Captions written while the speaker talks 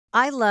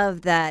I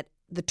love that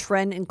the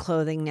trend in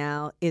clothing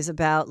now is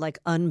about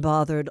like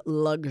unbothered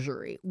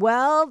luxury.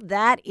 Well,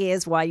 that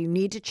is why you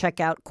need to check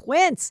out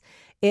Quince.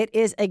 It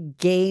is a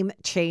game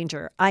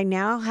changer. I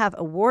now have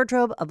a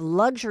wardrobe of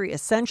luxury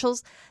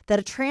essentials that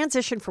a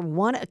transition from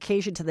one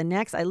occasion to the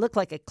next. I look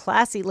like a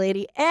classy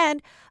lady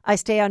and I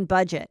stay on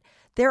budget.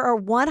 There are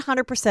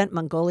 100%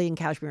 Mongolian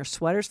cashmere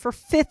sweaters for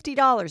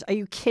 $50. Are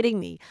you kidding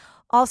me?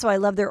 Also, I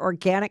love their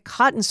organic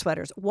cotton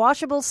sweaters,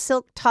 washable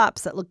silk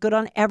tops that look good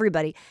on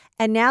everybody.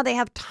 And now they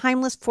have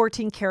timeless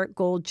 14 karat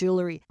gold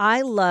jewelry.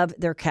 I love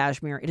their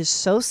cashmere. It is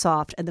so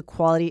soft and the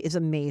quality is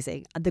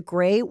amazing. The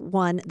gray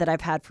one that I've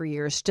had for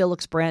years still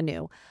looks brand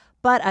new.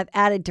 But I've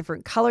added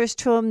different colors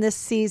to them this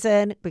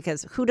season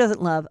because who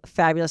doesn't love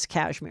fabulous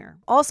cashmere?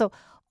 Also,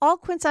 all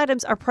Quince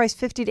items are priced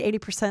 50 to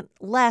 80%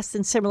 less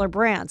than similar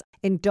brands.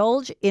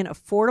 Indulge in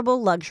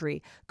affordable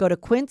luxury. Go to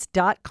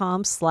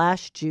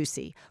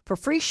quince.com/juicy for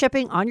free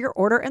shipping on your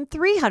order and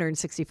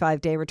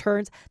 365-day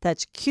returns.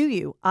 That's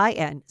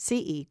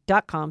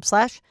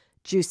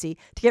QUINCE.com/juicy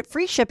to get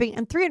free shipping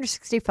and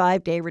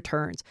 365-day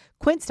returns.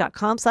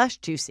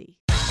 Quince.com/juicy.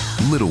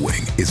 Little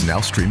Wing is now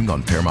streaming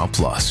on Paramount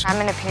Plus.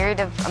 I'm in a period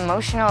of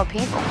emotional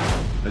upheaval.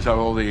 Is that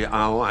all the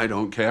I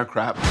don't care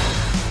crap?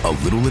 A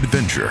little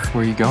adventure.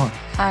 Where are you going?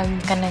 I'm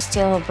gonna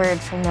steal a bird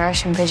from the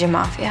Russian pigeon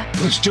mafia.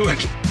 Let's do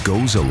it.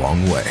 Goes a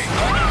long way.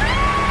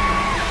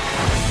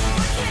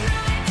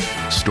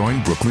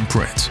 Starring Brooklyn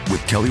Prince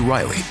with Kelly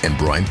Riley and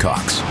Brian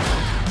Cox.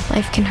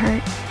 Life can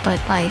hurt,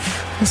 but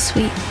life is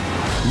sweet.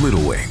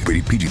 Little Wing,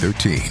 rated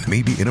PG-13,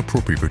 may be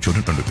inappropriate for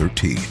children under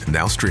 13.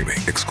 Now streaming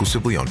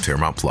exclusively on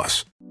Paramount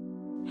Plus.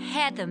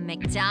 Heather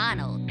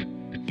McDonald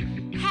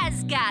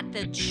has got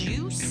the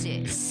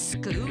juiciest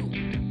scoop.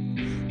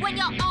 When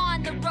you're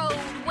on the road,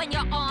 when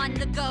you're on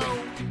the go,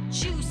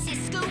 Juicy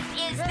Scoop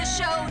is the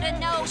show to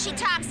know. She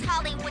talks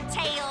Hollywood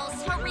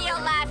tales, her real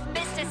life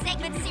Mr.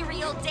 Segment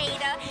serial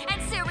data, and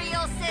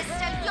serial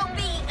sister. You'll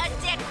be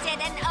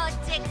addicted and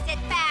addicted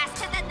fast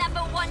to the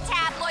 #1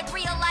 tabloid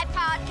real life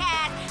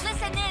podcast.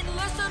 Listen in,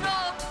 listen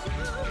up.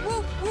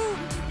 Whoop, whoop.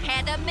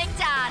 Heather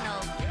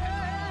McDonald,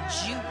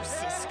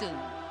 Juicy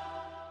Scoop.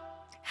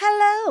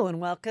 Hello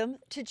and welcome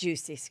to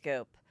Juicy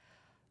Scoop.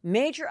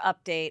 Major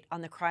update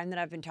on the crime that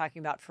I've been talking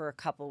about for a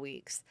couple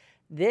weeks.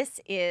 This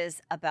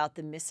is about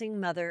the missing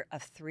mother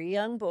of 3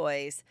 young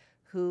boys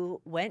who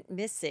went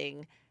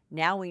missing.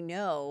 Now we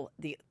know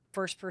the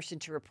first person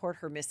to report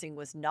her missing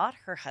was not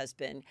her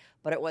husband,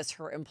 but it was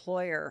her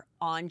employer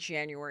on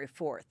January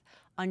 4th.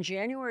 On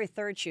January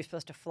 3rd, she was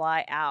supposed to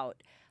fly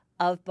out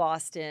of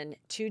Boston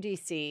to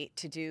DC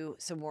to do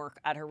some work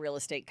at her real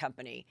estate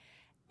company.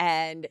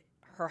 And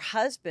her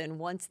husband,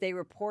 once they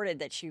reported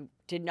that she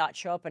did not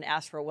show up and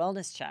asked for a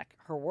wellness check,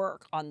 her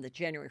work on the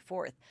January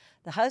 4th,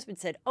 the husband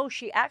said, oh,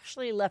 she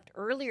actually left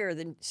earlier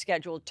than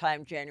scheduled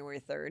time,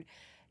 January 3rd.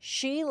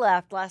 She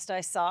left, last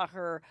I saw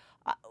her,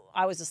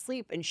 I was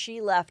asleep, and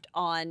she left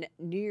on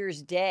New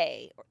Year's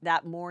Day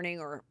that morning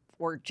or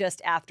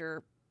just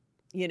after,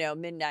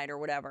 midnight or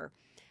whatever.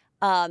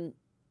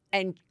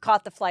 And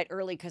caught the flight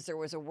early because there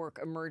was a work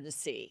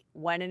emergency.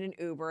 Went in an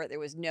Uber. There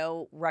was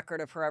no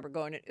record of her ever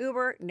going in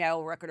Uber, no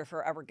record of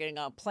her ever getting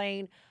on a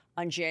plane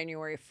on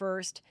January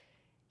 1st.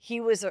 He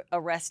was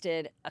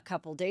arrested a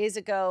couple days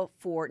ago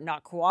for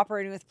not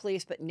cooperating with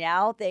police, but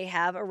now they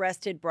have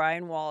arrested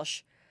Brian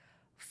Walsh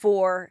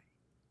for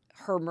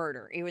her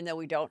murder, even though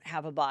we don't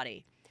have a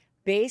body.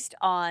 Based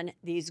on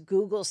these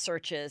Google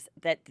searches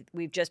that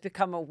we've just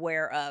become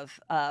aware of,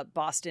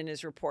 Boston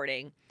is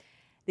reporting,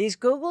 these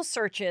Google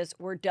searches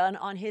were done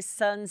on his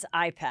son's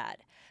iPad.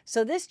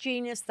 So this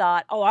genius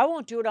thought, oh, I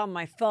won't do it on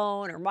my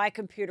phone or my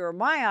computer or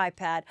my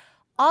iPad.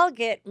 I'll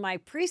get my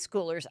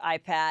preschooler's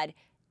iPad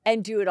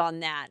and do it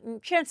on that.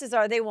 And chances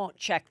are they won't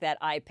check that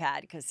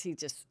iPad because he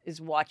just is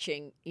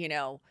watching,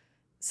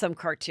 some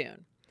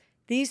cartoon.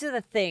 These are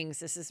the things,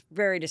 this is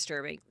very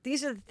disturbing.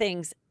 These are the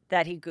things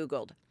that he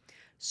Googled.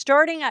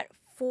 Starting at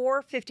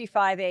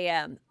 4:55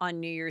 a.m. on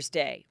New Year's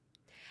Day.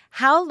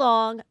 How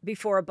long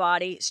before a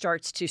body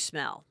starts to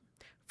smell?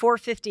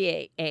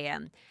 4:58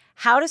 a.m.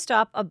 How to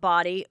stop a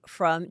body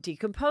from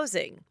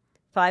decomposing?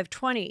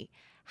 5:20.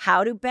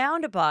 How to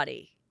bound a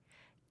body?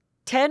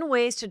 10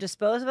 ways to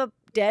dispose of a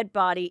dead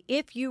body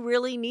if you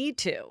really need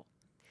to.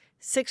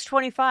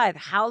 6:25.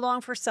 How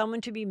long for someone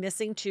to be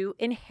missing to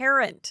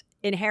inherit?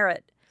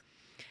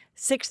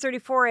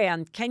 6:34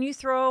 a.m. Can you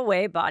throw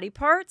away body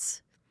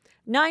parts?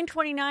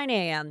 9:29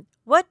 a.m.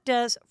 What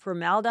does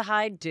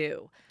formaldehyde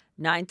do?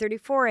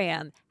 9:34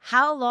 a.m.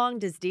 How long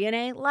does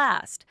DNA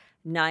last?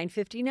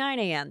 9:59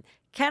 a.m.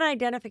 Can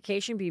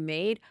identification be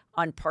made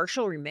on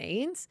partial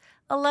remains?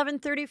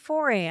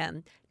 11:34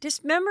 a.m.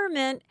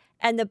 Dismemberment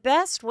and the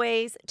best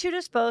ways to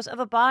dispose of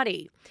a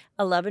body.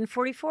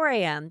 11:44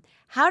 a.m.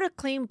 How to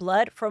clean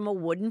blood from a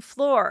wooden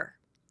floor.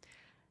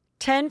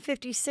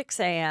 10:56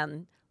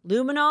 a.m.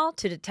 Luminol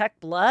to detect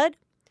blood.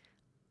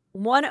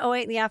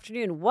 1:08 in the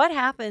afternoon. What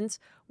happens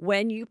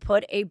when you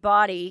put a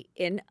body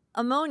in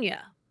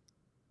ammonia?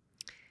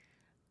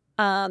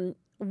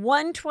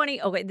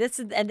 1:20. Okay, this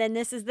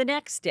is the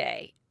next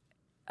day.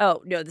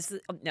 Oh, no, it's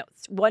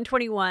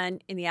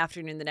 1:21 in the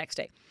afternoon the next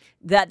day.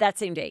 That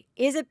same day.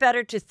 Is it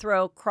better to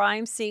throw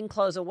crime scene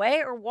clothes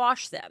away or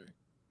wash them?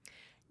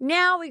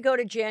 Now we go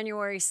to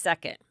January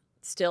 2nd.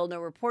 Still no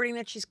reporting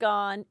that she's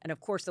gone. And of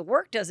course, the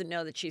work doesn't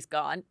know that she's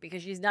gone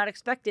because she's not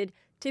expected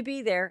to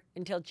be there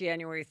until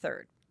January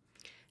 3rd.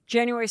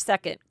 January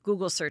 2nd,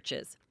 Google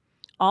searches.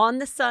 On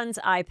the Sun's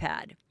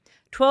iPad,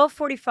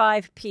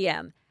 12:45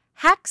 p.m.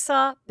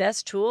 Hacksaw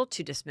best tool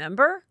to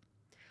dismember?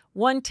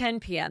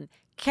 1:10 p.m.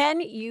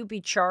 Can you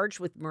be charged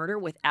with murder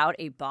without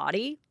a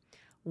body?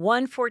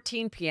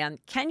 1:14 p.m.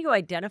 Can you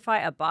identify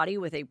a body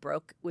with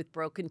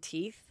broken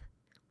teeth?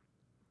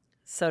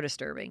 So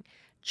disturbing.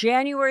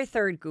 January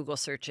 3rd, Google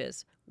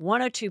searches.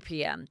 1:02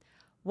 p.m.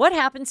 What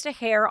happens to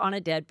hair on a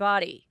dead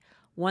body?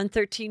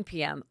 1:13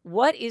 p.m.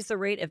 What is the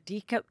rate of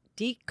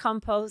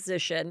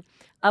decomposition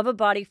of a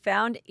body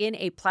found in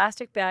a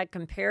plastic bag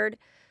compared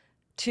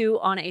to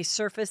on a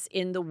surface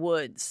in the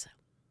woods?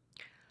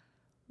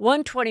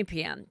 1:20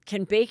 p.m.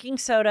 Can baking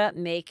soda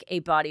make a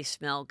body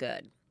smell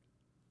good?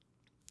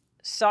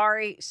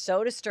 Sorry,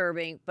 so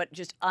disturbing, but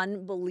just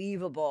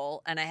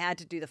unbelievable. And I had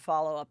to do the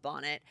follow-up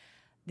on it.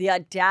 The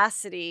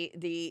audacity,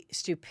 the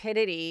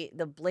stupidity,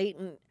 the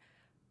blatant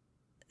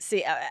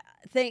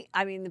thing.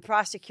 I mean, the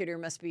prosecutor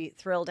must be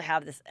thrilled to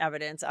have this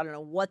evidence. I don't know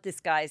what this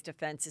guy's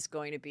defense is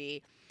going to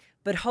be,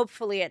 but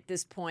hopefully at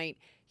this point,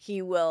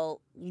 he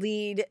will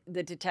lead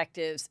the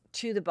detectives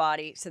to the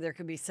body so there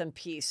can be some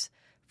peace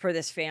for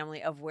this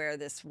family of where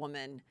this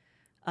woman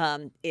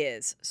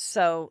is.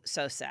 So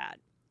sad.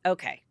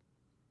 Okay.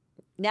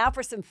 Now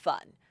for some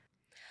fun.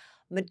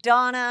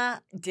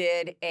 Madonna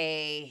did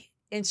a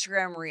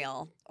Instagram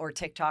reel or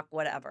TikTok,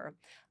 whatever,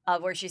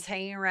 where she's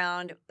hanging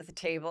around with a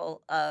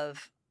table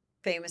of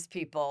famous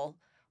people,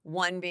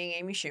 one being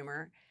Amy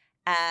Schumer,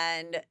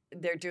 and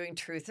they're doing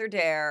Truth or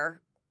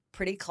Dare,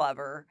 pretty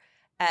clever.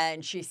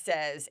 And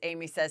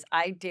Amy says,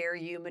 I dare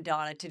you,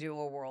 Madonna, to do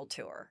a world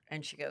tour.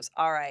 And she goes,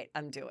 all right,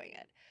 I'm doing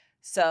it.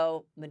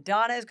 So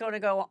Madonna is going to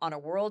go on a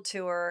world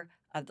tour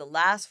of the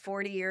last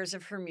 40 years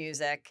of her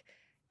music.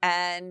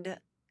 And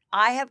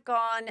I have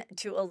gone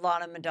to a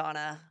lot of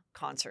Madonna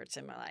concerts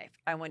in my life.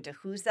 I went to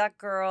Who's That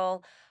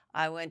Girl?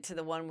 I went to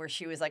the one where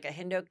she was like a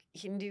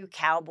Hindu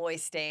cowboy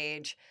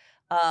stage.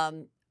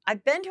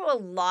 I've been to a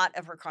lot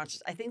of her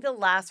concerts. I think the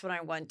last one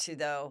I went to,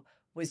 though,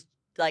 was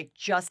like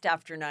just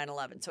after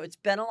 9/11. So it's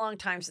been a long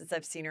time since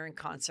I've seen her in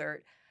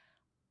concert.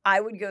 I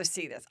would go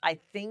see this. I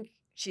think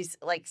she's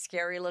like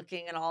scary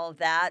looking and all of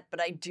that,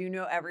 but I do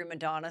know every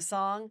Madonna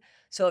song.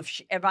 So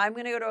if I'm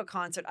going to go to a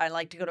concert, I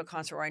like to go to a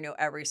concert where I know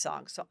every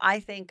song. So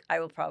I think I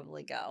will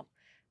probably go.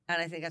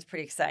 And I think that's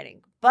pretty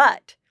exciting.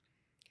 But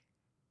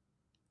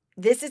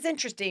this is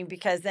interesting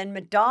because then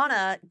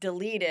Madonna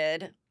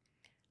deleted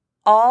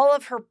all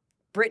of her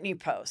Britney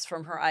posts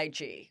from her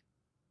IG,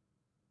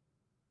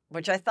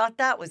 which I thought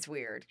that was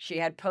weird. She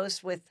had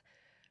posts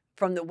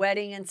from the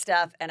wedding and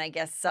stuff, and I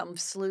guess some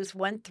sleuth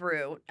went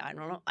through. I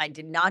don't know. I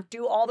did not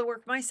do all the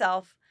work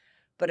myself,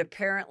 but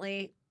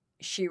apparently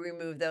she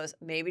removed those,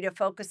 maybe to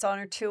focus on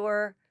her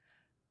tour,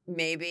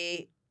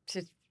 maybe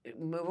to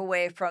move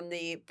away from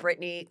the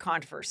Britney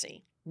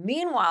controversy.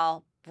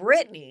 Meanwhile,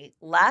 Britney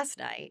last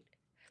night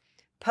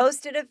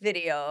posted a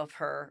video of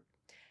her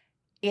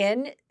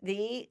in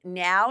the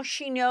Now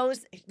She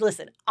Knows.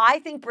 Listen, I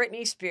think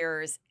Britney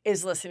Spears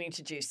is listening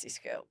to Juicy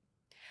Scoop.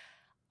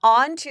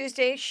 On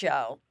Tuesday's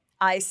show,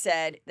 I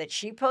said that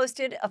she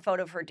posted a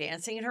photo of her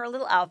dancing in her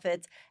little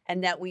outfits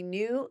and that we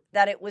knew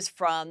that it was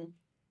from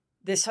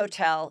this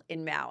hotel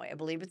in Maui. I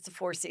believe it's the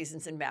Four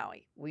Seasons in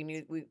Maui. We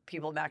knew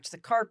people matched the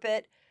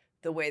carpet,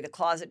 the way the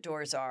closet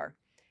doors are.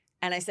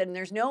 And I said, and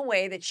there's no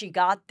way that she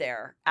got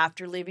there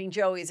after leaving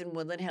Joey's in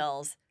Woodland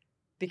Hills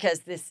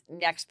because this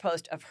next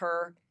post of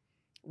her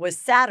was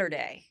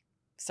Saturday.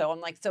 So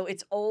I'm like, so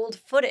it's old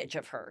footage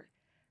of her.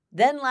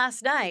 Then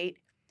last night,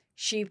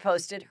 she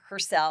posted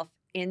herself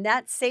in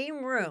that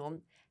same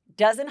room,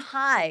 doesn't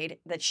hide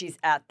that she's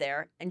out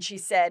there. And she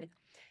said,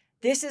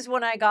 this is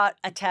when I got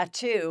a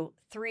tattoo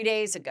 3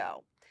 days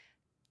ago.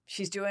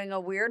 She's doing a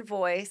weird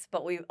voice,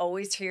 but we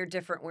always hear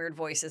different weird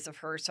voices of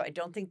her. So I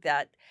don't think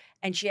that.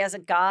 And she has a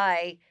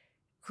guy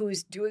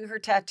who's doing her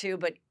tattoo,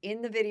 but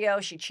in the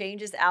video, she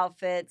changes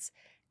outfits.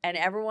 And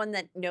everyone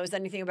that knows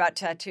anything about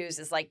tattoos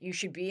is like, you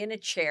should be in a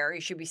chair.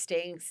 You should be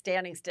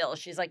standing still.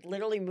 She's like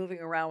literally moving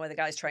around while the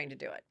guy's trying to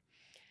do it.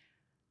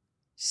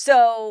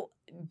 So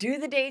do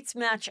the dates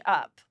match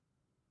up?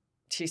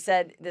 She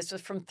said this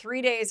was from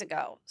 3 days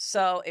ago.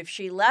 So if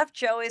she left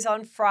Joey's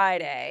on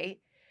Friday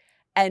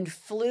and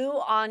flew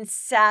on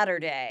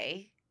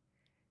Saturday,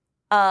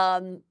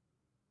 then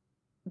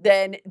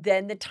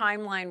the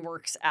timeline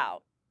works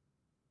out.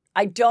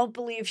 I don't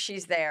believe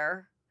she's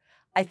there.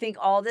 I think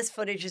all this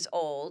footage is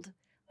old.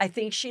 I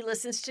think she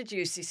listens to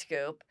Juicy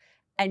Scoop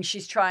and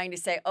she's trying to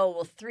say, oh,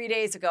 well, 3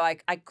 days ago,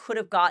 I could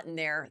have gotten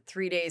there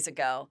 3 days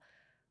ago.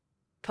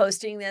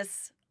 Posting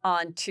this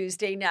on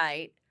Tuesday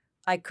night,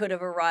 I could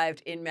have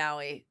arrived in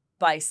Maui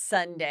by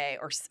Sunday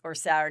or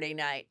Saturday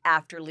night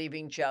after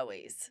leaving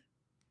Joey's.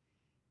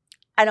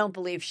 I don't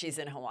believe she's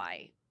in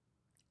Hawaii.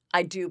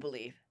 I do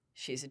believe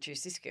she's a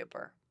juicy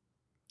scooper.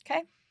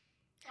 Okay.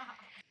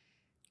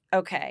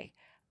 Okay.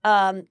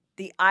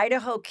 The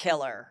Idaho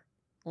killer,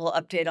 we'll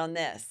update on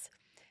this,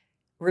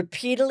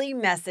 repeatedly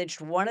messaged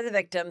one of the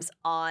victims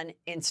on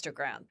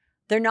Instagram.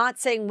 They're not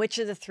saying which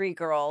of the 3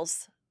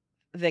 girls,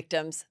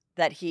 victims,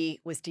 that he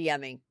was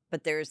DMing,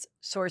 but there's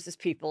sources,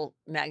 People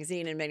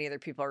Magazine, and many other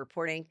people are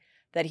reporting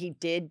that he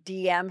did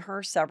DM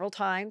her several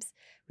times.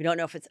 We don't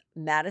know if it's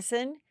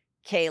Madison,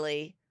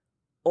 Kaylee,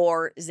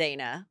 or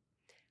Zaina,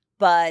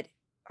 but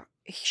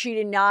she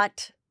did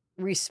not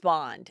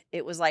respond.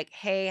 It was like,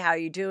 hey, how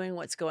you doing?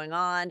 What's going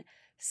on?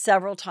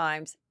 Several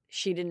times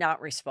she did not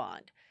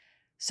respond.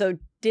 So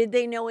did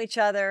they know each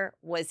other?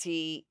 Was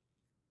he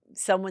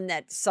someone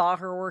that saw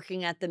her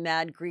working at the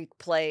Mad Greek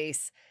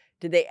place?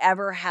 Did they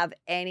ever have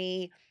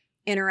any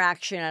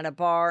interaction at a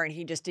bar and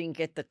he just didn't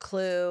get the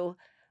clue?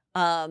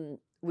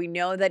 We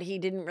know that he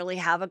didn't really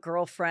have a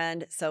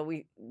girlfriend. So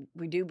we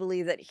do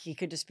believe that he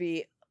could just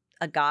be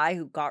a guy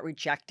who got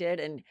rejected.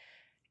 And,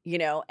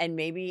 and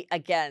maybe,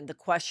 again, the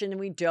question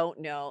we don't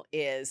know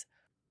is,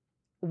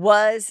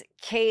 was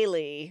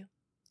Kaylee,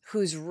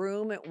 whose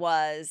room it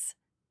was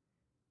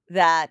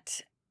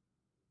that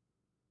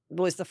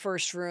was the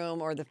first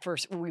room, or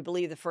we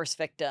believe the first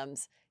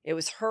victims, it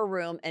was her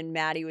room and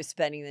Maddie was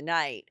spending the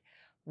night.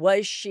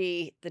 Was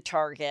she the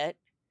target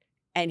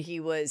and he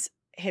was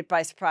hit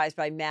by surprise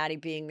by Maddie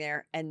being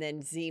there and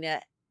then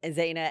Zaina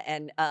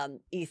and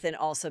Ethan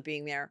also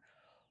being there?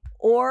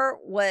 Or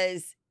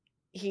was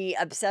he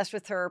obsessed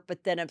with her,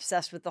 but then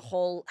obsessed with the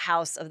whole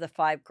house of the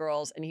 5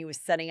 girls and he was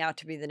setting out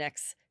to be the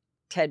next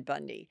Ted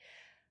Bundy?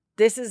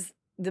 This is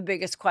the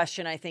biggest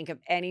question, I think, of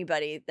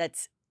anybody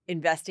that's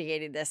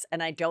investigating this.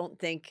 And I don't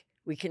think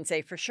we can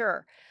say for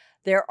sure.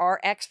 There are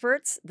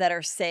experts that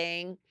are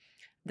saying,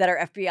 that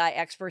are FBI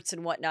experts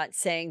and whatnot,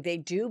 saying they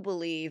do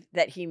believe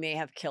that he may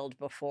have killed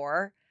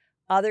before.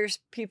 Others,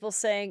 people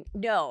saying,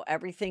 no,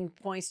 everything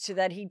points to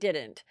that he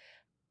didn't.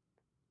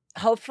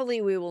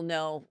 Hopefully we will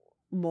know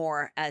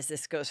more as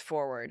this goes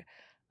forward.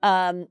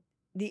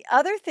 The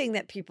other thing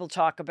that people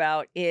talk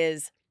about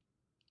is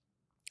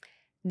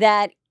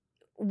that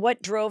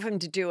what drove him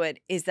to do it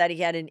is that he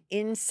had an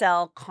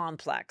incel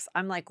complex.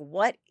 I'm like,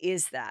 what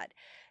is that?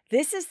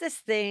 This is this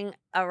thing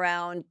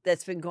around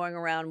that's been going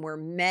around where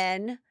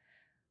men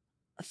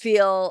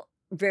feel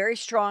very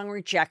strong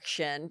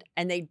rejection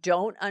and they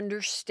don't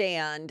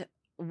understand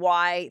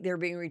why they're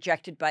being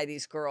rejected by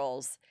these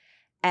girls.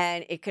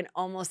 And it can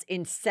almost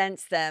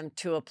incense them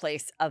to a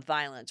place of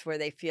violence where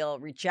they feel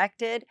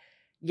rejected,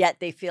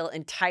 yet they feel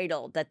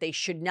entitled that they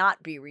should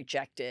not be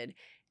rejected.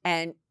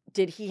 And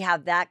did he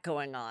have that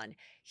going on?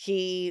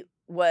 He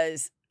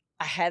was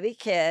a heavy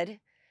kid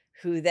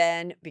who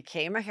then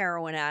became a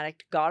heroin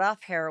addict, got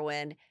off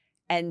heroin,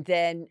 and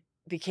then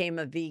became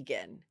a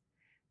vegan.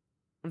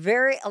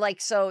 Very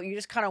so you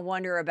just kind of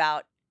wonder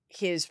about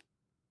his,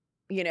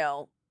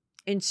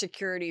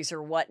 insecurities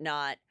or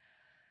whatnot.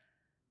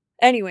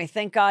 Anyway,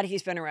 thank God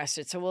he's been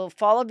arrested. So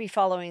we'll be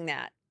following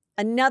that.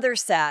 Another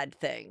sad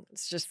thing.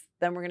 It's just,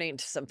 then we're going to get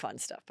into some fun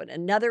stuff, but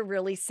another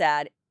really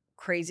sad,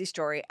 crazy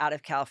story out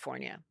of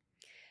California.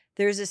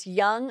 There's this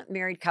young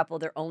married couple.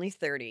 They're only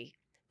 30.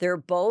 They're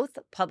both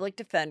public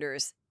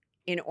defenders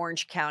in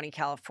Orange County,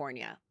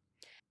 California.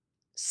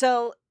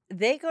 So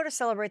they go to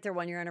celebrate their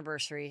 1-year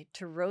anniversary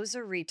to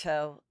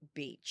Rosarito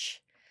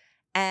Beach.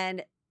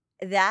 And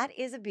that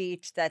is a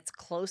beach that's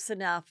close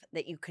enough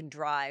that you can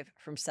drive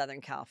from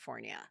Southern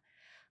California.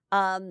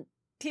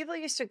 People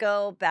used to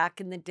go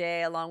back in the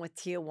day along with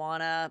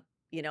Tijuana.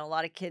 A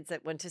lot of kids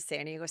that went to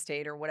San Diego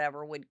State or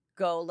whatever would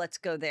go, let's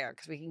go there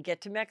because we can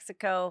get to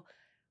Mexico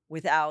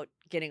without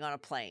getting on a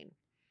plane.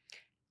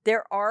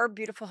 There are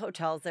beautiful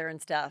hotels there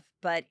and stuff,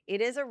 but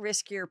it is a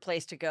riskier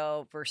place to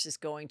go versus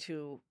going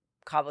to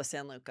Cabo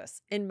San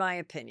Lucas, in my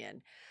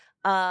opinion.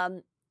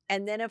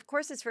 And then, of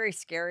course, it's very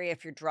scary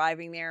if you're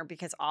driving there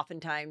because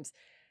oftentimes,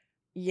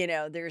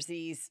 there's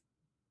these,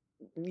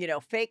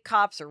 fake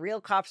cops or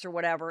real cops or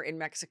whatever in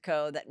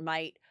Mexico that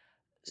might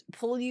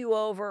pull you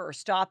over or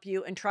stop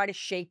you and try to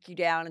shake you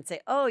down and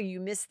say, oh, you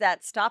missed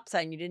that stop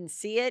sign. You didn't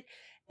see it.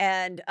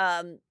 And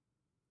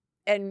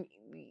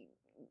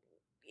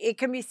it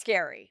can be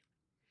scary.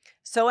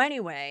 So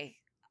anyway,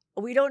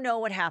 we don't know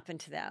what happened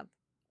to them.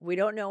 We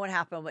don't know what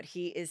happened, but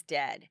he is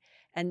dead.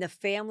 And the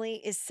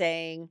family is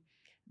saying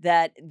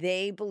that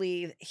they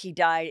believe he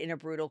died in a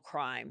brutal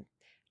crime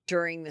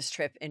during this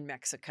trip in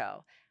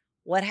Mexico.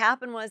 What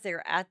happened was they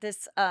were at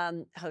this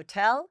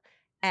hotel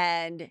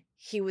and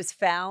he was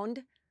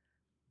found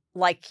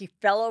like he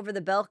fell over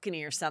the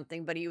balcony or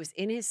something, but he was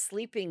in his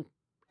sleeping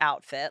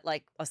outfit,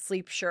 like a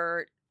sleep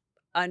shirt,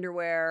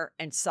 underwear,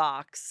 and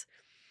socks.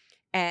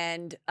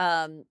 And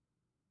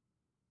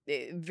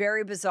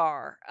very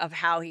bizarre of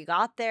how he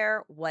got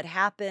there, what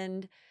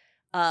happened.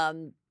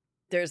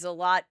 There's a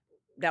lot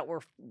that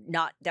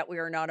we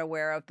are not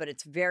aware of, but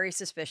it's very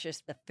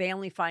suspicious. The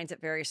family finds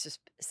it very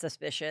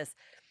suspicious.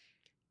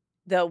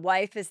 The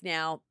wife is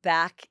now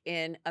back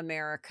in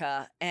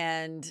America,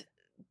 and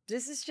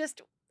this is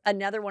just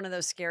another one of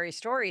those scary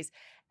stories.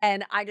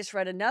 And I just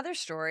read another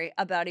story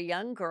about a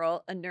young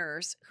girl, a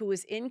nurse, who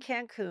was in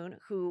Cancun,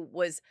 who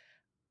was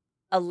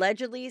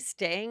allegedly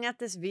staying at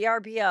this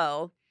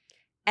VRBO,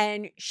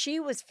 and she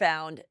was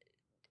found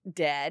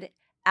dead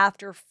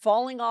after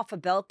falling off a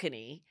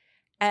balcony.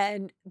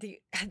 And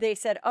they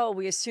said, oh,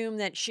 we assume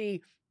that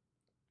she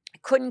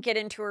couldn't get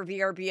into her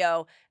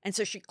VRBO. And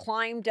so she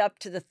climbed up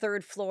to the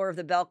 3rd floor of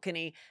the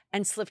balcony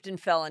and slipped and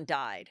fell and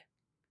died.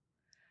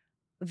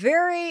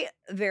 Very,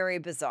 very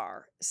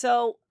bizarre.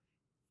 So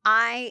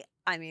I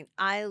mean,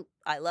 I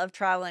love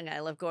traveling.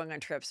 I love going on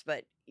trips,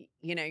 but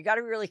you got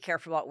to be really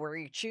careful about where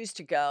you choose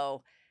to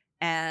go.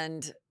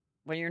 And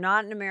when you're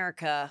not in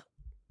America,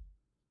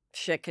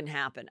 shit can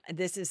happen.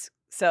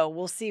 So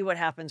we'll see what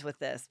happens with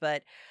this,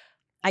 but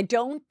I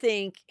don't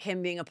think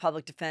him being a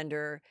public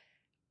defender,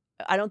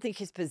 I don't think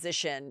his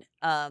position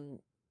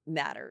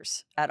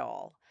matters at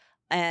all.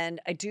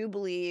 And I do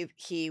believe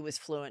he was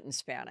fluent in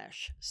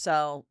Spanish.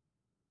 So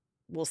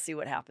we'll see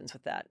what happens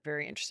with that.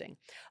 Very interesting.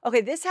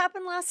 Okay, this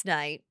happened last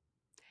night,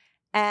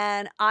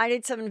 and I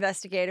did some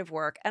investigative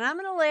work, and I'm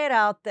going to lay it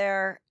out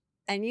there.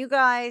 And you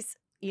guys,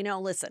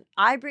 listen,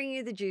 I bring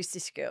you the juicy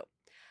scoop.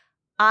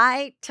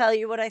 I tell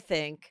you what I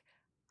think.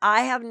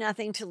 I have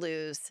nothing to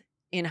lose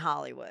in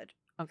Hollywood,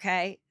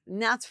 okay?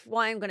 And that's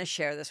why I'm going to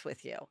share this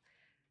with you.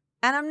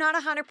 And I'm not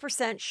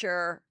 100%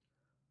 sure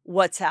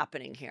what's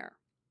happening here.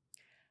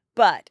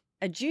 But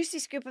a Juicy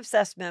Scoop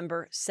Obsessed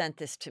member sent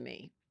this to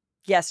me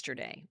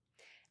yesterday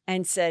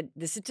and said,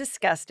 this is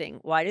disgusting.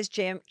 Why does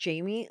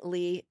Jamie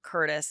Lee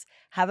Curtis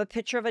have a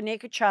picture of a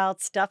naked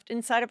child stuffed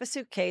inside of a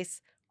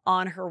suitcase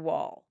on her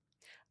wall?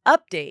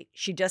 Update,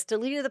 she just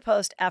deleted the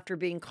post after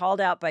being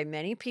called out by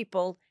many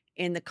people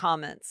in the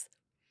comments.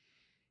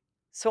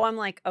 So I'm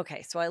like,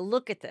 okay, so I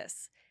look at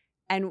this,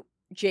 and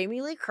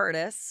Jamie Lee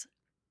Curtis,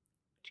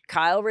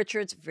 Kyle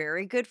Richards'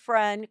 very good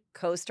friend,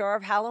 co-star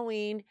of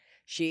Halloween.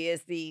 She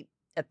is the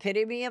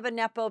epitome of a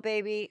Nepo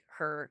baby.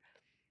 Her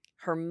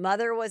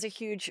mother was a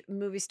huge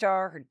movie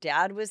star. Her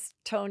dad was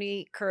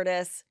Tony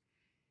Curtis.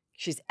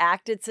 She's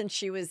acted since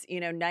she was,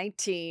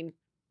 19,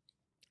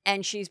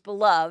 and she's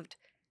beloved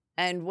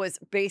and was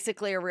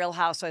basically a Real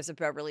Housewives of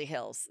Beverly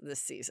Hills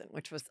this season,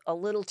 which was a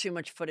little too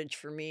much footage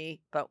for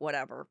me, but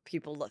whatever.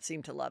 People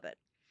seem to love it.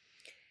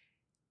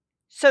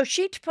 So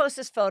she posts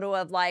this photo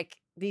of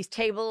this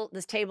table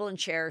and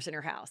chairs in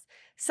her house.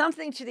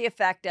 Something to the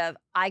effect of,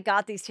 I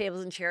got these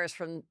tables and chairs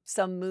from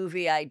some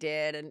movie I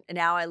did, and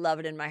now I love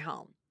it in my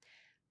home.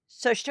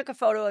 So she took a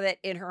photo of it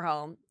in her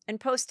home and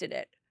posted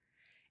it.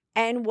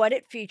 And what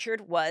it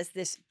featured was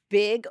this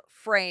big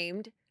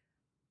framed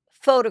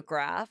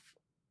photograph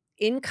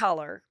in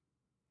color.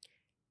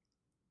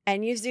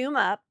 And you zoom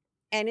up,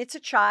 and it's a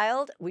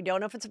child. We don't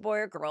know if it's a boy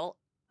or girl,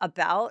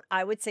 about,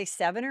 I would say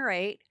 7 or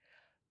 8,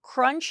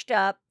 crunched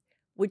up,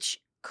 which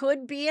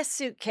could be a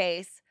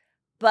suitcase,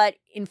 but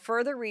in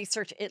further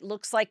research, it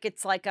looks like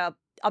it's like a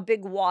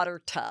big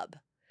water tub.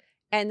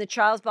 And the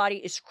child's body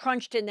is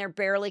crunched in there,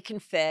 barely can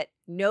fit,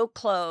 no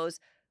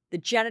clothes. The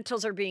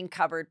genitals are being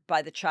covered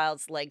by the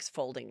child's legs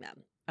folding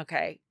them,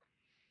 okay?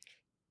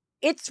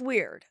 It's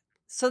weird.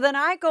 So then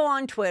I go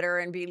on Twitter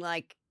and be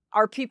like,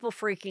 are people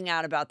freaking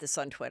out about this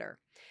on Twitter?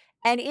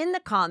 And in the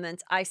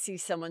comments, I see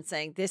someone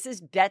saying, this is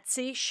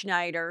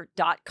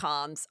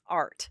BetsySchneider.com's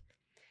art.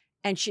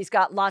 And she's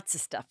got lots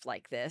of stuff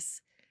like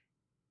this.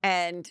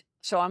 And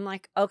so I'm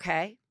like,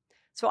 okay.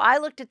 So I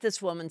looked at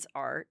this woman's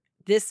art.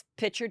 This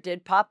picture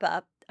did pop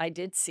up. I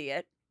did see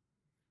it.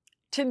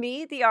 To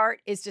me, the art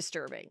is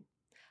disturbing.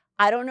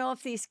 I don't know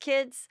if these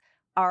kids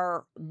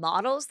are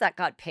models that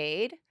got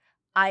paid.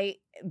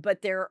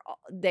 But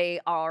they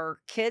are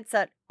kids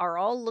that are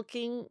all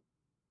looking,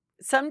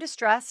 some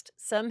distressed,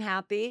 some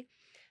happy.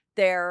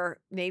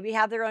 They're maybe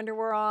have their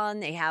underwear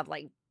on. They have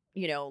like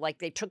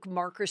they took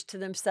markers to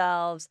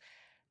themselves.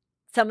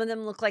 Some of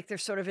them look like they're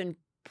sort of in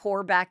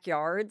poor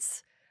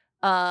backyards.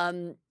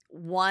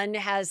 One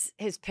has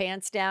his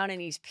pants down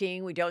and he's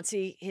peeing. We don't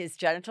see his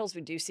genitals.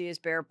 We do see his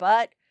bare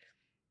butt.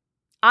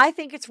 I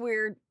think it's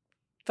weird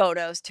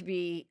photos to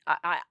be,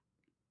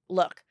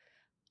 look,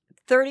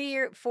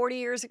 40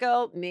 years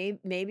ago,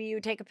 maybe you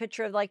would take a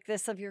picture of like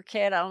this of your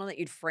kid. I don't know that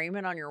you'd frame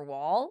it on your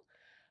wall,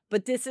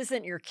 but this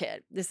isn't your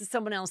kid. This is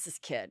someone else's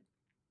kid.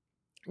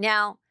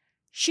 Now,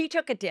 she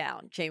took it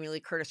down, Jamie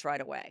Lee Curtis,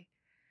 right away.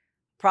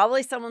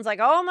 Probably someone's like,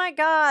 oh my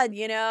God,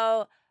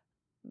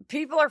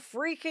 people are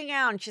freaking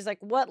out. And she's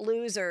like, what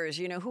losers?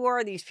 Who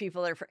are these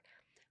people that are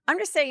I'm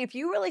just saying, if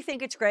you really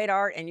think it's great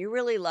art and you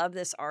really love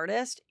this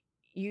artist,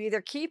 you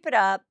either keep it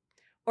up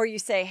or you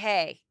say,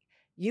 hey,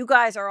 you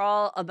guys are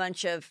all a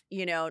bunch of,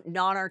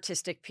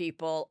 non-artistic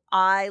people.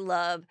 I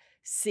love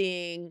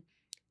seeing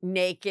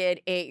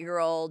naked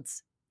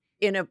 8-year-olds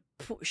in a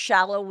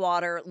shallow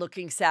water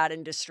looking sad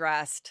and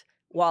distressed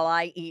while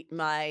I eat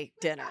my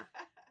dinner.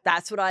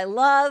 That's what I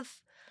love.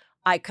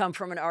 I come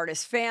from an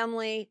artist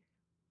family.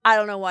 I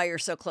don't know why you're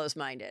so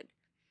close-minded.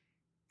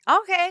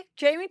 Okay,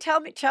 Jamie,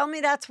 tell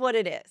me that's what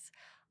it is.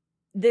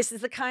 This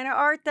is the kind of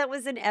art that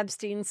was in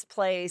Epstein's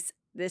place.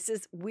 This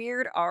is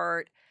weird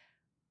art.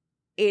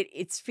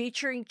 It's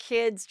featuring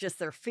kids, just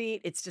their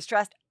feet. It's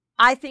distressed.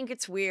 I think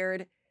it's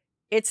weird.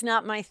 It's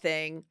not my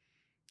thing.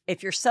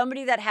 If you're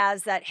somebody that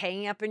has that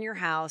hanging up in your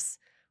house,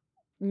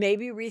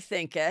 maybe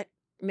rethink it,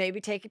 maybe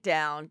take it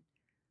down.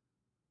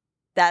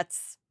 But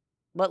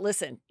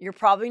listen, you're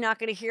probably not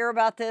going to hear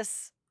about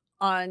this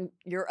on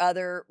your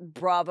other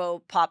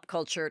Bravo pop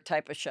culture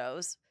type of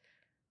shows,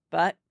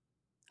 but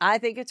I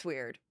think it's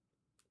weird.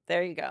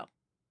 There you go.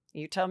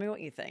 You tell me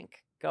what you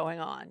think. Going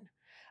on.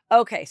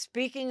 Okay,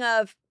 speaking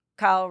of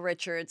Kyle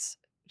Richards,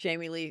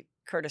 Jamie Lee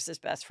Curtis's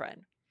best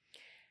friend,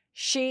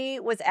 she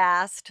was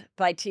asked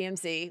by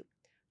TMZ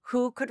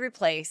who could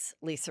replace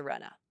Lisa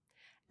Rinna,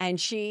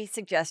 and she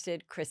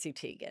suggested Chrissy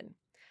Teigen.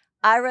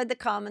 I read the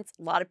comments.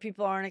 A lot of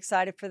people aren't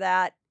excited for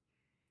that.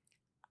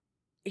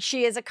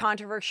 She is a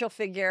controversial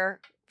figure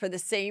for the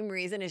same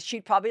reason as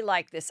she'd probably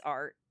like this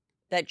art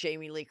that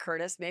Jamie Lee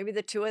Curtis. Maybe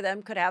the two of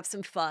them could have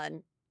some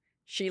fun.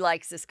 She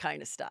likes this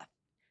kind of stuff.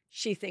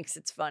 She thinks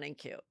it's fun and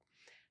cute.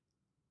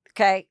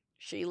 Okay?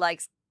 She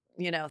likes,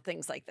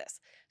 things like this.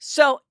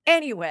 So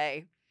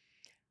anyway,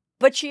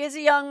 but she is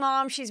a young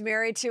mom. She's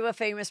married to a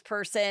famous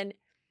person.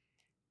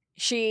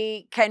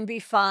 She can be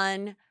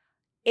fun.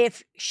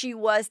 If she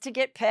was to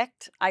get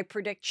picked, I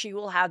predict she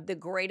will have the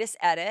greatest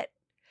edit.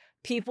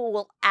 People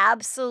will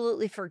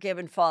absolutely forgive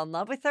and fall in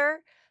love with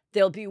her.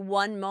 There'll be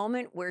one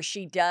moment where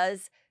she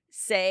does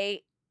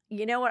say,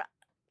 you know what,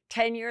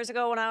 10 years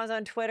ago when I was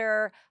on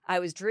Twitter, I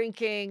was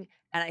drinking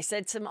and I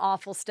said some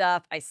awful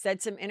stuff. I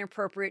said some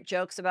inappropriate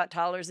jokes about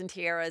toddlers and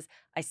tiaras.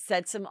 I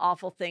said some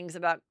awful things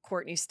about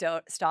Courtney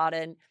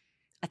Stodden.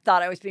 I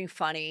thought I was being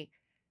funny.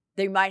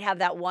 They might have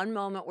that one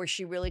moment where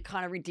she really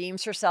kind of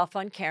redeems herself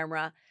on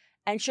camera,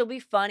 and she'll be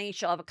funny.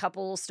 She'll have a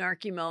couple of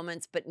snarky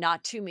moments, but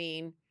not too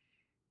mean.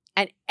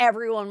 And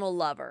everyone will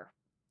love her.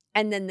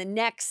 And then the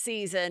next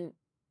season,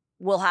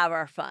 we'll have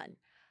our fun.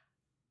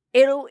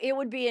 It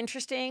would be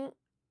interesting.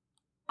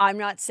 I'm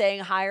not saying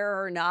hire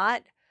her or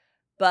not,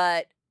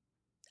 but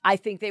I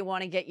think they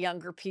want to get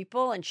younger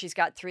people, and she's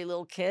got 3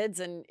 little kids,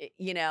 and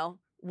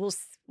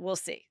we'll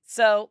see.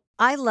 So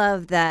I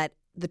love that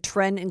the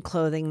trend in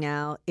clothing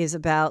now is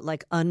about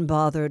like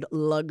unbothered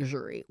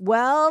luxury.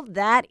 Well,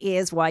 that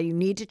is why you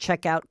need to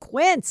check out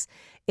Quince.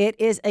 It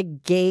is a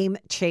game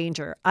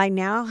changer. I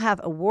now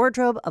have a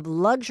wardrobe of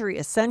luxury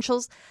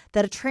essentials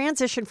that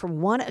transition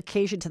from one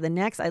occasion to the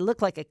next. I look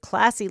like a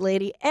classy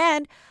lady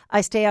and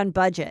I stay on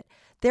budget.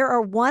 There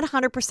are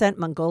 100%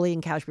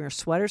 Mongolian cashmere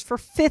sweaters for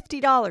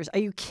 $50. Are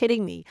you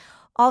kidding me?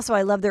 Also,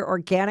 I love their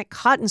organic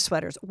cotton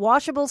sweaters,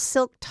 washable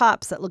silk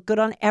tops that look good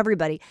on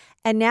everybody.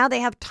 And now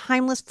they have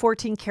timeless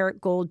 14-karat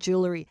gold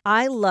jewelry.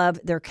 I love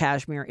their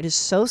cashmere. It is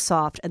so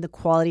soft and the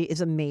quality is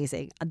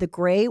amazing. The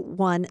gray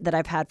one that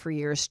I've had for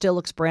years still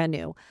looks brand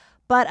new.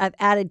 But I've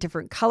added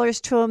different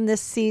colors to them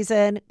this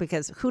season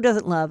because who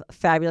doesn't love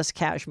fabulous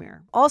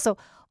cashmere? Also,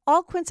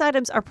 all Quince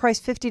items are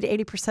priced 50 to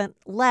 80%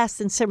 less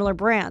than similar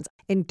brands.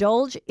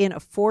 Indulge in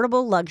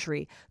affordable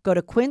luxury. Go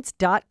to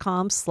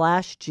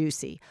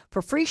quince.com/juicy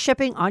for free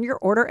shipping on your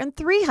order and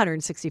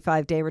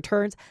 365-day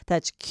returns.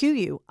 That's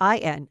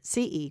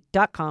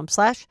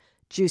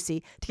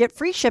QUINCE.com/juicy to get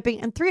free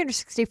shipping and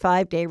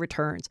 365-day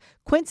returns.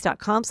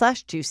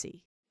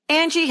 Quince.com/juicy.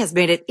 Angie has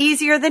made it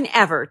easier than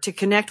ever to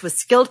connect with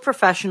skilled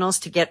professionals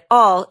to get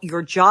all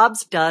your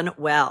jobs done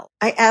well.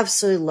 I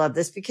absolutely love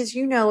this because,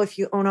 if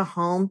you own a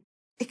home,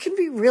 it can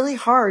be really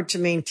hard to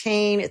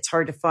maintain. It's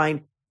hard to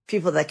find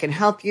people that can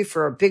help you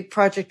for a big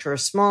project or a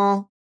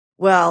small.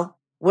 Well,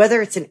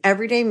 whether it's in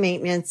everyday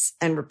maintenance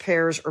and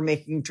repairs or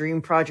making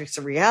dream projects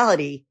a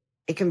reality,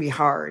 it can be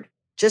hard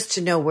just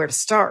to know where to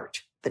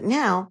start. But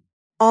now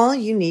all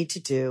you need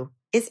to do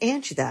is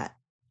Angie that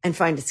and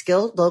find a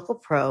skilled local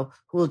pro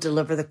who will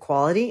deliver the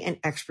quality and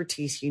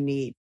expertise you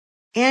need.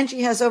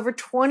 Angie has over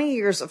 20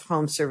 years of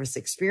home service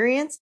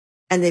experience,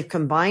 and they've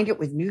combined it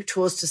with new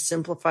tools to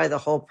simplify the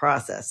whole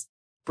process.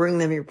 Bring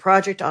them your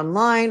project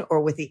online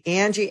or with the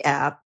Angie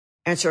app.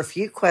 Answer a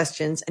few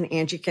questions and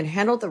Angie can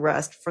handle the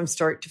rest from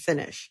start to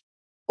finish.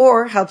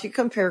 Or help you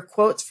compare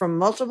quotes from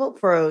multiple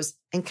pros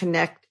and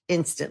connect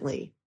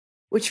instantly.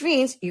 Which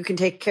means you can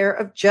take care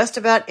of just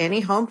about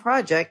any home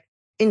project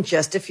in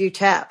just a few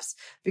taps.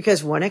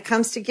 Because when it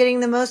comes to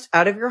getting the most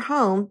out of your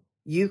home,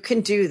 you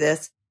can do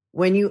this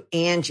when you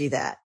Angie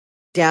that.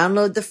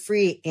 Download the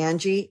free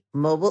Angie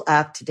mobile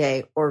app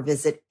today or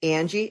visit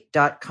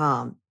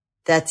Angie.com.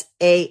 That's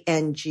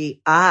ANGI.com.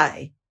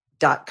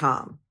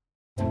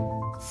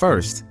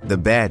 First, the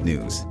bad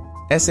news.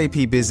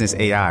 SAP Business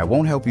AI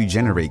won't help you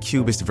generate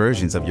cubist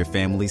versions of your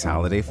family's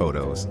holiday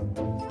photos.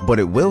 But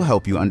it will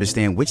help you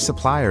understand which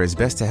supplier is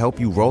best to help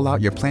you roll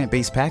out your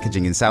plant-based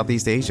packaging in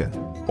Southeast Asia,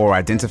 or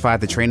identify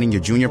the training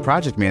your junior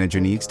project manager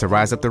needs to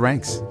rise up the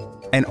ranks,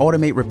 and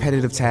automate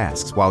repetitive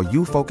tasks while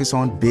you focus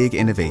on big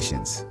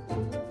innovations,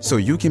 so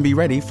you can be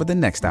ready for the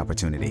next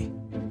opportunity.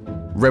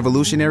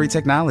 Revolutionary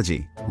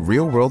technology,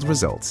 real-world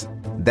results.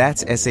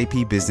 That's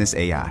SAP Business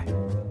AI.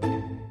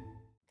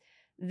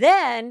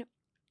 Then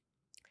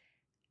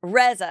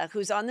Reza,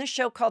 who's on this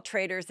show called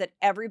Traders that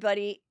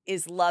everybody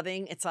is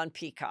loving. It's on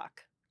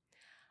Peacock.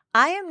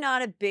 I am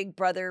not a Big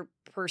Brother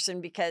person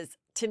because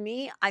to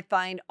me, I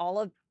find all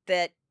of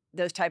that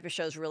those type of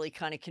shows really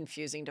kind of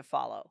confusing to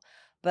follow.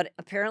 But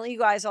apparently you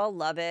guys all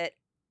love it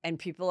and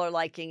people are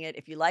liking it.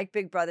 If you like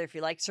Big Brother, if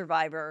you like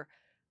Survivor,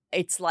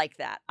 it's like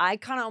that. I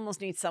kind of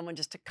almost need someone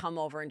just to come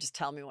over and just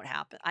tell me what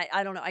happened.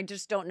 I don't know. I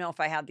just don't know if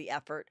I have the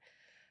effort,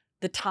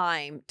 the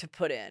time to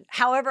put in.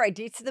 However, I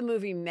did see the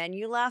movie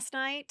Menu last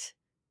night.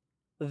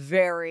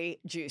 Very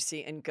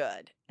juicy and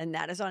good. And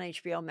that is on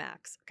HBO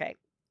Max. Okay.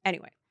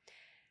 Anyway,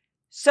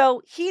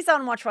 so he's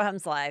on Watch What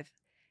Happens Live.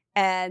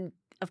 And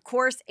of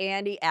course,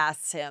 Andy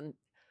asks him,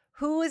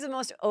 who is the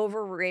most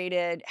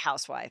overrated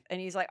housewife? And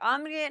he's like,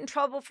 I'm going to get in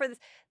trouble for this.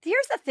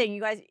 Here's the thing,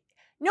 you guys.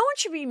 No one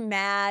should be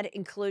mad,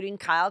 including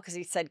Kyle, because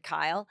he said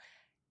Kyle.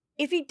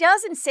 If he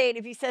doesn't say it,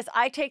 if he says,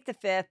 I take the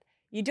fifth,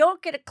 you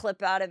don't get a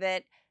clip out of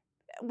it.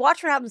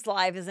 Watch What Happens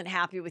Live isn't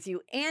happy with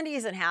you. Andy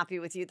isn't happy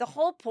with you. The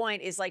whole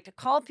point is like to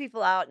call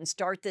people out and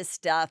start this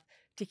stuff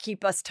to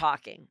keep us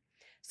talking.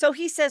 So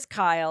he says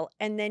Kyle,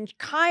 and then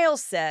Kyle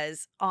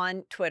says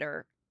on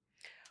Twitter,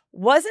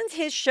 wasn't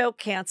his show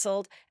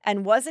canceled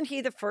and wasn't he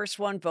the first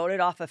one voted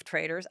off of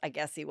Traitors? I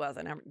guess he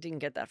wasn't. I didn't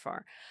get that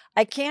far.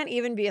 I can't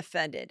even be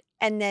offended.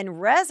 And then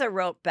Reza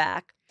wrote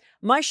back,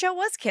 my show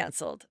was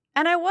canceled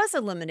and I was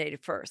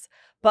eliminated first,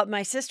 but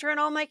my sister and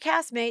all my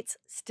castmates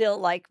still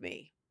like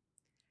me.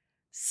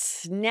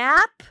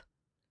 Snap.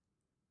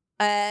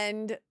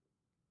 And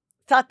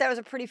thought that was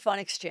a pretty fun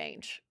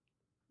exchange.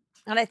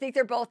 And I think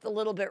they're both a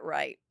little bit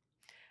right.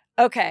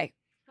 Okay.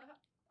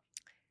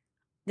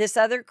 This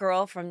other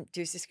girl from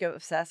Juicy Scoop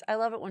Obsessed, I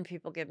love it when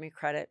people give me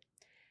credit.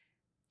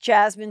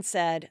 Jasmine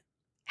said,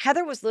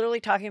 Heather was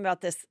literally talking about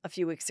this a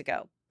few weeks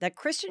ago, that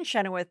Kristen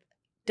Chenoweth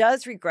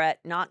does regret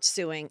not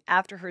suing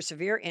after her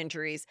severe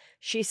injuries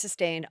she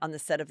sustained on the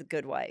set of The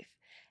Good Wife.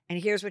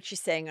 And here's what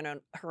she's saying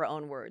in her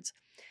own words.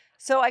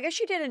 So I guess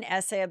she did an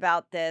essay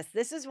about this.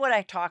 This is what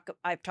I've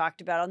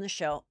talked about on the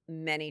show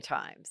many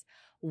times.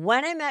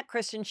 When I met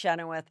Kristen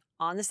Chenoweth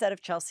on the set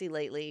of Chelsea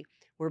Lately,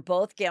 we're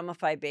both Gamma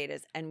Phi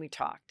Betas, and we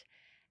talked.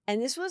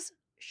 And this was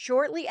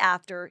shortly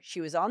after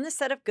she was on the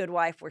set of Good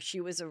Wife, where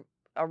she was a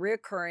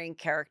reoccurring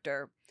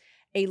character.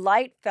 A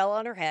light fell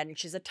on her head, and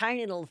she's a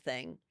tiny little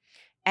thing.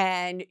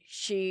 And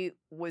she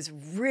was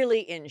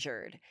really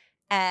injured.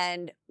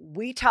 And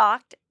we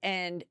talked,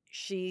 and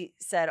she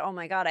said, oh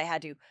my God, I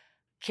had to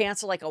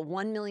cancel like a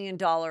 $1 million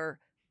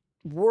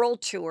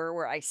world tour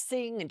where I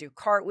sing and do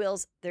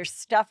cartwheels. There's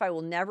stuff I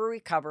will never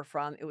recover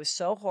from. It was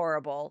so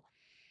horrible.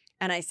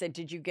 And I said,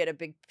 did you get a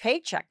big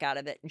paycheck out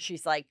of it? And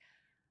she's like,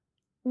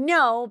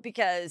 no,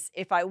 because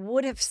if I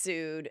would have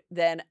sued,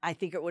 then I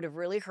think it would have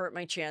really hurt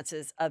my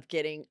chances of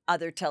getting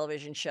other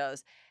television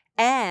shows.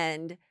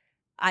 And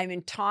I'm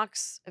in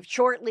talks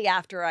shortly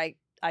after I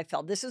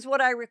fell. This is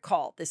what I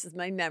recall. This is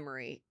my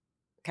memory.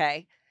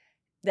 Okay.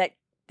 That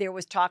there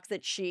was talks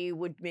that she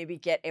would maybe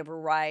get a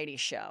variety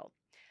show.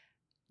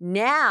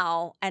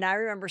 Now, and I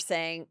remember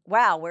saying,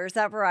 wow, where's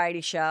that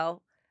variety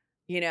show?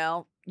 You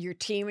know, your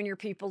team and your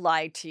people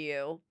lied to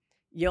you.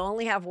 You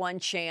only have one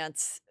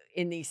chance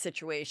in these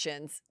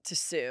situations to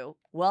sue.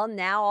 Well,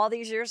 now all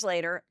these years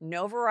later,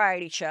 no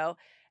variety show.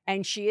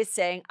 And she is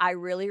saying, I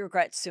really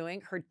regret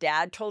suing. Her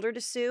dad told her to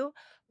sue,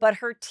 but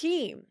her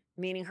team,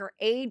 meaning her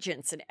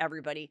agents and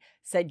everybody,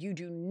 said, you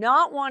do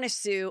not want to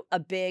sue a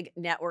big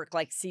network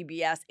like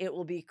CBS. It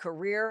will be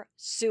career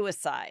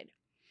suicide.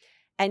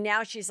 And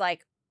now she's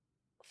like,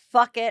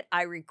 fuck it.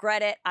 I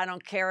regret it. I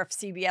don't care if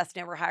CBS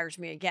never hires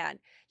me again.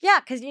 Yeah,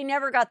 because you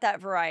never got that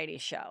variety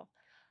show.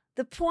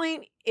 The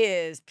point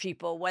is,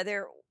 people,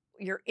 whether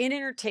you're in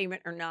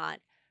entertainment or not,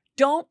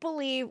 don't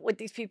believe what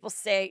these people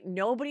say.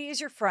 Nobody is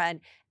your friend.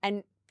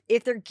 And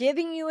if they're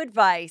giving you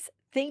advice,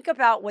 think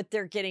about what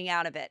they're getting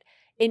out of it.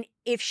 And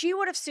if she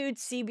would have sued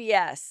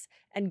CBS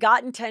and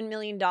gotten $10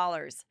 million,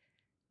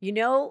 you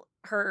know,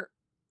 her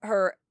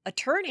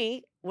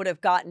attorney would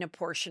have gotten a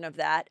portion of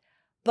that,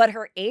 but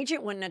her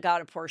agent wouldn't have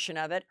got a portion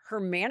of it. Her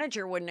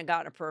manager wouldn't have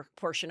got a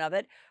portion of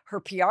it. Her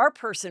PR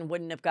person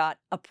wouldn't have got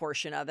a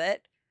portion of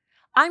it.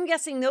 I'm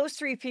guessing those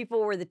three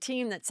people were the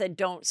team that said,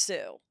 don't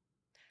sue.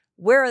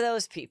 Where are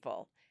those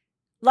people?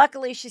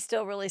 Luckily, she's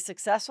still really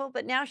successful,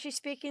 but now she's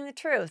speaking the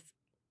truth.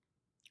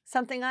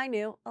 Something I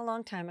knew a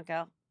long time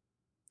ago.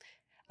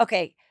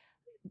 Okay,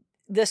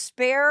 the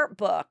spare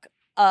book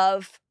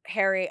of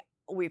Harry,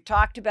 we've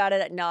talked about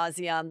it ad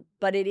nauseum,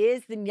 but it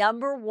is the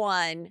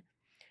 #1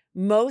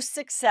 most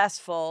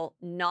successful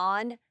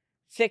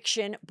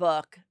non-fiction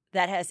book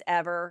that has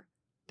ever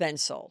been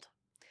sold.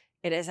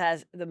 It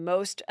has the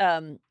most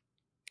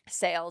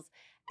sales,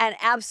 and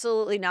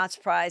absolutely not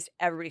surprised,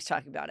 everybody's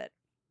talking about it.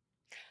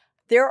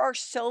 There are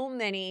so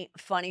many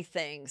funny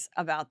things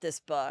about this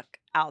book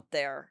out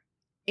there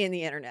in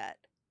the internet.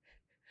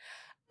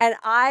 And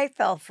I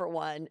fell for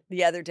one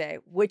the other day,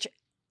 which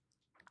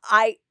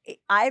I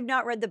have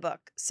not read the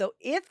book. So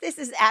if this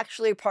is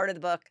actually a part of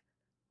the book,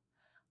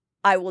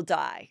 I will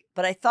die.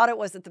 But I thought it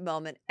was at the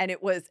moment. And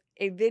it was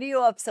a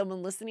video of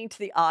someone listening to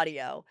the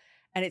audio.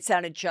 And it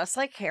sounded just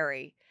like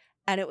Harry.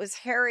 And it was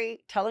Harry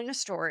telling a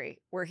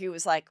story where he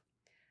was like,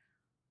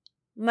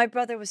 my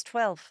brother was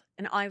 12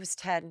 and I was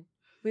 10.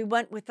 We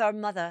went with our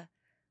mother,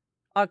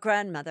 our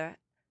grandmother,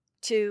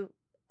 to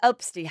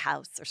Elpsty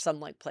House or some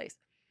like place.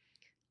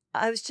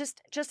 I was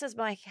just as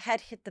my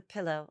head hit the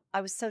pillow,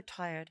 I was so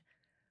tired.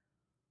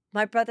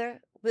 My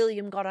brother,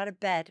 William, got out of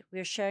bed. We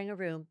were sharing a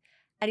room,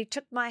 and he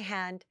took my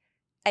hand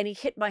and he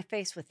hit my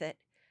face with it.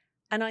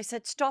 And I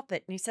said, stop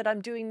it. And he said,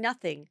 I'm doing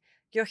nothing.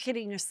 You're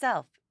hitting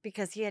yourself,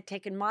 because he had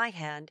taken my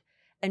hand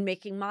and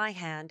making my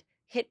hand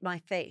hit my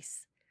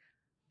face.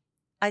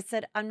 I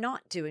said, I'm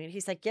not doing it.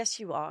 He's like, yes,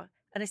 you are.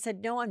 And I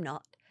said, no, I'm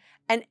not.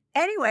 And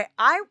anyway,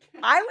 I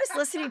was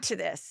listening to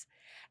this.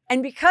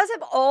 And because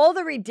of all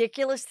the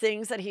ridiculous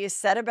things that he has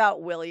said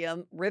about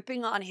William,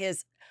 ripping on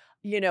his,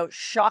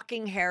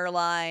 shocking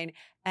hairline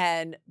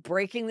and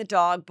breaking the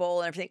dog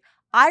bowl and everything,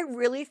 I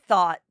really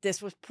thought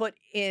this was put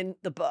in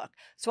the book.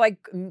 So I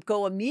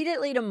go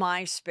immediately to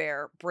My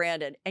Spare,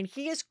 Brandon, and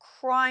he is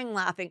crying,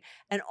 laughing.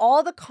 And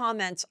all the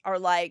comments are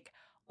like,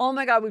 oh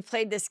my God, we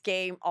played this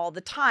game all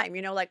the time.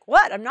 Like,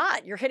 what? I'm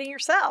not. You're hitting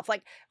yourself.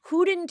 Like,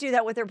 who didn't do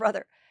that with their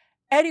brother?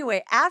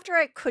 Anyway, after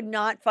I could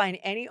not find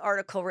any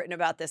article written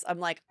about this, I'm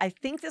like, I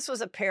think this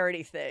was a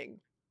parody thing.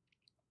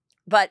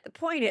 But the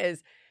point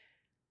is,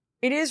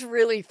 it is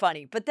really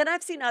funny. But then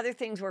I've seen other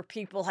things where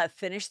people have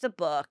finished the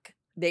book.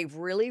 They've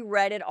really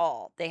read it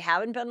all. They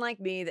haven't been like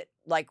me that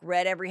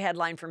read every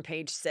headline from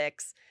page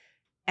 6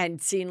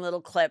 and seen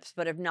little clips,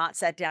 but have not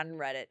sat down and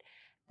read it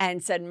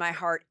and said, my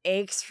heart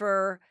aches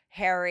for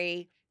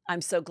Harry.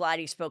 I'm so glad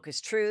he spoke his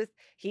truth.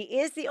 He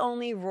is the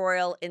only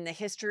royal in the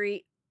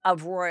history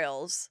of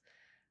royals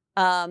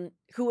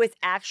who has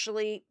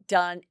actually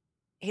done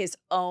his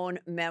own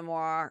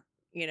memoir,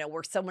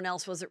 where someone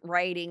else wasn't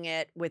writing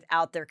it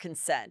without their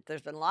consent.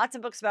 There's been lots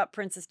of books about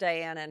Princess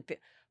Diana,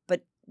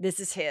 but this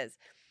is his.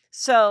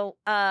 So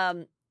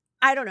I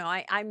don't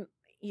know. I'm,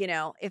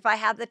 if I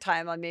have the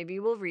time, I maybe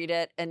will read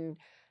it and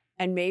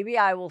maybe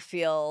I will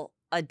feel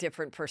a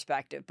different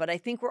perspective. But I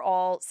think we're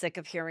all sick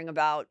of hearing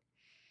about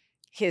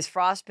his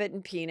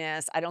frostbitten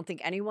penis. I don't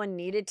think anyone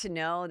needed to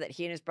know that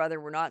he and his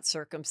brother were not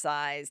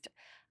circumcised.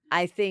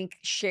 I think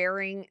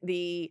sharing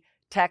the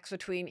text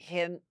between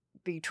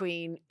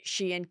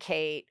she and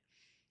Kate,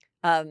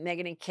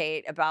 Meghan and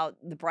Kate, about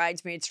the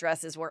bridesmaids'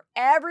 dresses, where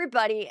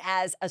everybody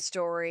has a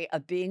story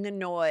of being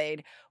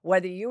annoyed,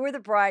 whether you were the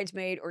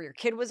bridesmaid or your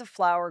kid was a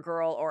flower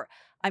girl,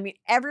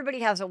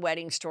 everybody has a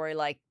wedding story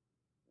like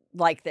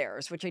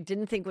theirs, which I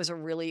didn't think was a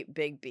really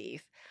big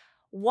beef.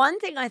 One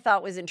thing I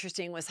thought was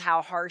interesting was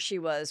how harsh he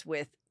was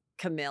with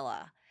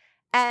Camilla.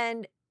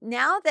 And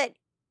now that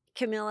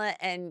Camilla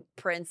and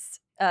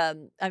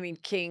the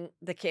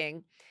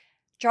King,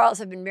 Charles,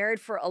 have been married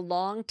for a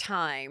long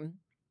time,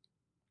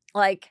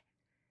 that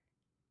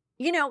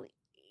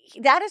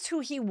is who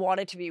he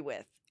wanted to be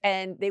with.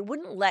 And they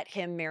wouldn't let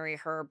him marry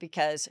her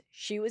because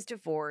she was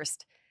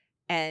divorced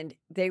and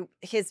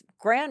his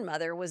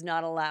grandmother was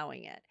not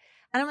allowing it.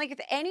 And I'm like, if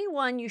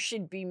anyone you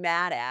should be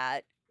mad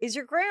at is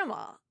your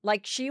grandma.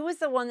 She was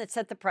the one that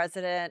set the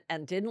precedent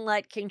and didn't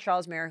let King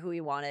Charles marry who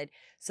he wanted.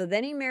 So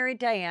then he married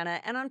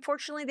Diana. And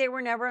unfortunately, they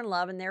were never in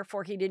love. And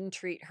therefore, he didn't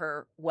treat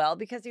her well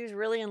because he was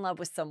really in love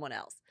with someone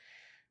else.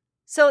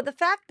 So the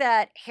fact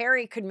that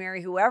Harry could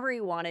marry whoever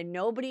he wanted,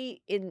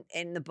 nobody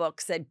in the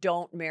book said,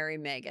 don't marry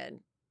Meghan.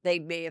 They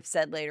may have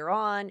said later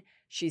on,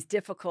 she's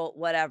difficult,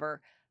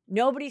 whatever.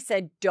 Nobody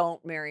said,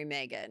 don't marry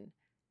Meghan.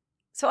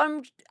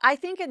 So I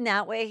think in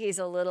that way, he's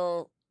a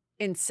little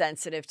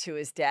insensitive to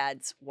his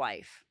dad's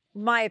wife.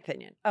 My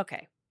opinion.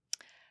 Okay.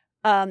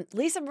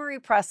 Lisa Marie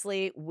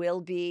Presley will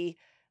be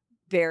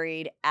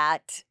buried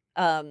at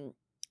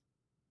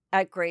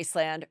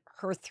Graceland.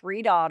 Her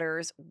 3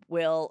 daughters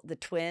the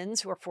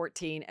twins, who are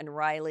 14, and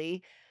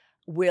Riley,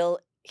 will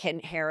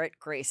inherit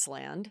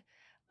Graceland.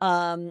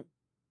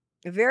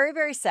 Very,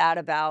 very sad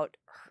about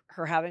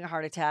her having a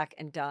heart attack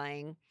and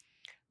dying.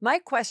 My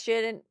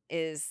question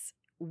is,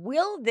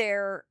 will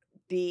there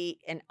be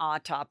an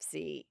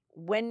autopsy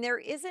when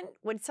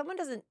someone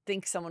doesn't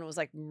think someone was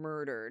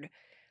murdered?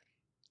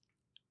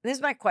 This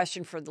is my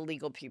question for the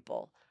legal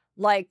people.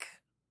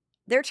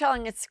 They're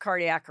telling it's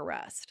cardiac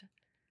arrest,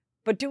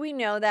 but do we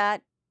know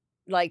that?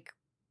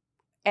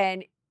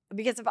 And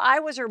because if I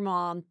was her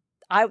mom,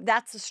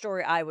 that's the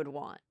story I would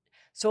want.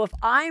 So if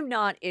I'm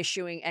not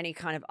issuing any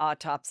kind of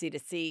autopsy to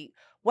see,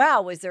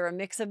 wow, was there a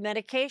mix of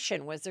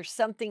medication? Was there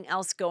something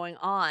else going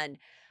on?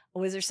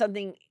 Was there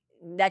something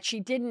that she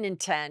didn't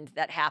intend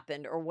that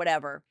happened or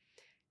whatever?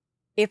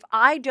 If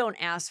I don't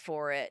ask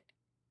for it,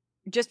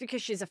 just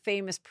because she's a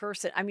famous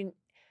person, I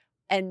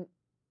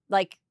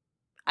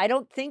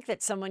don't think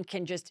that someone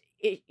can just,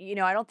 I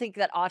don't think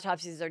that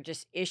autopsies are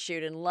just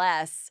issued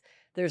unless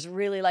there's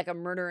really a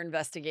murder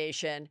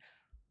investigation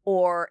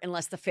or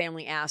unless the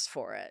family asks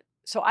for it.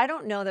 So I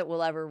don't know that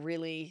we'll ever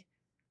really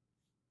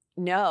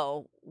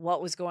know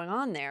what was going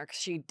on there, because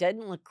she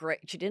didn't look great.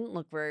 She didn't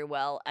look very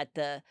well at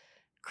the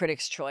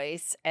Critics'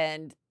 Choice.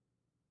 And,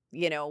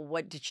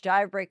 what did she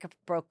die of? A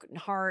broken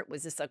heart?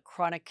 Was this a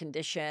chronic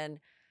condition?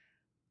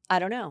 I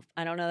don't know.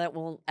 I don't know that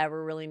we'll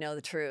ever really know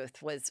the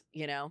truth.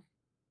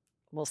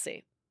 We'll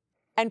see.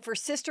 And for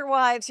Sister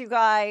Wives, you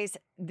guys,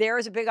 there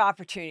is a big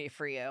opportunity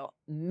for you.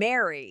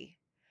 Mary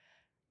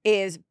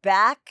is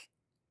back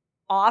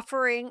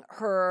offering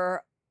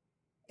her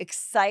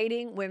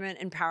exciting women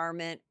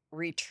empowerment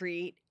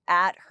retreat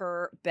at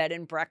her bed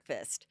and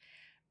breakfast.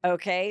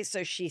 Okay,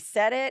 so she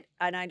said it,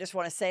 and I just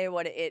want to say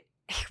what it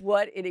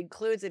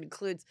includes. It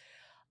includes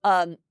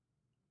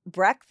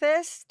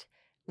breakfast,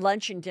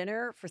 lunch, and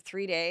dinner for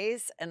 3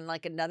 days, and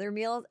like another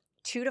meal,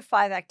 2 to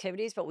 5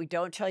 activities, but we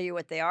don't tell you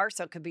what they are.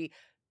 So it could be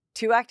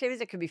 2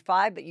 activities, it could be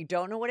 5, but you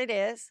don't know what it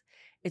is.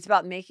 It's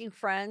about making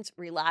friends,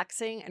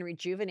 relaxing, and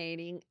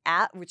rejuvenating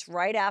which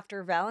right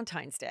after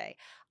Valentine's Day.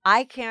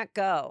 I can't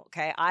go.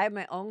 Okay, I have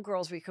my own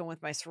girls' weekend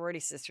with my sorority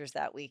sisters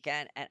that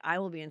weekend, and I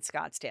will be in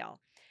Scottsdale.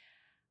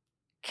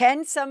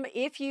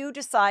 If you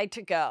decide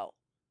to go,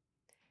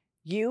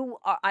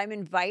 I'm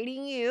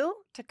inviting you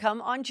to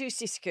come on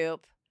Juicy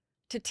Scoop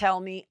to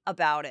tell me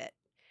about it.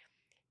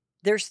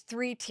 There's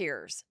 3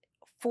 tiers.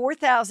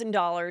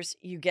 $4,000,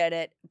 you get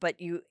it,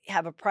 but you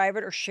have a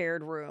private or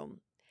shared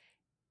room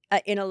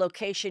in a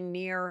location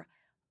near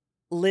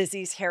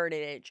Lizzie's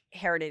Heritage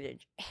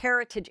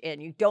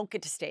Inn. You don't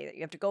get to stay there.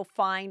 You have to go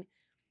find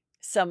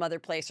some other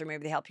place, or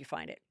maybe they help you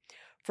find it.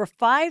 For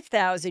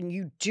 $5,000,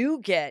 you do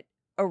get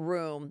a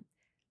room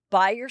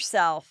by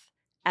yourself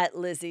at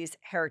Lizzie's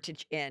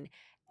Heritage Inn.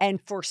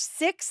 And for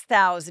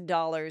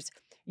 $6,000,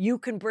 you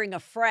can bring a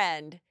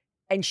friend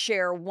and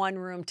share one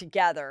room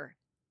together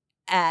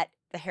at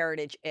the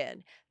Heritage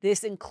Inn.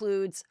 This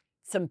includes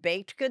some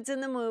baked goods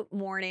in the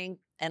morning,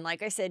 and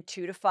like I said,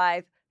 2 to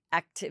 5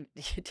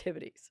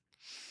 activities.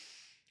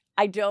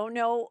 I don't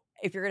know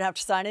if you're going to have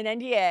to sign an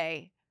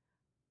NDA.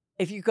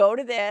 If you go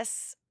to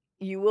this,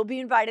 you will be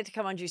invited to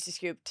come on Juicy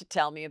Scoop to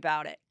tell me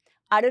about it.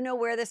 I don't know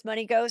where this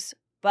money goes,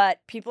 but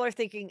people are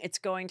thinking it's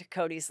going to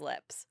Cody's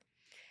Lips.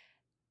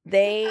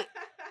 There's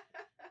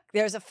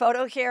a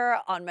photo here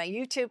on my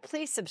YouTube.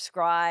 Please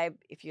subscribe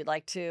if you'd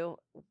like to.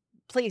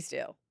 Please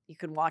do. You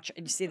can watch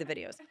and see the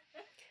videos.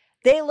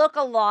 They look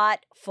a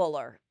lot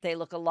fuller.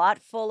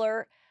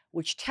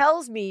 Which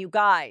tells me you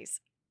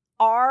guys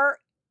are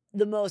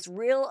the most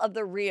real of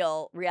the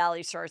real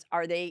reality stars.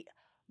 Are they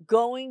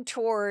going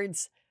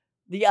towards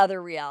the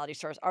other reality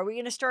stars? Are we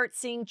going to start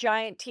seeing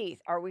giant teeth?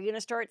 Are we going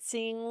to start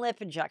seeing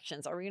lip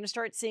injections? Are we going to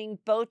start seeing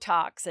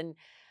Botox and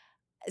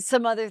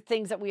some other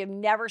things that we have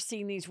never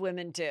seen these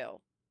women do?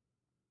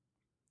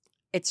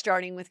 It's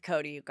starting with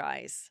Cody, you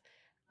guys.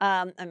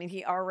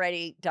 He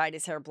already dyed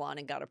his hair blonde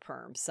and got a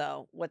perm.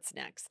 So what's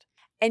next?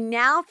 And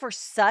now for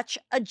such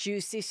a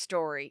juicy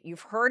story.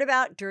 You've heard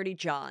about Dirty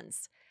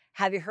Johns.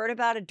 Have you heard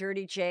about a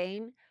Dirty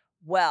Jane?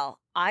 Well,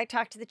 I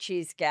talked to the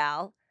Cheese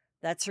Gal.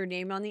 That's her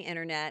name on the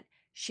internet.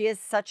 She has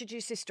such a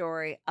juicy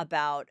story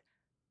about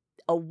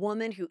a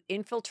woman who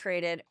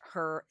infiltrated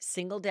her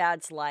single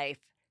dad's life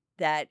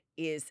that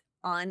is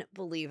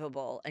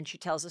unbelievable. And she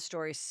tells the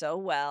story so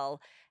well.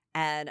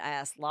 And I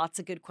asked lots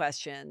of good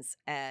questions,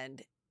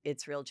 and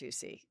it's real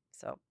juicy.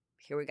 So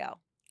here we go.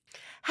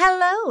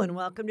 Hello, and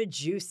welcome to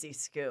Juicy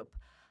Scoop.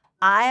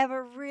 I have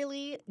a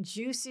really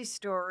juicy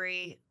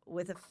story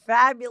with a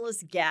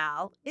fabulous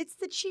gal. It's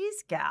the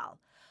Cheese Gal.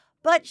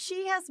 But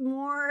she has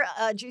more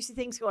juicy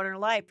things going on in her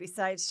life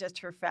besides just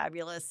her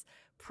fabulous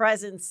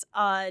presence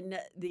on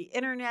the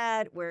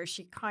internet, where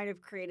she kind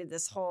of created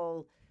this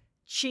whole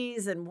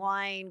cheese and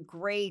wine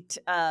great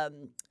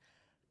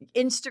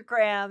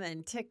Instagram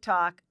and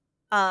TikTok.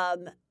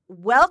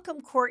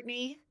 Welcome,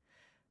 Courtney.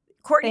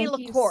 Courtney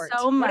Thank LaCourte. you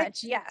so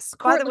much. Yes.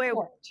 By the way,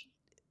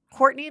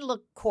 Courtney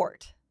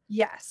LaCourte.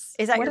 Yes.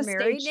 Is that What your a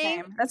married stage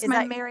name? That's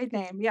my married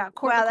name. Yeah.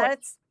 Court Wow, LaCourte.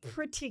 that's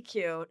pretty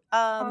cute.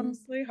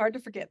 Honestly hard to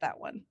forget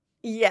that one.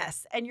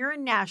 Yes, and you're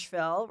in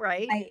Nashville,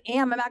 right? I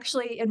am. I'm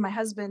actually in my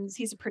husband's.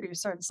 He's a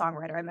producer and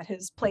songwriter. I'm at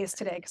his place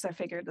today because I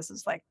figured this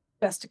is like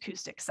best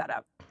acoustic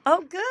setup.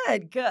 Oh,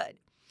 good.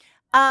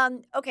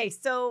 Okay,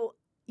 so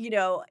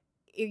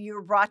you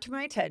were brought to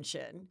my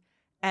attention,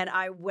 and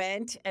I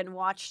went and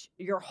watched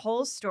your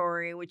whole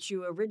story, which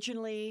you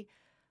originally,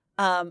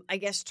 I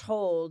guess,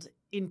 told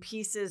in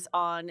pieces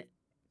on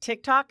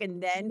TikTok,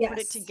 and then put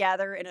it Yes.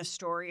 together in a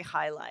story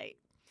highlight.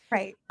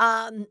 Right.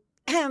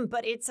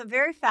 But it's a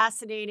very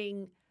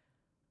fascinating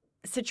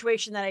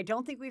situation that I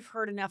don't think we've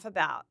heard enough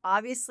about.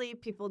 Obviously,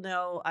 people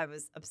know I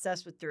was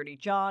obsessed with Dirty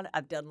John.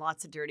 I've done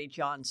lots of Dirty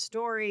John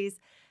stories.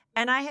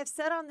 And I have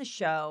said on the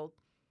show,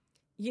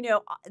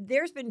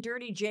 there's been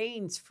Dirty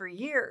Janes for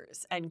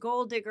years and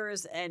gold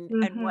diggers and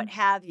what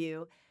have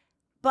you.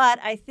 But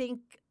I think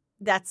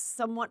that's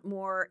somewhat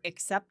more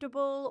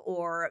acceptable,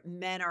 or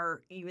men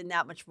are even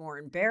that much more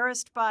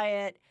embarrassed by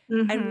it.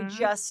 And we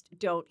just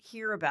don't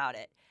hear about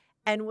it.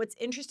 And what's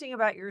interesting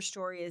about your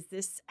story is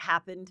this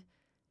happened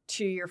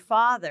to your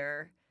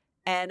father.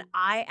 And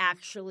I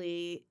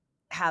actually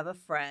have a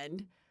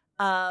friend,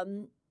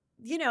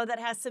 that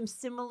has some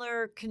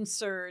similar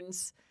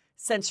concerns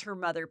since her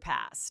mother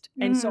passed.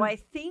 And so I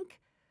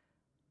think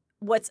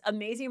what's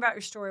amazing about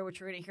your story,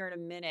 which we're going to hear in a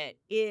minute,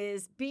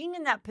 is being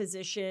in that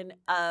position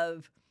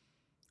of,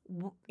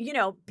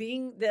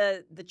 being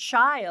the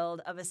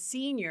child of a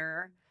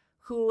senior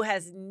who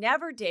has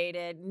never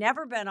dated,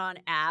 never been on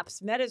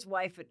apps, met his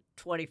wife at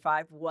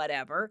 25,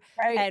 whatever.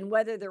 Right. And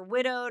whether they're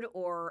widowed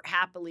or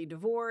happily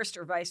divorced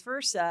or vice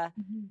versa,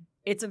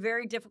 it's a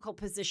very difficult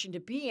position to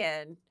be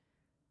in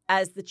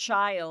as the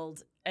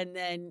child and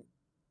then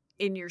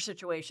in your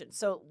situation.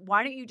 So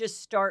why don't you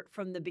just start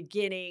from the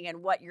beginning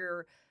and what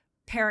your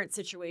parent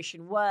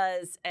situation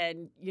was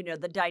and, you know,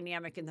 the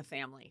dynamic in the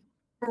family?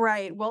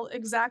 Right. Well,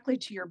 exactly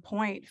to your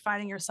point,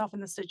 finding yourself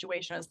in the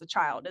situation as the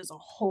child is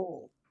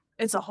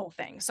it's a whole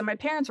thing. So my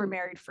parents were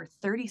married for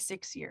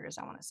 36 years,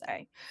 I want to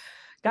say.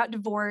 Got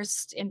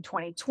divorced in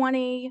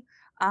 2020,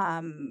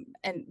 and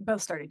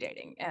both started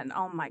dating. And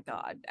oh my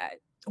God,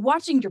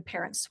 watching your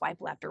parents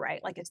swipe left or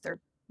right like it's their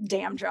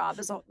damn job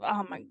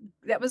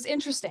that was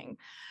interesting.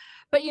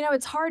 But, you know,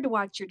 it's hard to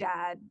watch your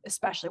dad,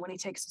 especially when he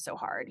takes it so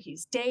hard.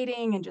 He's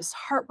dating and just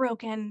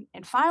heartbroken.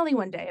 And finally,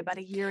 one day, about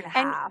a year and a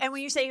half. And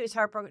when you say he was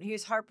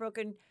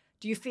heartbroken,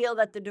 do you feel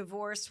that the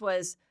divorce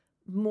was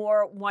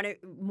more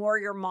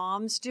your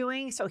mom's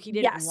doing? So he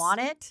didn't want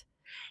it?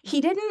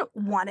 He didn't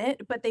want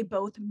it, but they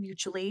both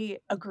mutually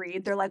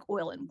agreed. They're like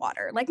oil and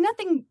water. Like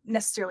nothing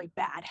necessarily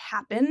bad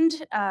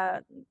happened.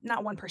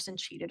 Not one person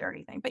cheated or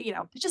anything, but you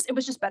know, it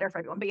was just better for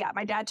everyone. But yeah,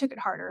 my dad took it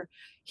harder.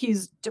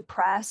 He's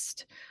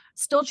depressed,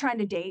 still trying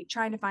to date,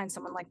 trying to find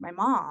someone like my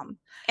mom.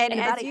 And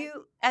as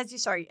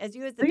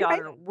the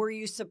daughter, were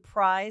you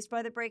surprised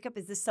by the breakup?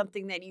 Is this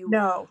something that you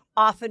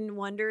often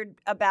wondered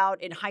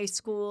about in high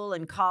school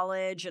and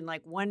college? And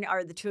like, when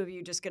are the two of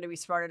you just going to be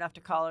smart enough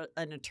to call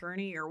an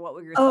attorney, or what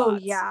were your thoughts? Oh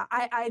yeah,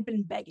 I had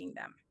been begging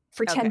them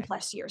for 10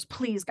 plus years.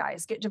 Please,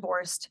 guys, get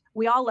divorced.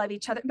 We all love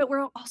each other, but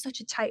we're all such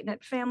a tight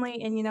knit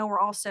family, and you know, we're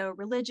also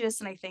religious,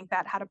 and I think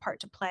that had a part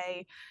to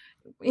play.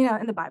 You know,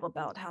 in the Bible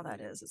Belt, how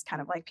that is. It's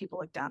kind of like people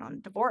look down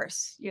on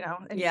divorce, you know,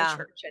 in the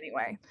church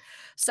anyway.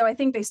 So I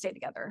think they stayed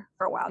together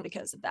for a while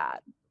because of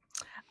that.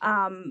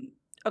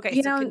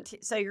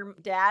 So your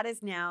dad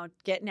is now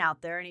getting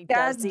out there and he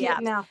does the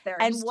apps. Out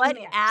there. And what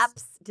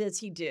apps does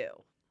he do?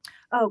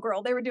 Oh,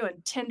 girl, they were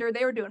doing Tinder.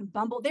 They were doing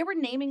Bumble. They were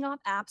naming off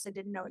apps I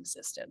didn't know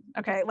existed.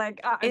 Okay,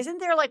 like isn't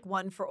there like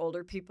one for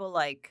older people?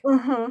 Like,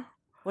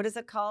 what is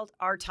it called?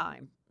 Our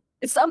Time.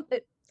 It's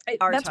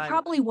that's time.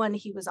 Probably one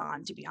he was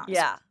on, to be honest.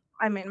 Yeah.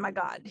 I mean, my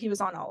God, he was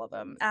on all of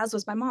them, as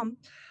was my mom.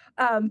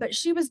 But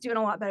she was doing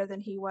a lot better than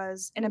he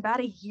was. And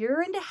about a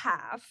year and a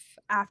half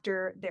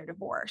after their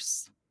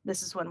divorce,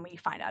 this is when we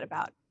find out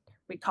about,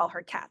 we call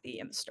her Kathy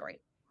in the story.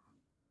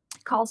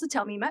 Calls to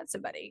tell me he met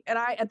somebody. And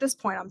at this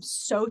point, I'm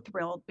so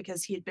thrilled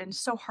because he had been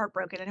so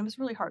heartbroken and it was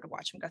really hard to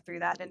watch him go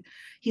through that. And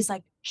he's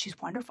like,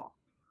 she's wonderful.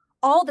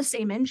 All the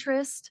same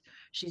interest.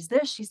 She's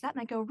this, she's that.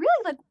 And I go,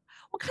 really? Like,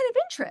 what kind of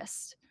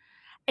interest?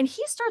 And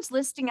he starts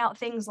listing out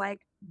things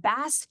like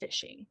bass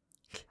fishing,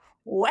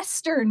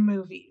 Western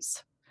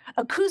movies,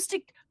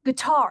 acoustic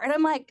guitar. And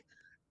I'm like,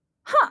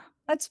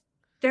 that's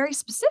very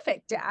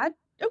specific, Dad.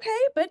 Okay,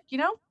 but you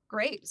know,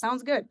 great.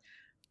 Sounds good.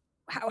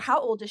 How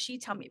old does she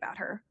tell me about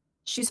her?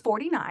 She's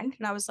 49.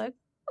 And I was like,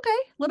 okay,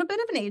 a little bit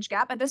of an age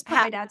gap. At this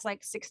point, my dad's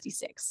like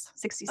 66,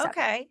 67.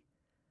 Okay.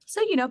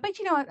 So, you know, but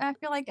you know, I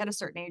feel like at a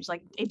certain age,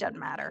 like it doesn't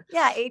matter.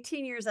 Yeah,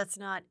 18 years, that's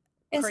not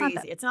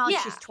crazy. It's not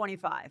like she's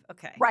 25.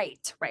 Okay. Right.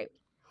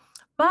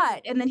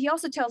 But, and then he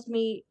also tells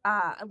me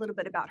a little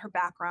bit about her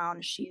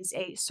background. She's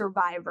a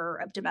survivor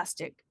of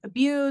domestic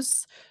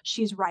abuse.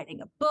 She's writing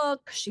a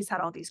book. She's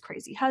had all these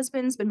crazy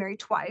husbands, been married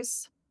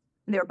twice.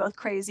 And they were both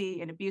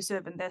crazy and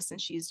abusive and this,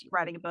 and she's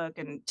writing a book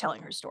and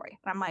telling her story.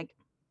 And I'm like,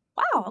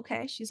 wow,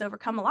 okay, she's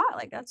overcome a lot.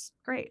 Like, that's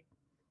great.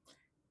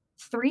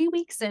 3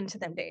 weeks into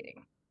them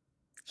dating,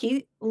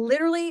 he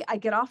literally, I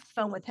get off the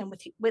phone with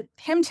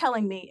him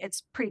telling me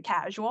it's pretty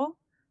casual.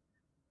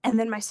 And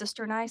then my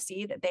sister and I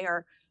see that they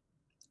are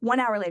 1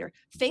 hour later,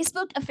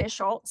 Facebook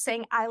official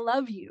saying, I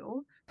love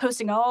you,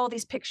 posting all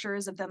these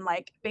pictures of them,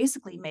 like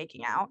basically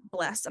making out,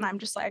 bless. And I'm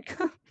just like,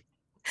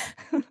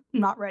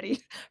 not ready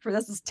for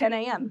this. It's 10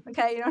 a.m.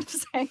 Okay. You know what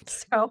I'm saying?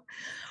 So.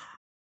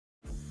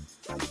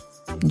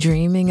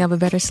 Dreaming of a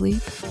better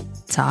sleep?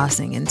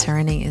 Tossing and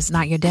turning is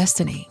not your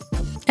destiny.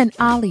 And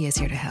Ollie is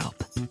here to help.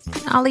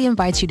 Ollie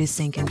invites you to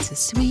sink into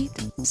sweet,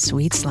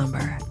 sweet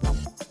slumber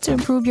to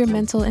improve your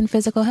mental and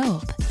physical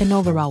health and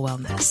overall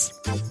wellness.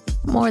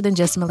 More than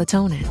just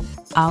melatonin,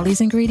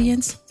 Ollie's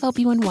ingredients help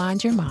you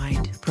unwind your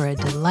mind for a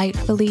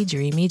delightfully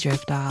dreamy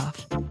drift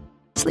off.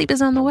 Sleep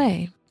is on the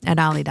way at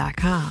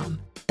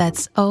Ollie.com.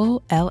 That's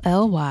OLLY.com.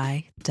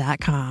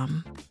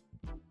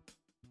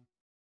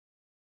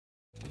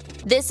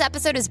 This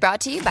episode is brought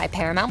to you by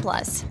Paramount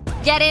Plus.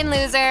 Get in,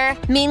 loser!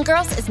 Mean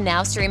Girls is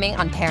now streaming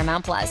on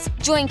Paramount Plus.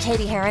 Join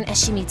Katie Heron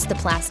as she meets the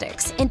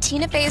plastics in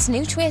Tina Fey's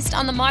new twist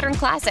on the modern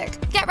classic.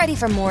 Get ready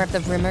for more of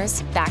the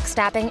rumors,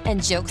 backstabbing,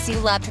 and jokes you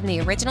loved from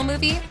the original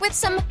movie with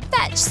some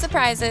fetch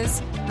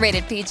surprises.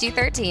 Rated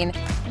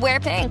PG-13. Wear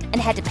pink and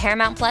head to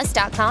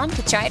ParamountPlus.com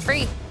to try it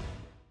free.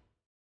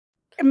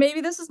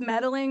 Maybe this is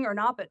meddling or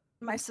not, but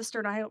my sister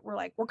and I were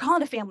like, we're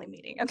calling a family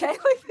meeting. Okay.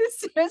 Like,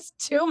 this is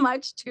too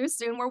much too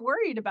soon. We're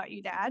worried about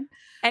you, Dad.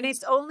 And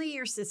it's only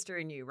your sister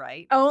and you,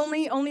 right?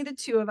 Only the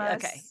two of us.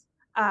 Okay.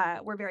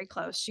 We're very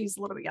close. She's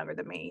a little bit younger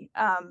than me.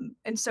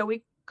 And so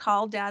we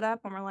call dad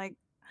up and we're like,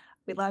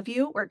 we love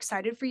you. We're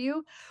excited for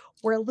you.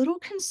 We're a little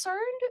concerned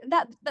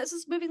that this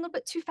is moving a little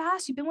bit too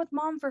fast. You've been with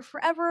mom for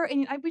forever.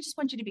 And we just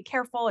want you to be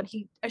careful. And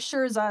he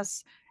assures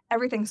us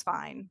everything's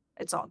fine.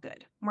 It's all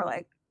good. And we're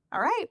like,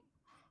 all right.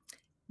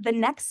 The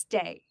next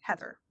day,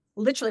 Heather,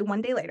 literally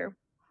one day later,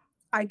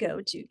 I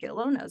go to get a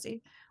little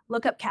nosy,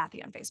 look up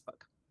Kathy on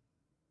Facebook.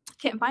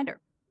 Can't find her.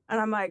 And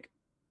I'm like,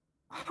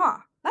 huh,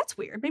 that's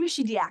weird. Maybe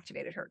she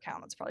deactivated her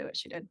account. That's probably what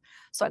she did.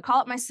 So I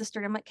call up my sister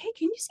and I'm like, hey,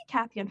 can you see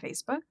Kathy on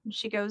Facebook? And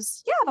she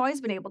goes, yeah, I've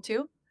always been able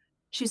to.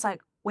 She's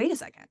like, wait a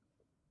second.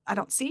 I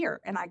don't see her.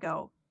 And I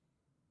go,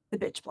 the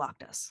bitch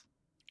blocked us.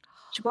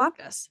 She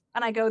blocked us.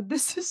 And I go,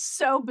 this is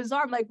so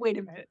bizarre. I'm like, wait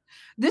a minute.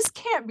 This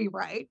can't be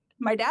right.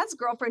 My dad's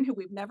girlfriend, who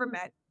we've never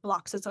met,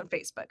 blocks us on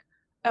Facebook.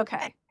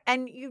 Okay.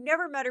 And you've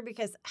never met her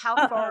because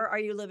how far are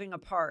you living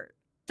apart?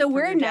 So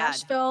we're in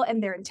Nashville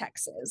and they're in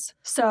Texas.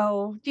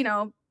 So,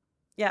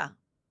 yeah,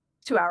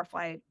 2-hour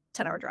flight,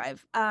 10-hour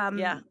drive.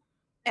 Yeah.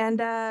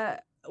 And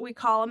we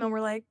call him and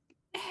we're like,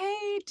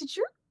 hey, did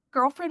your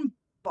girlfriend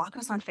block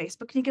us on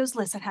Facebook? And he goes,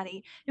 listen,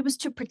 honey, it was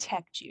to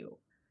protect you.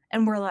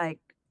 And we're like,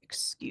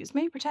 excuse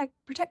me,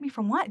 protect me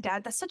from what,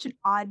 Dad? That's such an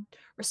odd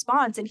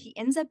response. And he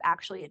ends up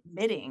actually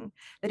admitting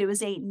that it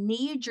was a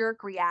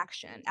knee-jerk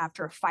reaction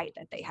after a fight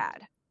that they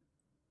had.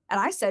 And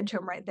I said to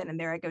him right then and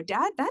there, I go,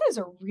 Dad, that is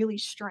a really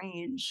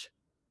strange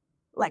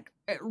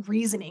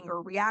reasoning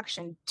or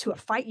reaction to a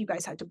fight you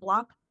guys had to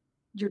block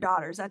your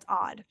daughters. That's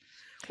odd.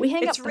 We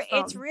hang up the phone.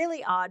 It's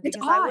really odd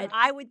because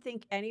I would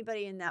think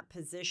anybody in that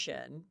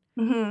position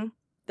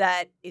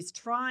that is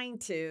trying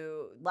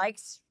to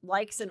likes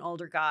an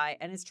older guy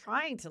and is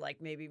trying to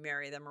maybe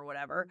marry them or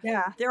whatever.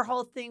 Yeah. Their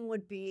whole thing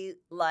would be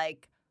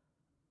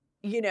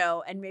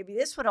and maybe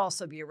this would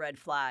also be a red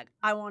flag.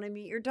 I want to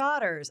meet your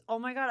daughters. Oh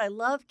my God, I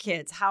love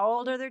kids. How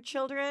old are their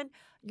children?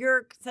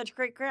 You're such a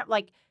great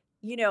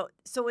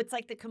so it's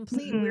the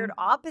complete weird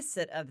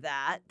opposite of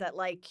that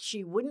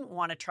she wouldn't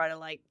want to try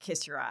to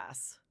kiss your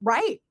ass.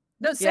 Right.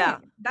 No, same. Yeah.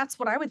 That's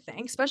what I would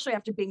think, especially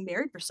after being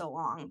married for so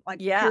long.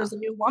 Here's a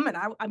new woman.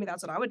 I mean,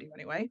 that's what I would do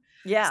anyway.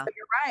 Yeah. So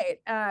you're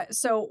right.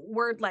 So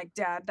we're like,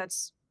 Dad,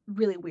 that's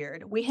really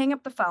weird. We hang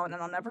up the phone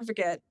and I'll never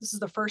forget. This is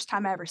the first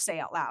time I ever say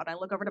out loud. I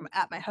look over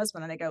at my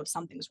husband and I go,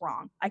 something's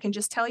wrong. I can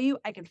just tell you,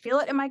 I can feel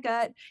it in my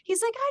gut.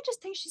 He's like, I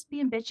just think she's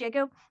being bitchy. I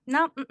go,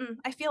 no,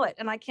 I feel it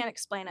and I can't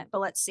explain it,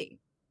 but let's see.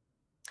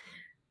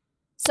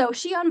 So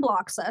she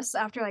unblocks us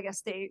after, I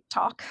guess, they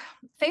talk.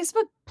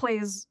 Facebook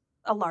plays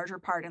a larger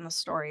part in the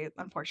story,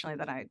 unfortunately,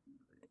 than I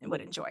would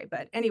enjoy.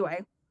 But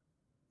anyway,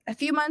 a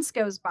few months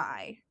goes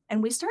by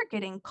and we start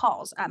getting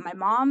calls. My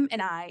mom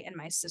and I and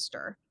my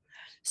sister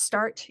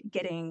start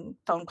getting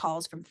phone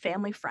calls from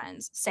family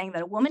friends saying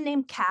that a woman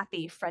named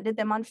Kathy friended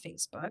them on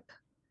Facebook.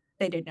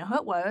 They didn't know who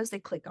it was. They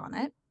click on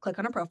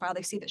her profile.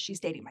 They see that she's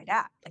dating my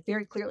dad,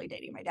 very clearly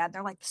dating my dad. And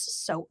they're like, this is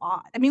so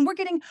odd. I mean, we're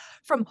getting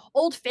from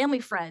old family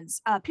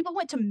friends, people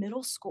went to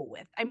middle school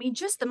with. I mean,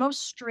 just the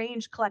most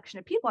strange collection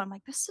of people. I'm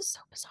like, this is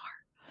so bizarre.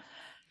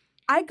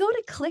 I go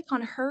to click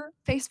on her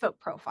Facebook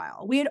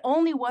profile. We had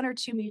only 1 or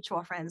 2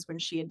 mutual friends when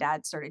she and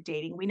dad started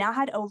dating. We now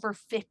had over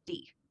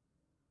 50.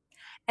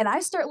 And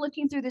I start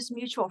looking through this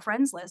mutual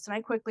friends list and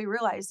I quickly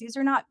realized these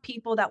are not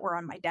people that were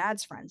on my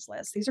dad's friends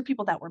list. These are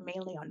people that were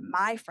mainly on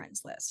my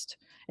friends list.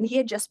 And he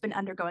had just been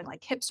undergoing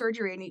hip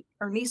surgery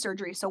or knee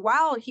surgery. So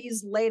while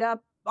he's laid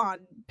up on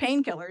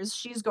painkillers,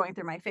 she's going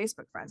through my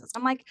Facebook friends list.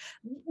 I'm like,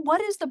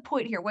 what is the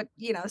point here?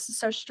 This is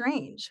so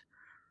strange.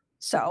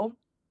 So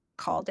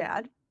call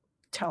Dad,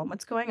 tell him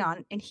what's going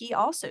on. And he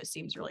also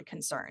seems really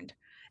concerned.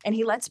 And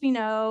he lets me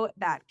know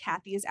that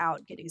Kathy is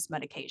out getting his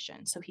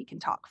medication so he can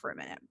talk for a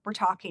minute. We're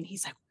talking.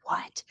 He's like,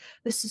 what?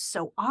 This is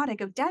so odd. I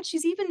go, Dad,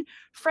 she's even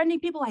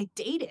friending people I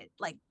dated.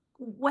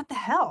 What the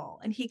hell?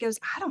 And he goes,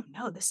 I don't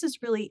know. This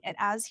is really, and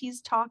as he's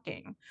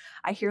talking,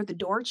 I hear the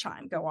door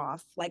chime go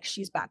off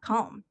she's back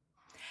home.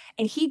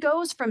 And he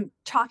goes from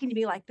talking to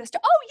me like this to,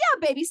 oh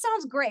yeah, baby,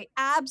 sounds great.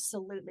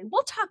 Absolutely.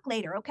 We'll talk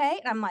later. Okay.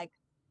 And I'm like,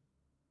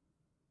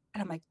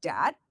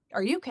 Dad,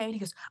 are you okay? And he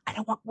goes, I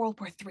don't want World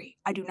War III.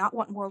 I do not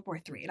want World War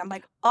III. And I'm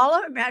like, all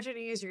I'm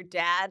imagining is your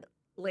dad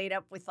laid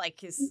up with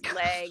his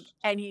leg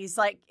and he's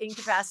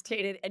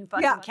incapacitated and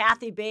fucking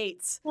Kathy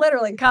Bates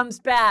literally comes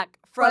back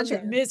from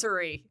the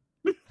misery.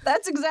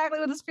 That's exactly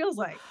what this feels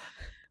like.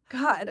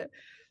 God.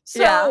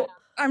 So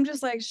I'm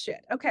just like,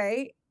 shit.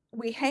 Okay.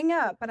 We hang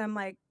up and I'm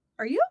like,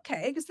 are you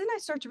okay? Because then I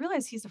start to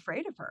realize he's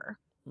afraid of her.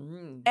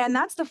 And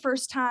that's the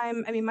first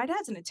time. I mean, my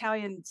dad's an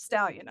Italian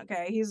stallion.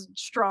 Okay. He's a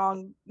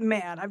strong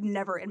man. I've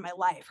never in my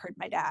life heard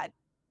my dad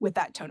with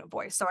that tone of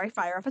voice. So I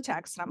fire off a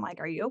text and I'm like,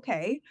 are you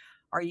okay?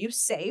 Are you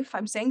safe?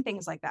 I'm saying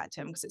things like that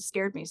to him because it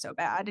scared me so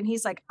bad. And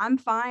he's like, I'm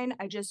fine.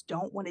 I just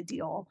don't want to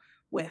deal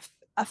with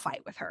a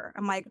fight with her.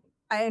 I'm like,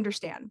 I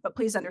understand, but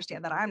please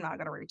understand that I'm not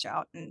going to reach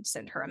out and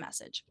send her a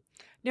message.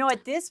 No,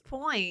 at this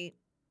point,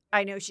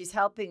 I know she's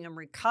helping him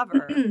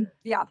recover.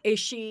 Yeah. Has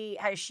she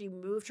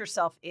moved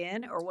herself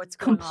in or what's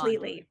going on?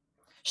 Completely.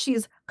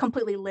 She's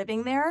completely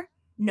living there.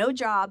 No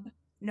job,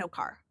 no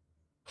car.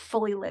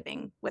 fully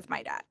living with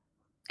my dad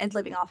and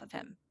living off of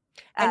him.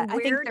 And I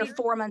think where they're did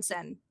 4 months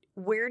in.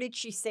 where did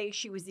she say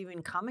she was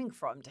even coming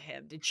from to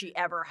him? Did she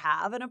ever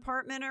have an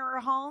apartment or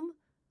a home?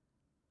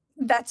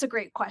 That's a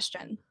great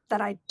question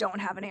that I don't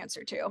have an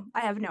answer to.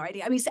 I have no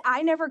idea. I mean,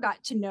 I never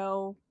got to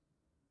know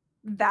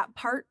that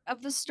part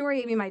of the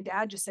story. I mean, my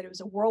dad just said it was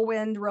a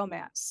whirlwind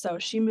romance, so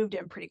she moved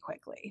in pretty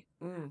quickly.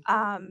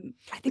 I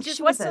think Which is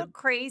she what's was so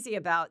crazy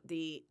about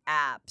the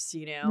apps,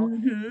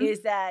 Mhm.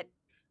 is that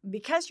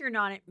because you're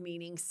not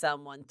meeting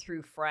someone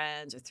through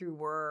friends or through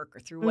work or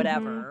through Mhm.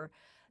 whatever,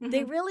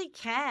 they Mhm. really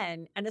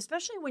can, and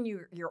especially when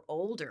you're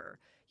older,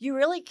 you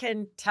really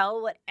can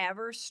tell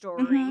whatever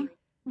story Mhm.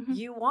 Mhm.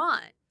 you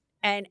want.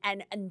 And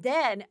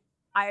then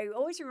I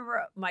always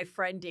remember my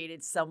friend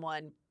dated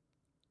someone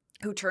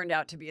who turned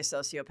out to be a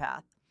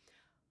sociopath.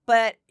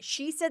 But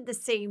she said the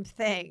same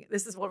thing.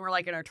 This is when we're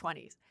like in our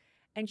 20s.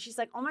 And she's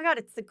like, oh my God,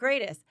 it's the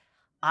greatest.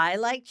 I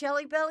like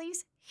Jelly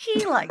Bellies.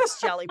 He likes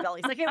Jelly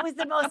Bellies. Like it was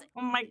the most,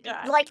 Oh my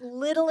God. like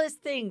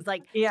littlest things,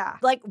 Yeah.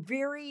 like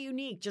very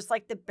unique, just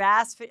like the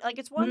bass. Like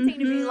it's one thing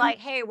to be Mhm. like,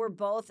 hey, we're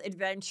both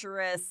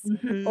adventurous, or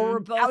we're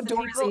Mhm. both the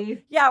people,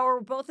 Outdoorsy. or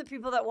we're both the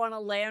people that want to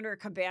land or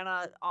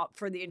cabana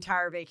for the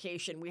entire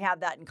vacation. We have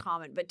that in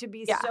common. But to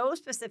be Yeah. so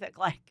specific,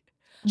 like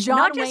John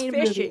not just Wayne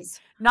fishing, movies.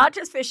 not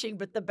just fishing,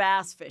 but the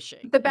bass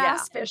fishing. The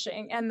bass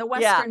fishing and the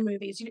Yeah. Western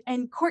movies.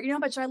 And Court, how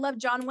much I love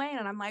John Wayne.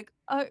 And I'm like,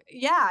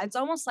 yeah, it's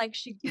almost like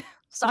she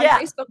saw Yeah.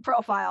 your Facebook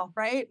profile,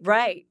 right?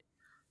 Right.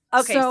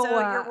 Okay, so, So,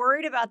 you're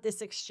worried about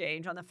this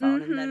exchange on the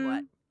phone, and then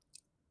what? Mhm.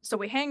 So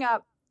we hang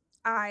up.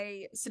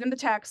 I send him the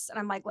text and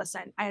I'm like,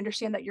 listen, I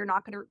understand that you're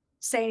not going to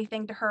say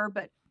anything to her,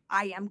 but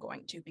I am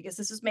going to, because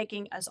this is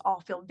making us all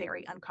feel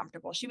very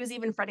uncomfortable. She was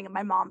even friending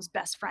my mom's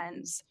best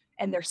friends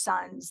and their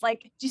sons.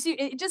 Like, do you see?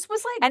 It just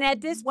was like, And at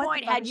this what the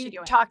point, fuck had is she you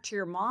doing? talked to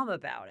your mom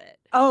about it?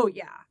 Oh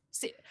yeah.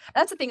 See,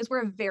 that's the thing, is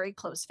we're a very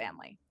close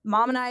family.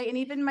 Mom and I, and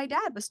even my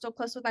dad was still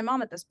close with my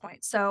mom at this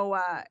point. So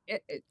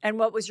And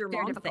what was your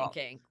very mom difficult.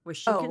 thinking? Was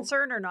she Oh,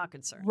 concerned or not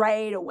concerned?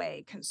 right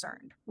away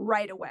concerned,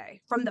 right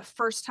away from the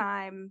first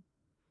time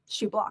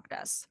she blocked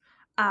us.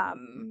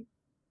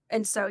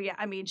 And so, yeah,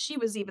 I mean, she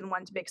was even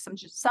one to make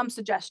some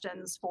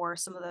suggestions for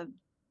some of the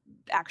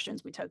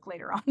actions we took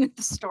later on in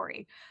the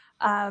story.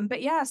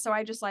 But yeah, so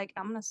I just like,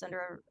 I'm going to send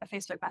her a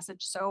Facebook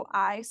message. So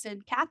I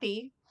sent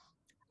Kathy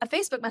a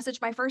Facebook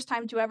message, my first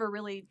time to ever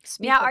really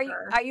speak Now, with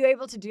her. are you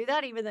able to do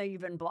that even though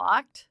you've been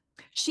blocked?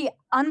 She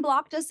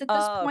unblocked us at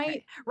this Oh, point,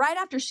 okay. right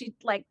after she,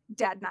 like,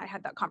 Dad and I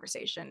had that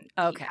conversation.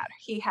 Okay.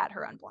 He had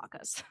her unblock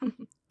us.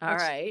 All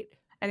right.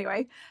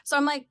 Anyway, so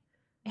I'm like,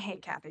 hey,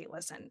 Kathy,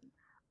 listen,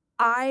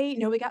 I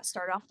know we got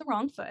started off the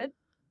wrong foot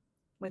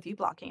with you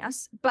blocking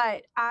us,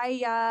 but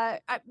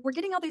we're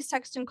getting all these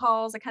texts and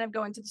calls. I kind of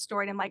go into the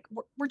story and I'm like,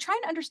 we're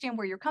trying to understand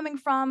where you're coming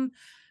from.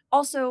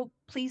 Also,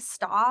 please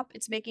stop.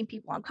 It's making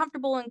people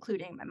uncomfortable,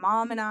 including my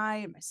mom and I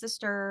and my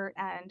sister,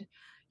 and,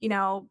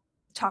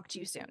 talk to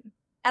you soon.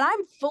 And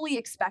I'm fully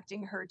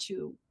expecting her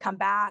to come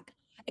back,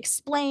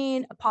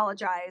 explain,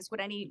 apologize, what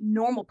any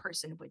normal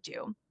person would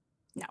do.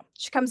 No,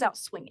 she comes out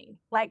swinging.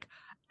 Like,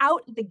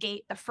 out the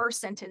gate, the first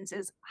sentence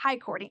is, hi,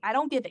 Courtney, I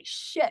don't give a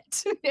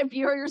shit if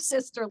you're your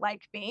sister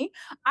like me.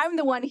 I'm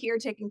the one here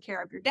taking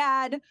care of your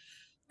dad.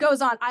 Goes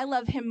on, I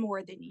love him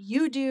more than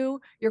you do.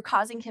 You're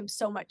causing him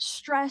so much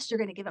stress. You're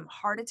going to give him a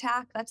heart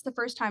attack. That's the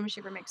first time she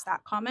ever makes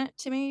that comment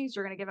to me.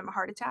 You're going to give him a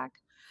heart attack.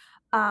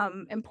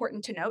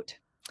 Important to note.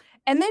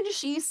 And then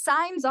she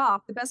signs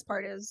off. The best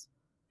part is,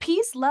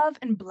 peace, love,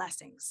 and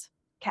blessings,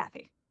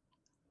 Kathy.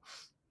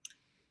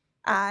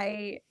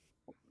 I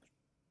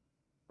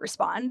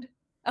respond,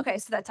 okay,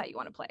 so that's how you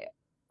want to play it.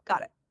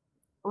 Got it.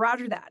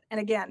 Roger that. And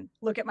again,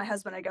 look at my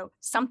husband. I go,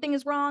 something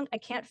is wrong. I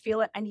can't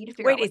feel it. I need to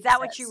figure out Wait, is that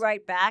what you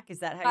write back? Is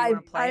that how you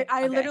want to play it?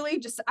 I Okay. literally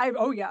just,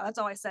 oh yeah, that's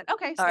all I said.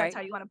 Okay, so All that's right.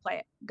 how you want to play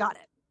it. Got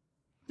it.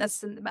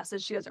 That's in the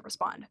message. She doesn't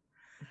respond.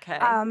 Okay.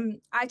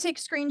 I take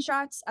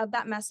screenshots of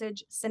that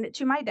message, send it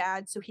to my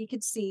dad so he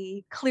could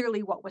see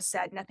clearly what was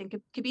said. Nothing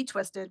could be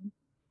twisted.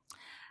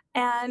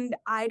 And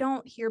I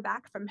don't hear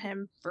back from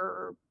him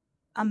for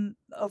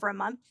over a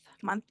month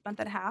and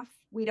a half.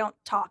 We don't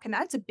talk, and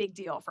that's a big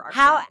deal for our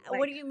How? family.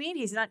 What do you mean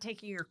he's not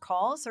taking your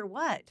calls or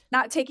what?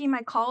 Not taking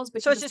my calls,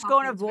 but So he it's was just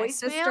going talking to my voicemail?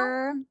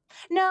 sister.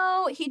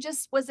 No, he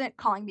just wasn't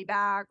calling me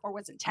back or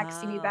wasn't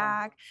texting me Oh.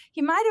 back.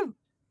 He might have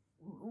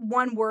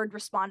one word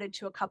responded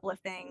to a couple of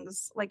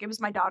things. Like, it was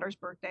my daughter's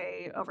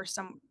birthday over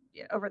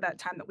that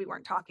time that we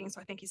weren't talking. So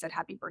I think he said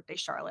happy birthday,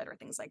 Charlotte, or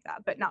things like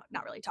that, but not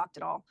really talked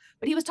at all.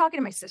 But he was talking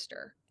to my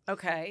sister.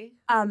 Okay.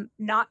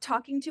 Not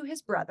talking to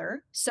his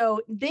brother. So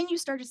then you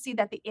start to see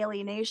that the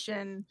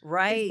alienation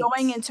Right. is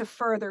going into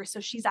further. So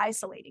she's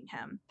isolating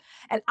him.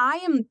 And I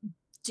am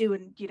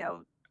doing,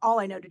 all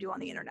I know to do on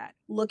the internet,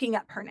 looking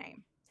up her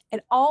name.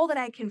 And all that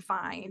I can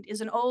find is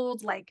an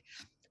old, like,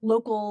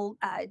 local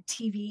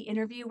TV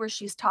interview where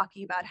she's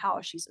talking about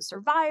how she's a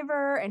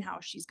survivor and how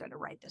she's going to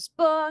write this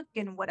book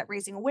and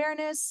raising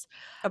awareness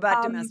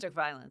About domestic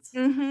violence.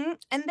 And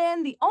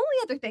then the only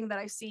other thing that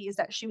I see is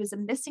that she was a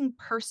missing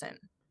person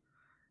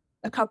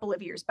a couple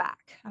of years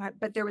back,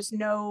 but there was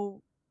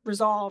no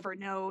resolve or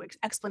no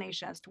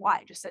explanation as to why.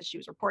 It just says she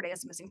was reported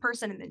as a missing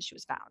person and then she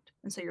was found.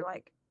 And so you're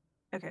like,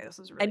 okay, this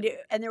is really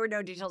and there were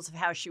no details of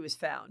how she was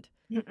found.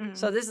 Mm-mm.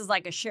 So this is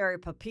like a Sherry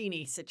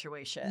Papini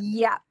situation.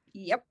 Yeah.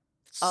 Yep.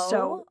 Oh,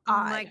 So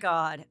my odd.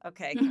 God.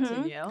 Okay, Mhm.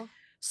 continue.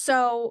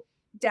 So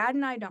Dad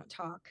and I don't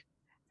talk.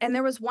 And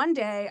there was one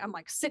day I'm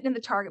like sitting in the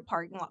Target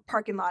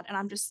parking lot and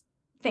I'm just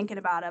thinking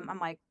about him. I'm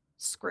like,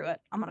 screw it.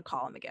 I'm going to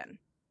call him again.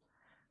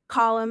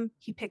 Call him.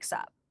 He picks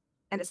up.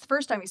 And it's the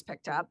first time he's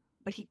picked up,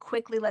 but he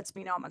quickly lets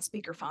me know I'm on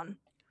speakerphone.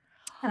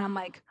 And I'm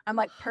like,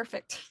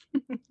 perfect.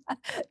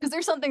 Because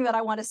there's something that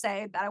I want to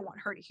say that I want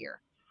her to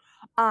hear.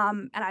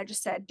 And I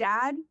just said,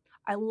 Dad,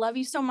 I love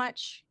you so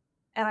much.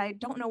 And I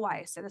don't know why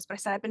I said this, but I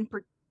said, I've been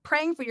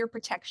praying for your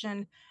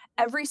protection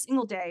every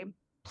single day.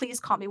 Please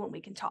call me when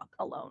we can talk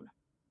alone.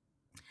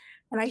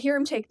 And I hear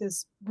him take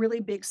this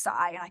really big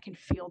sigh and I can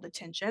feel the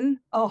tension.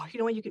 Oh, you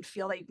know when you can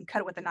feel that you can cut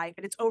it with a knife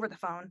and it's over the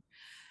phone.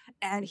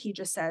 And he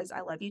just says,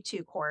 I love you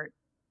too, Court.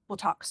 We'll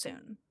talk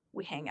soon.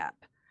 We hang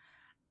up.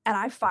 And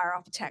I fire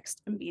off a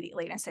text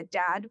immediately. And I said,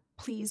 Dad,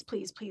 please,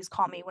 please, please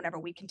call me whenever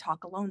we can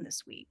talk alone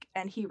this week.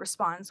 And he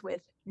responds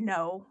with,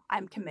 no,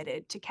 I'm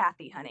committed to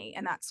Kathy, honey.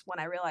 And that's when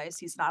I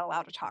realized he's not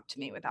allowed to talk to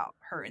me without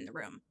her in the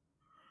room.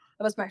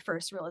 That was my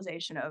first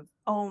realization of,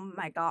 oh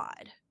my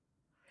God.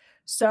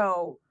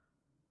 So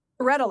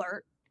red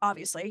alert,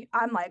 obviously.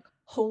 I'm like,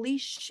 holy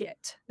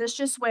shit. This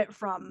just went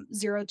from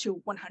 0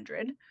 to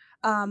 100.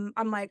 I'm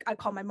like, I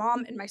call my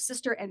mom and my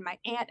sister and my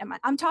aunt and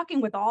I'm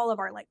talking with all of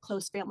our like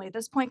close family at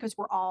this point because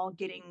we're all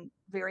getting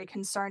very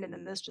concerned. And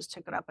then this just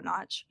took it up a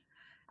notch.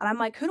 And I'm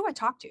like, who do I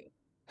talk to?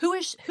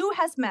 Who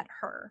has met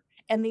her?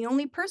 And the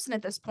only person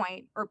at this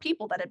point, or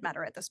people that had met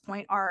her at this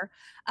point, are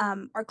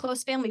our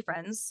close family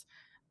friends.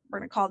 We're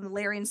going to call them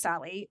Larry and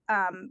Sally.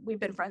 We've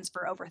been friends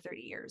for over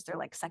 30 years. They're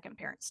like second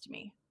parents to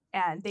me.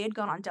 And they had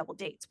gone on double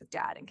dates with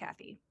Dad and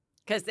Kathy.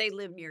 Because they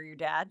live near your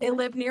dad? They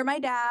live near my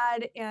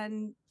dad.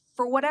 And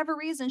for whatever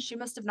reason, she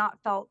must have not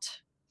felt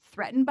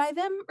threatened by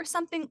them or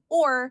something.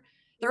 Or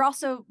they're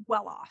also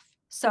well off.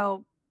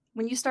 So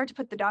when you start to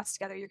put the dots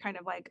together, you're kind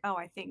of like, oh,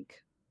 I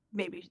think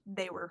maybe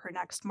they were her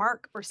next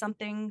mark or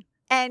something.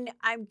 And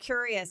I'm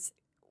curious,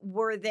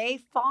 were they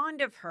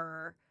fond of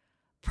her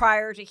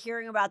prior to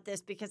hearing about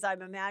this? Because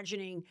I'm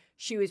imagining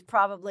she was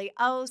probably,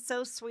 oh,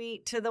 so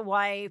sweet to the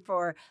wife,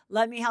 or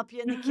let me help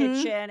you in the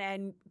kitchen,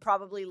 and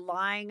probably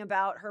lying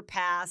about her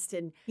past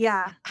and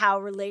how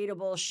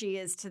relatable she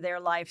is to their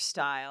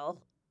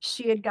lifestyle.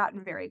 She had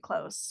gotten very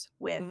close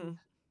with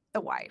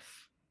the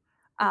wife.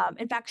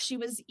 In fact, she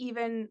was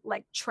even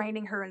like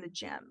training her in the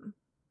gym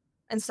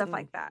and stuff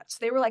like that. So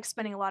they were like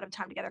spending a lot of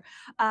time together.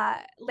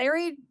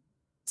 Larry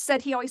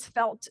said he always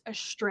felt a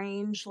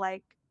strange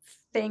like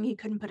thing he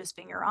couldn't put his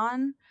finger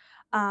on.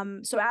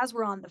 So as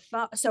we're on the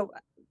phone, so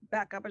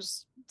back up, I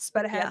just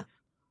sped ahead. Yeah.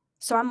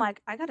 So I'm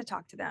like, I got to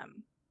talk to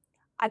them.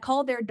 I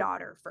call their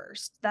daughter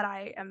first that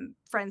I am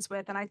friends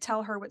with, and I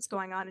tell her what's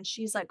going on. And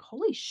she's like,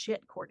 holy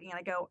shit, Courtney. And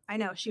I go, I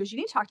know. She goes, you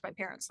need to talk to my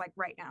parents like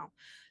right now.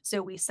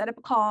 So we set up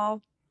a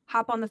call,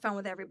 hop on the phone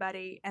with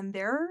everybody. And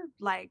they're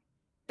like,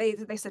 they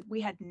said,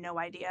 we had no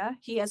idea.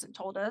 He hasn't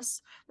told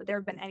us that there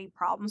have been any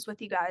problems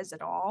with you guys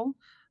at all.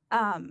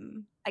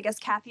 I guess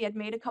Kathy had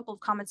made a couple of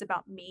comments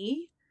about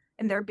me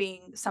and there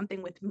being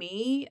something with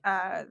me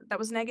that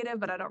was negative,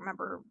 but I don't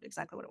remember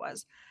exactly what it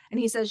was. And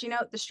he says, you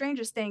know, the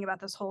strangest thing about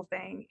this whole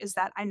thing is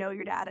that I know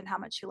your dad and how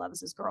much he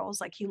loves his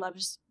girls. Like he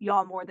loves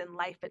y'all more than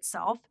life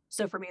itself.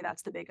 So for me,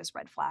 that's the biggest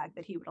red flag,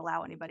 that he would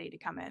allow anybody to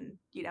come in,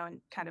 you know,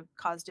 and kind of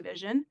cause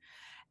division.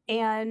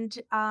 And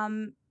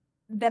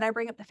then I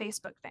bring up the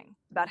Facebook thing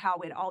about how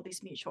we had all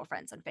these mutual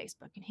friends on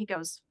Facebook. And he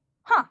goes,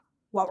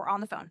 while we're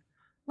on the phone,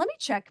 let me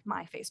check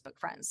my Facebook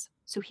friends.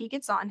 So he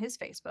gets on his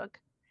Facebook.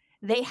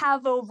 They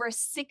have over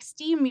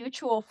 60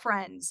 mutual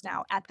friends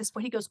now at this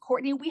point. He goes,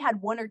 Courtney, we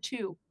had 1 or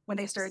 2 when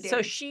they started dating.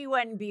 So she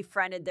went and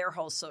befriended their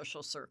whole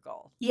social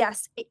circle.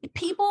 Yes.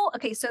 People,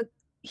 okay, so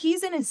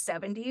he's in his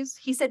 70s.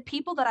 He said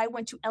people that I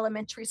went to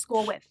elementary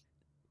school with.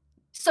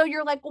 So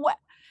you're like, what?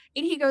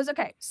 And he goes,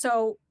 okay,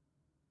 so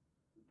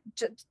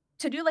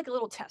to do like a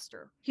little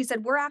tester, he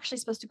said, we're actually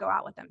supposed to go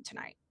out with them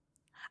tonight.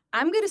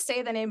 I'm going to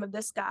say the name of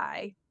this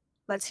guy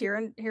that's here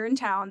in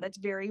town that's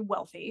very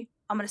wealthy.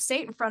 I'm going to say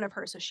it in front of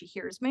her so she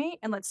hears me,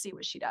 and let's see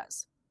what she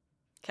does.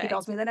 Okay. He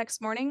tells me the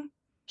next morning,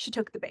 she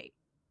took the bait.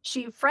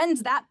 She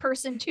friends that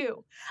person too.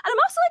 And I'm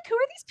also like, who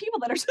are these people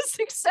that are just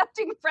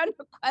accepting friend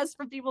requests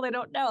from people they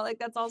don't know? Like,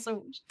 that's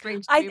also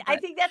strange to me, I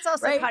think that's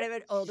also kind of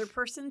an older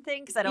person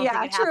thing, because I don't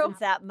think it happens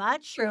that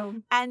much.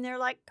 True. And they're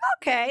like,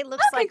 okay,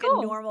 looks like a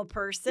normal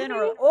person.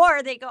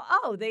 Or they go,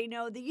 oh, they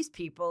know these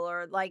people.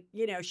 Or like,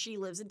 you know, she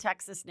lives in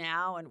Texas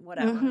now and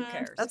whatever. Who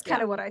cares? That's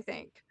kind of what I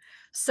think.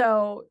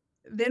 So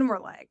then we're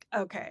like,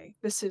 okay,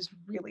 this is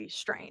really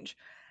strange.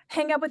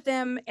 Hang up with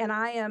them, and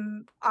I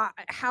am,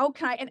 how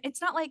can I, and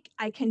it's not like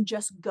I can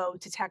just go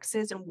to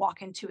Texas and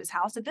walk into his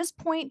house. At this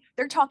point,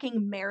 they're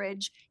talking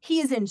marriage.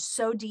 He is in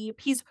so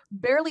deep. He's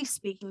barely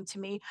speaking to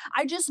me.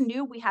 I just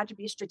knew we had to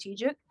be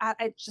strategic.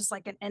 It's just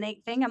like an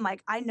innate thing. I'm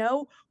like, I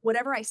know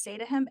whatever I say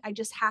to him, I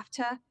just have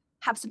to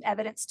have some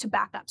evidence to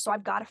back up. So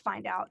I've got to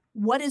find out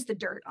what is the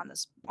dirt on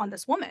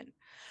this woman.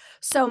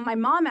 So my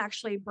mom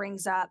actually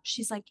brings up,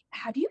 she's like,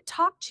 have you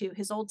talked to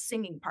his old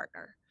singing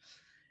partner?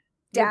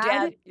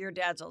 Your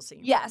dad's old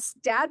singing. Yes.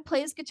 Dad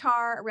plays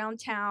guitar around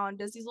town,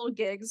 does these little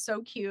gigs.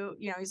 So cute.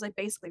 You know, he's like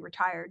basically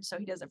retired. So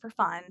he does it for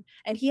fun.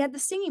 And he had the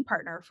singing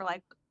partner for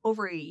like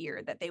over a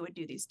year that they would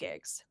do these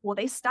gigs. Well,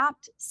 they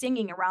stopped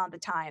singing around the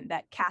time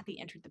that Kathy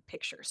entered the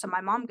picture. So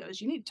my mom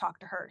goes, you need to talk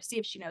to her, see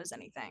if she knows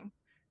anything.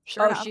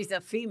 Sure enough. She's a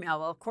female.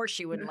 Well, of course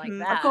she wouldn't like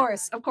that.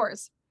 Of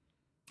course.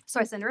 So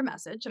I send her a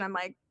message and I'm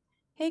like,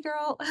 hey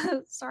girl,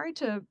 sorry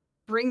to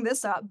bring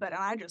this up, but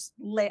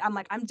I'm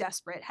like, I'm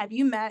desperate. Have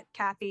you met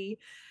Kathy?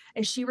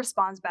 And she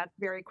responds back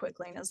very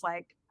quickly and is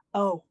like,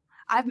 oh,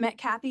 I've met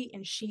Kathy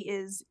and she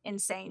is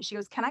insane. She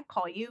goes, can I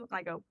call you? And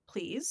I go,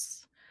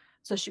 please.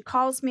 So she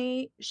calls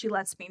me, she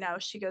lets me know.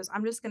 She goes,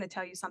 I'm just going to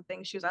tell you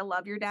something. She goes, I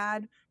love your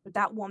dad, but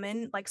that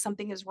woman, like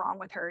something is wrong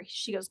with her.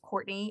 She goes,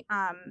 Courtney,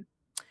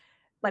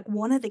 like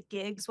one of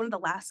the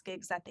last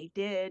gigs that they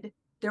did,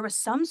 there was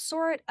some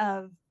sort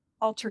of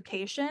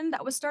altercation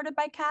that was started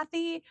by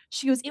Kathy.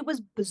 She goes, it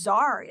was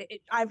bizarre.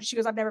 She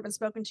goes, I've never been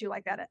spoken to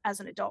like that as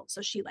an adult.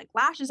 So she like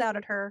lashes out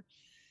at her.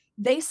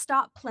 They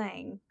stop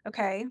playing.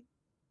 Okay.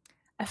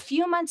 A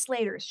few months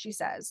later, she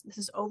says, this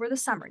is over the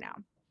summer now.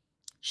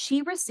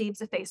 She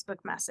receives a Facebook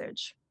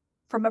message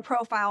from a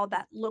profile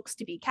that looks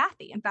to be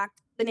Kathy. In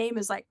fact, the name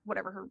is like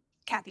whatever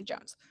Kathy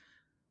Jones.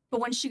 But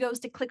when she goes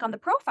to click on the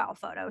profile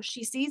photo,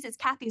 she sees it's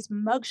Kathy's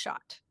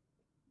mugshot.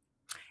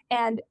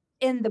 And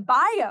in the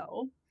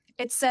bio,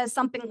 it says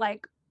something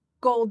like,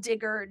 gold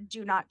digger,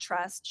 do not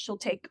trust. She'll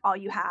take all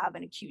you have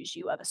and accuse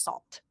you of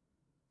assault.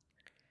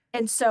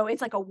 And so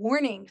it's like a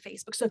warning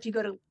Facebook. So if you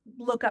go to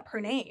look up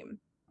her name,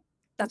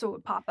 that's what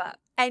would pop up.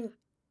 And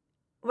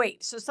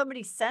wait, so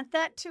somebody sent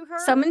that to her?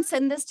 Someone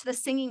sent this to the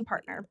singing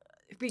partner.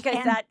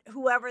 Because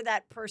whoever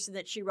that person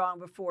that she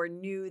wronged before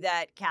knew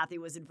that Kathy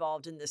was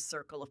involved in this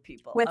circle of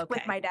people.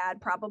 With my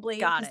dad, probably.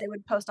 Because they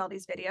would post all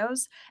these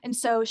videos. And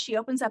so she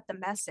opens up the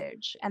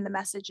message and the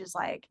message is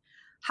like,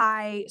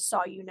 hi,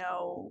 saw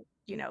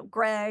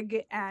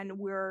Greg, and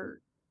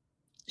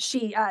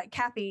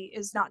Kathy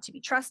is not to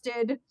be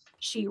trusted.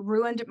 She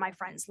ruined my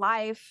friend's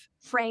life,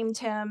 framed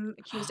him,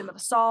 accused him of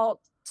assault,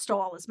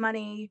 stole all his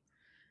money.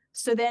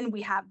 So then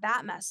we have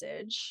that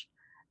message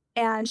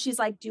and she's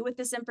like, do with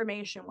this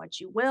information what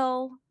you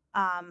will.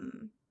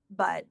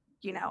 But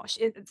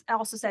it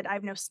also said, I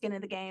have no skin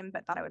in the game,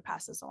 but thought I would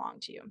pass this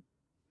along to you.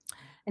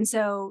 And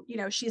so,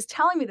 she's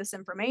telling me this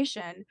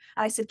information. And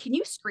I said, can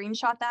you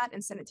screenshot that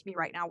and send it to me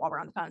right now while we're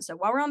on the phone? So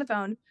while we're on the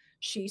phone,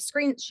 she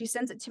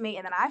sends it to me.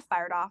 And then I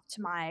fired off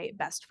to my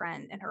best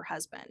friend and her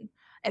husband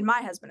and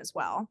my husband as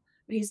well.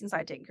 But he's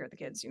inside taking care of the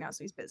kids, so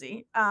he's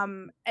busy.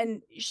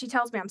 And she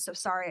tells me, I'm so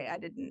sorry I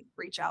didn't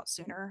reach out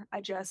sooner.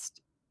 I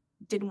just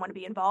didn't want to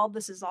be involved.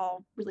 This is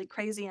all really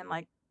crazy and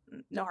like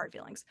no hard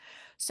feelings.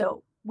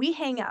 So we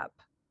hang up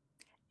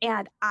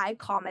and I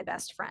call my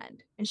best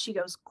friend and she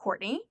goes,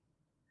 Courtney,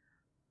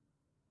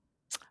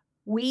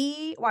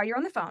 while you're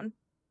on the phone,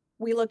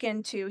 we look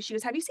into, she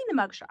goes, have you seen the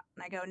mugshot?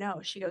 And I go, no.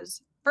 She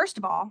goes, first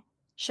of all,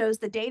 shows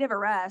the date of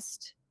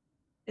arrest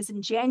is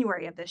in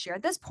January of this year.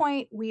 At this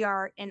point, we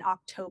are in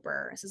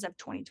October. This is of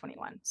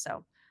 2021.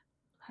 So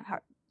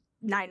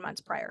 9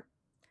 months prior.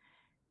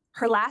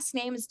 Her last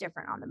name is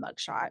different on the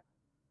mugshot.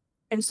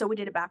 And so we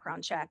did a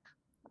background check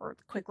or a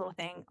quick little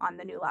thing on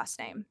the new last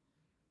name.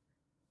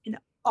 And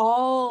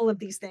all of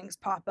these things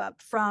pop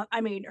up from,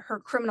 her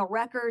criminal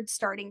record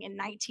starting in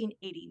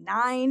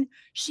 1989.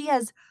 She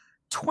has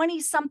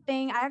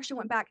 20-something, I actually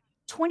went back,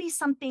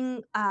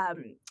 20-something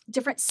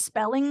different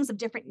spellings of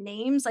different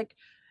names. Like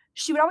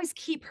she would always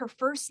keep her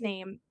first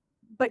name,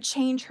 but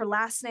change her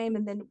last name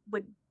and then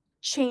would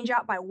change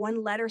out by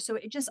one letter. So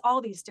it just all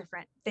these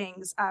different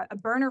things, a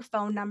burner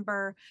phone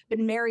number,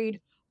 been married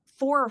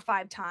 4 or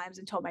 5 times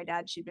and told my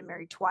dad she'd been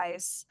married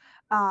twice.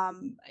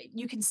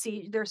 You can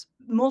see there's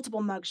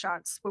multiple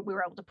mugshots where we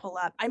were able to pull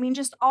up.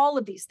 Just all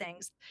of these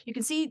things. You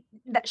can see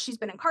that she's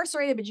been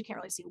incarcerated, but you can't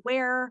really see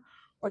where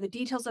or the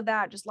details of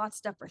that. Just lots of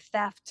stuff for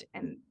theft.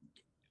 And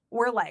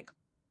we're like,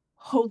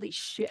 holy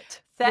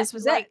shit. This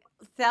was like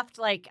theft,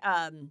 like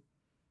a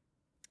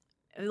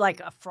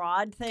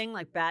fraud thing,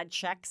 like bad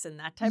checks and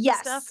that type of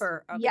stuff?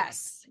 Or okay.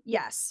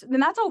 Yes.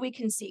 And that's all we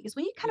can see because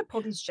when you kind of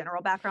pull these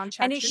general background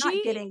checks, and you're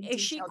not getting is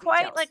she quite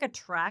details. like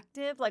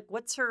attractive? Like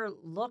what's her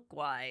look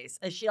wise?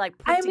 Is she like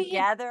put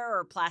together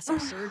or plastic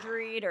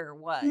surgery or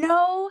what?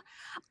 No,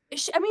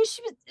 she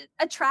was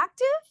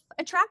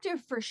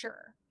attractive for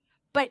sure,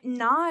 but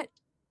not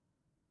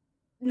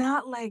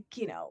like,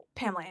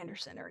 Pamela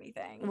Anderson or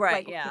anything.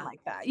 Right.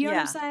 Like that. You know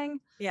what I'm saying?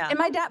 Yeah. And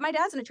my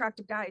dad's an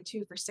attractive guy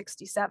too for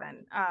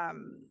 67.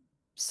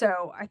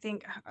 So I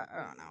think,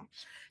 I don't know.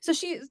 So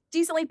she's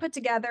decently put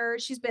together.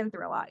 She's been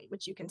through a lot,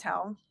 which you can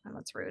tell. And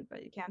that's rude,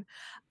 but you can.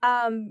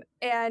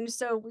 And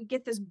so we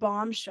get this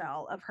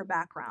bombshell of her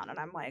background and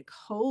I'm like,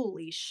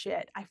 holy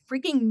shit. I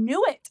freaking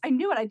knew it. I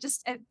knew it.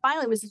 It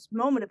finally was this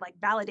moment of like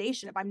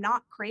validation if I'm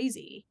not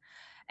crazy.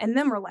 And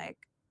then we're like,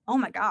 oh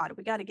my God,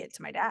 we got to get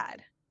to my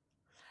dad.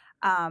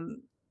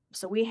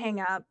 So we hang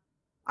up.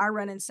 I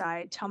run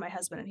inside, tell my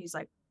husband, and he's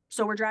like,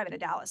 so we're driving to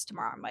Dallas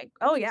tomorrow. I'm like,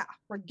 oh yeah,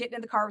 we're getting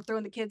in the car, we're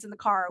throwing the kids in the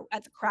car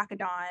at the crack of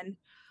dawn.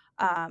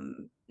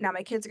 Now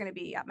my kids are going to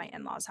be at my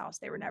in-laws' house.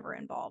 They were never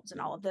involved in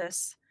all of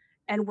this.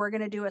 And we're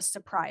going to do a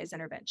surprise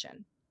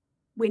intervention.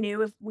 We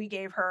knew if we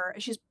gave her,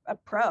 she's a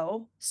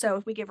pro, so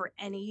if we give her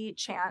any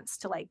chance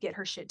to like get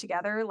her shit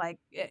together, like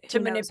to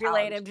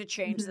manipulate him to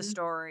change the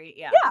story.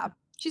 Yeah. Yeah.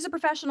 She's a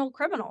professional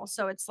criminal.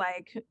 So it's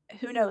like,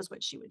 who knows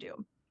what she would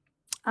do.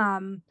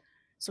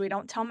 So we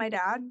don't tell my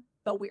dad,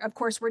 but of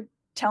course we're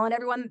telling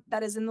everyone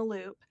that is in the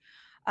loop.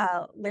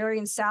 Larry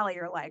and Sally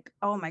are like,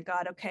 oh my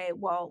God. Okay.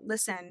 Well,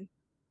 listen,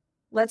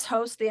 let's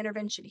host the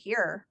intervention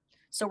here.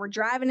 So we're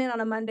driving in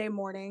on a Monday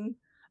morning.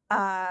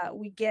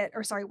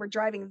 We're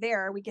driving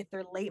there. We get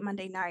there late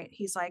Monday night.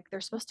 He's like, they're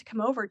supposed to come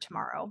over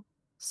tomorrow.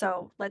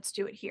 So let's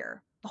do it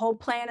here. The whole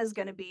plan is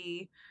going to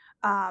be,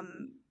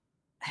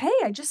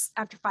 hey,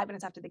 after 5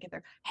 minutes after they get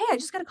there, hey, I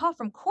just got a call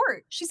from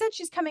court. She said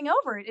she's coming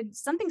over.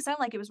 Something sounded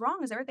like it was wrong.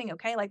 Is everything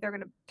okay? Like they're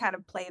going to kind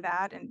of play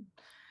that. And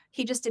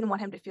he just didn't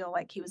want him to feel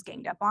like he was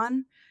ganged up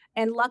on.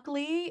 And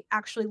luckily,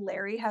 actually,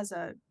 Larry has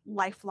a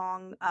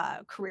lifelong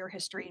career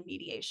history in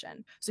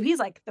mediation. So he's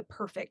like the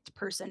perfect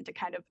person to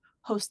kind of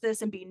host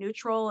this and be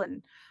neutral.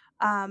 And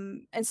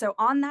so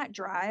on that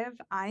drive,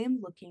 I am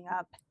looking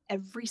up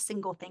every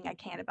single thing I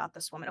can about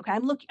this woman. Okay.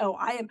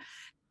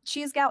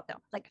 She is gal,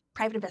 though, like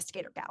private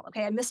investigator gal.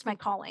 Okay. I missed my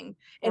calling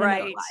in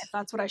another life.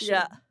 That's what I should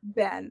have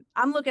been.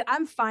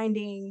 I'm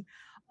finding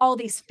all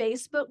these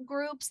Facebook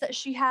groups that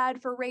she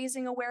had for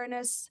raising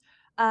awareness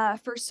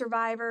for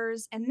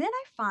survivors. And then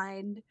I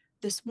find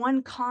this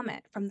one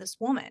comment from this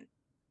woman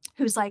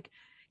who's like,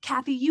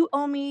 Kathy, you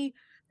owe me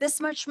this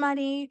much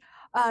money.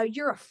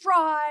 You're a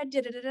fraud.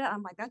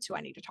 I'm like, that's who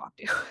I need to talk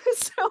to.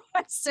 So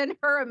I sent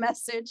her a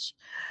message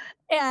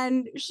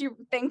and she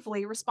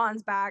thankfully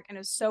responds back and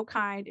is so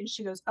kind. And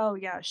she goes, oh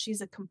yeah,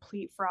 she's a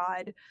complete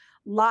fraud,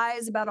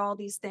 lies about all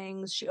these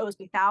things. She owes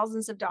me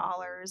thousands of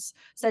dollars,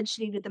 said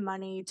she needed the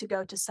money to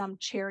go to some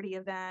charity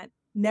event,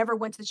 never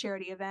went to the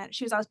charity event.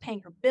 I was paying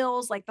her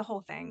bills, like the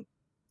whole thing.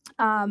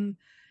 And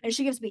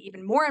she gives me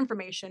even more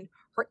information,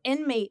 her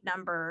inmate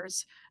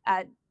numbers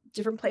at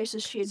different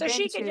places she had been to.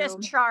 So she could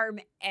just charm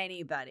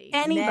anybody,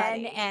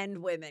 men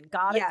and women.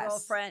 Got a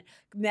girlfriend,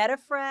 met a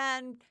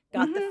friend,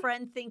 got the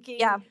friend thinking,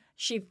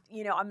 she,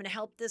 I'm going to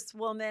help this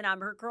woman.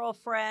 I'm her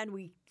girlfriend.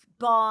 We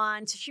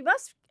bond. So she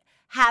must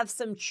have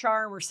some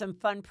charm or some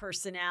fun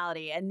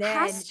personality. And then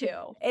has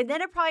to. And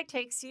then it probably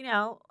takes,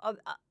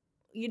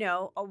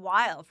 a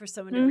while for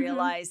someone to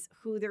realize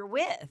who they're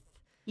with.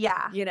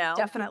 Yeah,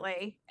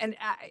 definitely. And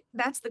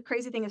that's the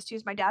crazy thing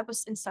is my dad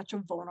was in such a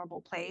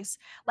vulnerable place.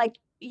 Like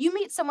you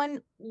meet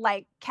someone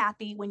like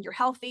Kathy when you're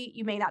healthy,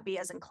 you may not be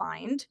as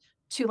inclined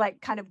to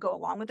like kind of go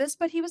along with this,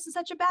 but he was in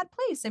such a bad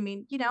place. I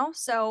mean,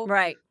 so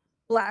right.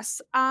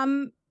 Bless.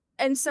 And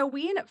so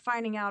we end up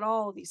finding out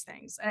all of these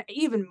things,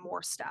 even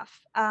more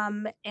stuff.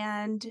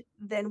 And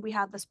then we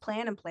have this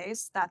plan in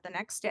place that the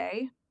next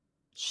day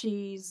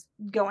she's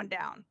going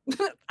down.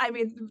 I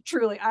mean,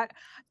 truly,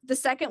 the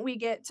second we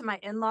get to my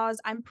in-laws,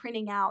 I'm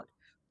printing out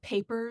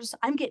papers.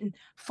 I'm getting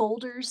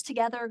folders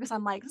together because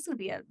I'm like, this is going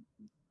to be a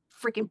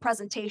freaking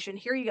presentation.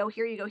 Here you go,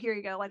 here you go, here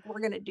you go. Like, we're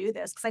going to do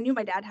this because I knew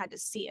my dad had to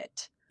see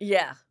it.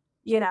 Yeah.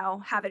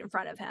 Have it in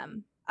front of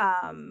him,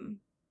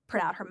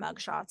 print out her mug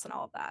shots and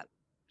all of that.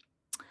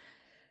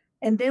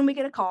 And then we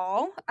get a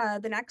call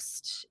the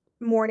next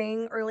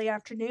morning, early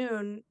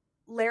afternoon.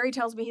 Larry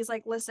tells me, he's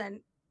like,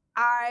 listen,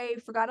 I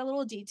forgot a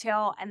little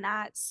detail, and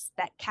that's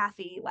that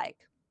Kathy like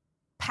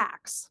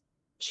packs.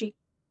 She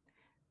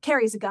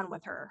carries a gun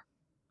with her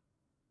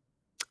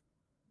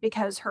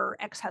because her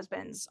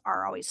ex-husbands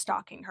are always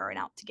stalking her and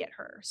out to get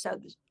her.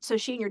 So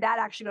she and your dad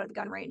actually go to the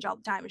gun range all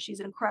the time, and she's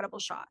an incredible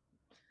shot.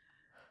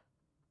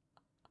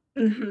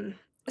 Mm-hmm.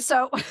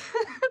 So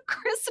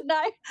Chris and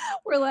I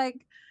were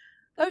like,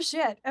 oh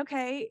shit,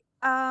 okay.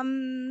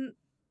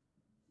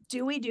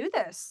 Do we do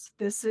this?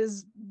 This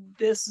is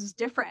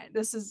different.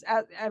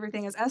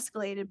 Everything has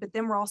escalated, but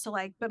then we're also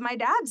like, but my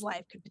dad's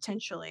life could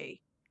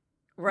potentially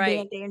be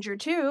in danger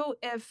too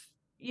if,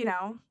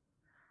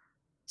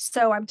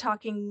 So I'm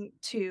talking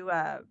to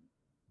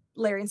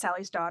Larry and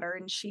Sally's daughter,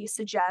 and she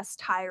suggests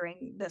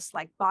hiring this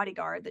like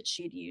bodyguard that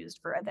she'd used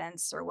for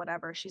events or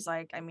whatever. She's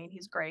like, I mean,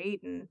 he's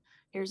great, and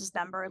here's his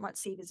number, and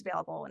let's see if he's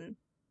available. And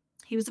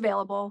he was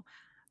available.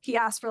 He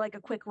asked for like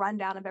a quick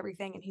rundown of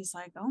everything, and he's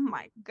like, oh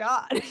my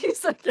God.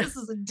 He's like, this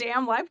is a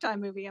damn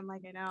Lifetime movie. I'm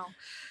like, I know.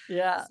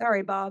 Yeah.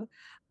 Sorry, Bob.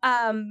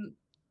 And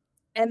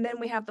then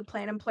we have the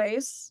plan in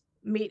place,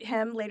 meet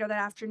him later that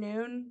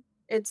afternoon.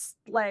 It's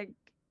like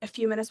a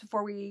few minutes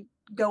before we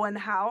go in the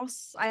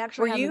house. I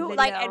actually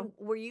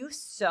were you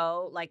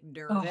so like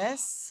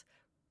nervous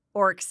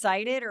or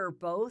excited or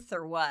both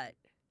or what?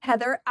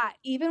 Heather,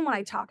 even when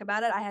I talk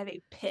about it, I have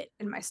a pit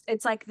in my,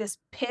 it's like this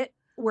pit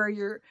where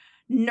you're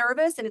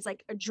nervous and it's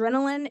like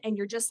adrenaline and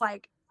you're just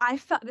like,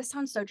 this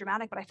sounds so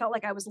dramatic, but I felt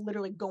like I was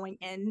literally going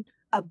in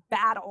a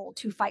battle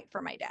to fight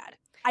for my dad.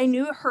 I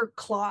knew her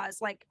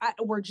claws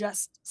were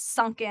just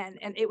sunk in,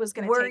 and it was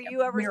going to Were take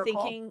you a ever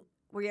miracle. thinking?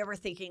 Were you ever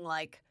thinking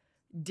like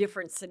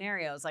different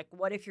scenarios? Like,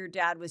 what if your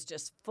dad was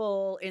just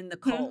full in the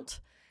cult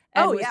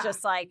and Oh, was yeah.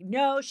 just like,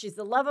 "No, she's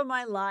the love of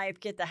my life.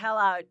 Get the hell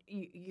out."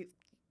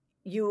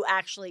 You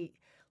actually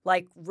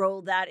like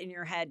rolled that in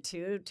your head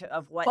too,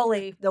 of what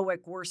Fully. the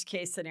like worst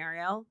case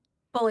scenario.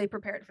 Fully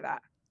prepared for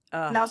that.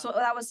 And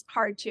that was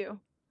hard too.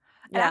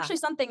 And Yeah. actually,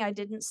 something I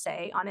didn't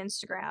say on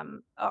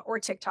Instagram or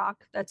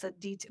TikTok. That's a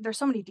detail. There's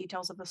so many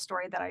details of the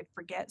story that I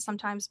forget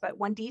sometimes. But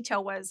one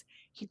detail was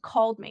he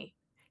called me.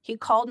 He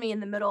called me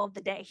in the middle of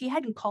the day. He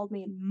hadn't called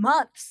me in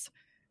months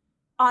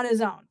on his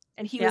own,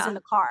 and he was in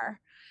the car,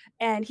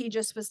 and he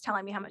just was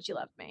telling me how much he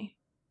loved me.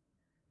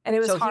 And it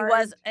was hard.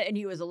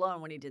 He was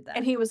alone when he did that.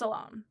 And he was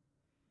alone.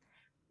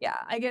 Yeah,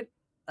 I get.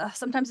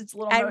 Sometimes it's a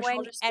little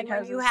emotional just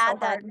because it's so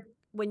hard.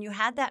 When you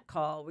had that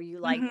call, were you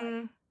like,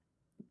 Mhm.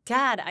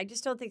 Dad, I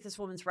just don't think this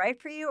woman's right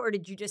for you? Or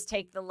did you just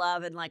take the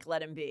love and like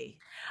let him be?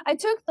 I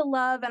took the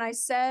love and I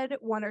said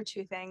one or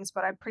two things,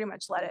 but I pretty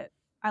much let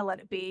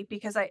it be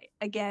because I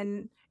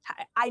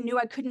knew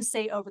I couldn't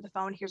say over the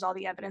phone, here's all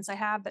the evidence I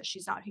have that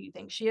she's not who you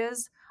think she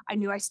is. I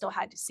knew I still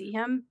had to see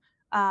him.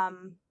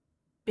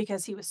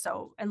 Because he was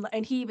so,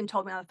 and he even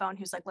told me on the phone,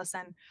 he was like,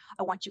 listen,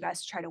 I want you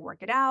guys to try to work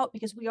it out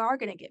because we are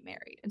going to get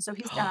married. And so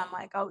he's done. I'm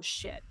like, oh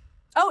shit.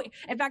 Oh,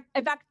 in fact,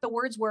 the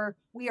words were,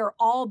 we are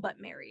all but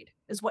married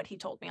is what he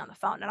told me on the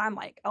phone. And I'm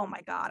like, oh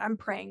my God, I'm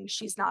praying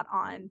she's not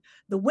on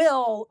the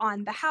will,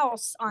 on the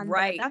house, on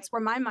right. That's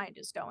where my mind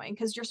is going.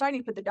 Cause you're starting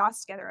to put the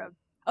dots together of,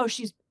 oh,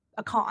 she's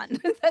a con.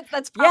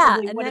 That's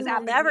probably and what then is you'll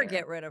happening never here.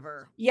 get rid of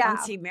her. Yeah.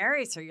 Once he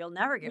marries her, you'll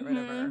never get rid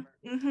of her.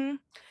 Mm-hmm.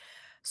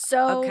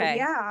 So Okay.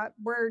 yeah,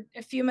 we're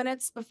a few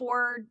minutes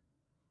before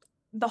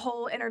the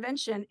whole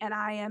intervention and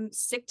I am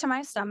sick to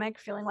my stomach,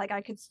 feeling like I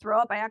could throw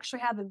up. I actually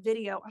have a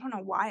video. I don't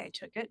know why I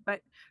took it,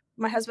 but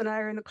my husband and I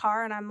are in the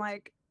car and I'm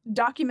like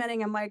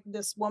documenting. I'm like,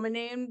 this woman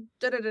named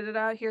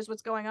da-da-da-da-da, here's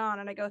what's going on.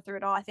 And I go through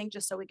it all, I think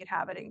just so we could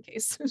have it in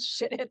case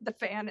shit hit the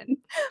fan and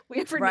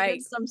we ever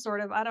needed some sort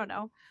of, I don't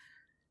know.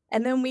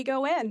 And then we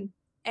go in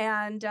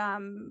and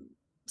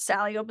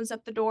Sally opens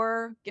up the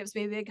door, gives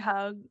me a big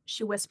hug.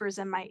 She whispers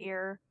in my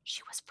ear,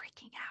 she was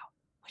freaking out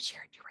when she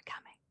heard you were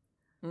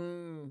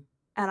coming.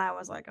 And I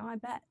was like, oh,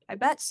 I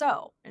bet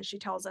so. And she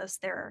tells us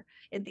they're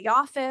in the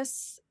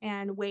office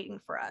and waiting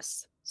for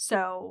us.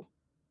 So,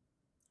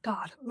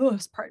 God,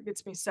 this part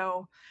gets me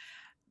so.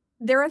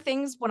 There are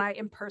things when I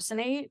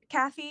impersonate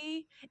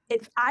Kathy,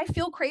 I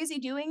feel crazy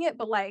doing it,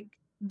 but like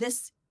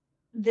this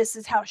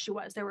is how she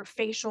was. There were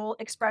facial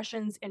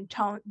expressions and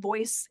tone,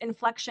 voice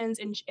inflections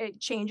and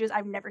changes.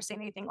 I've never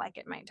seen anything like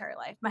it in my entire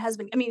life. My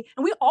husband, and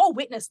we all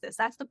witnessed this.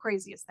 That's the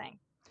craziest thing.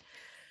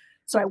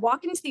 So I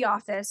walk into the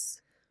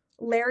office.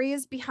 Larry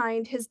is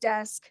behind his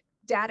desk.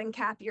 Dad and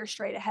Kathy are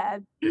straight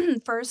ahead.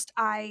 First,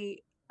 I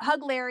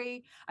hug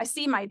Larry. I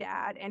see my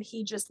dad, and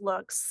he just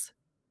looks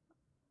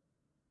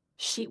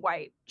sheet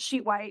white.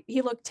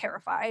 He looked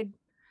terrified.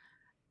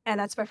 And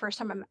that's my first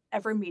time I'm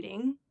ever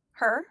meeting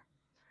her.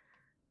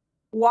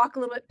 Walk a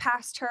little bit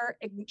past her.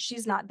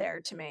 She's not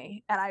there to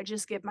me. And I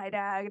just give my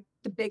dad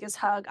the biggest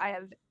hug I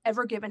have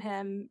ever given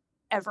him,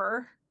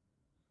 ever.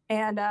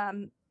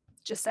 And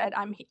just said,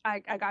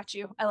 I got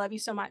you. I love you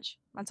so much.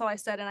 That's all I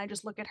said. And I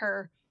just look at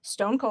her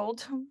stone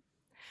cold.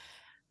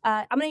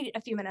 I'm going to need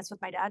a few minutes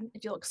with my dad,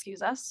 if you'll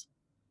excuse us.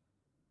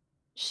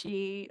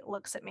 She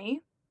looks at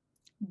me.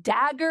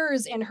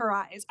 Daggers in her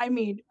eyes.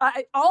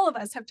 All of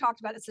us have talked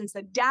about it since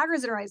the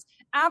daggers in her eyes.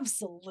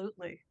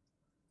 Absolutely.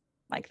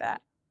 Like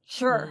that.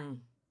 Sure.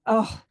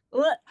 Oh,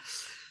 ugh.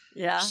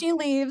 Yeah. She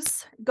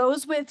leaves,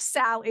 goes with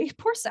Sally.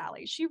 Poor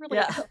Sally. She really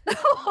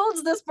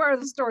holds this part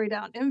of the story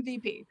down.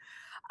 MVP.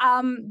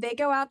 They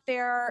go out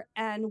there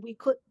and we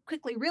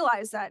quickly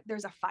realize that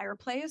there's a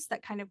fireplace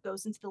that kind of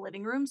goes into the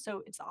living room.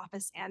 So it's the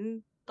office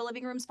and the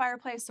living room's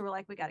fireplace. So we're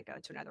like, we got to go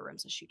to another room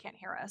so she can't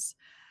hear us.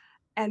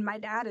 And my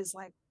dad is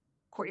like,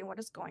 Courtney, what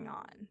is going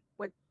on?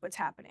 What's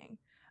happening?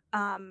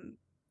 And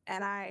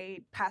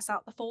I pass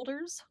out the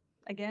folders.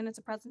 Again, it's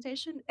a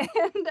presentation.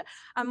 And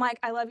I'm like,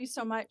 I love you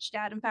so much,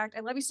 Dad. In fact, I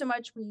love you so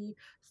much. We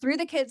threw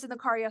the kids in the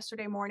car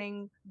yesterday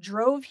morning,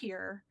 drove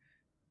here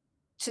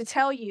to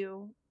tell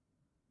you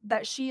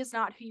that she is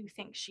not who you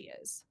think she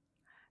is.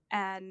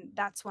 And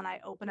that's when I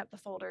open up the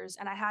folders,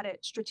 and I had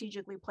it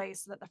strategically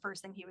placed so that the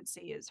first thing he would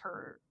see is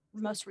her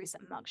most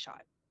recent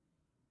mugshot.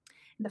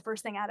 And the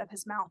first thing out of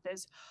his mouth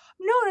is,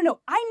 no,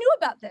 I knew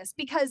about this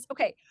because,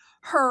 okay,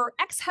 her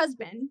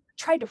ex-husband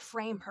tried to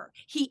frame her.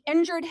 He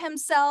injured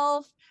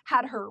himself,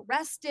 had her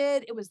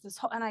arrested. It was this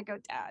whole, and I go,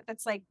 Dad,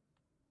 that's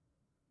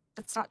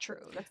not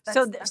true.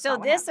 That's so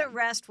this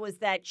arrest was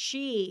that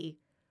she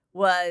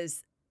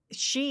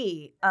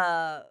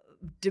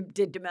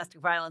did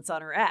domestic violence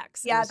on her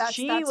ex. Yeah,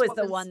 she was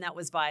the one that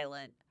was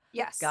violent.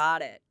 Yes.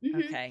 Got it. Mm-hmm.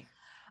 Okay.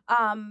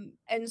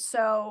 And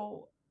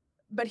so,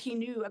 but he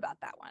knew about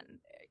that one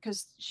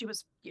because she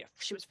was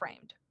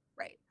framed.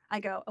 Right. I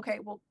go, okay,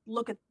 well,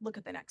 look at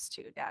the next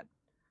two, Dad.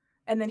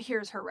 And then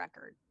here's her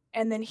record.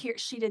 And then here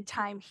she did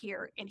time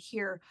here and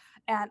here.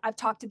 And I've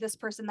talked to this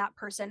person, that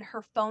person.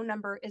 Her phone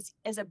number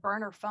is a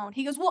burner phone.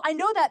 He goes, well, I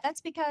know that.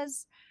 That's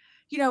because,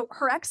 you know,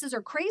 her exes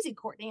are crazy,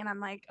 Courtney. And I'm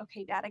like,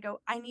 okay, Dad. I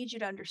go, I need you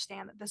to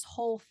understand that this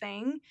whole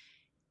thing,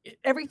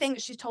 everything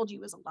that she's told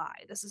you is a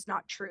lie. This is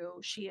not true.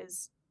 She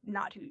is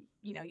not who,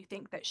 you know, you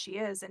think that she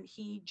is. And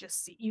he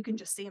just, you can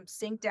just see him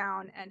sink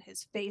down and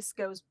his face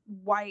goes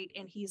white.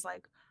 And he's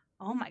like,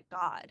 oh my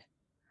God.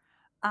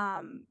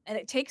 And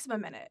it takes him a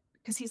minute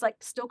because he's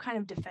like still kind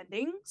of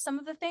defending some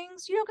of the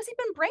things, you know, because he'd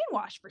been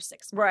brainwashed for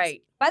 6 months.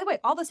 Right. By the way,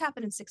 all this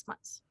happened in 6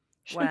 months.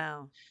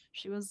 Wow.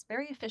 She was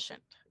very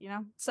efficient, you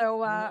know?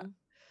 So,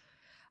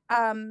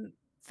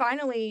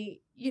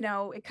 finally, you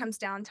know, it comes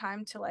down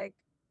time to like,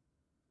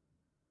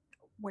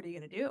 what are you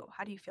going to do?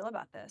 How do you feel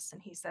about this?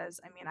 And he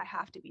says, I mean, I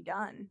have to be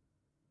done.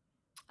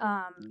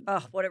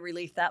 Oh, what a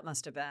relief that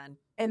must have been.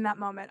 In that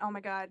moment, oh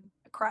my God,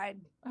 I cried.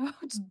 Oh,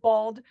 just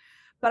bawled.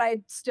 But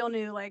I still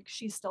knew like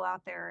she's still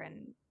out there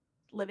and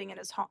living in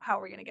his home. How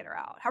are we going to get her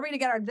out? How are we going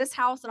to get her out of this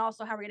house? And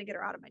also how are we going to get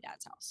her out of my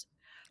dad's house?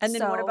 And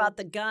then what So, about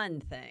the gun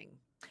thing?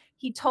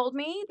 he told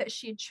me that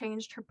she had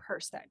changed her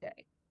purse that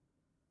day.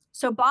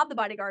 So Bob, the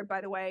bodyguard, by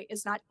the way,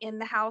 is not in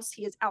the house.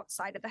 He is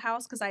outside of the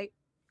house because I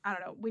don't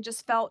know. We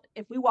just felt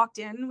if we walked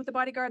in with the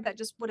bodyguard, that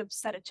just would have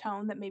set a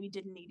tone that maybe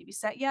didn't need to be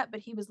set yet.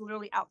 But he was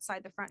literally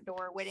outside the front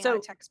door waiting on a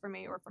text from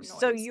me or from Noise.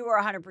 So you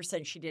were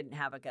 100% she didn't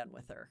have a gun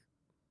with her?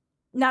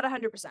 Not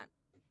 100%.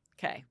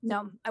 Okay.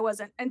 No, I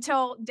wasn't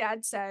until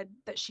Dad said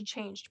that she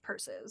changed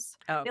purses.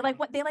 Oh,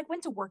 They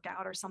went to work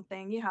out or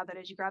something. You know how that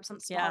is. You grab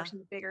something smaller,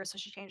 something bigger. So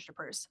she changed her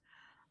purse.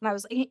 And I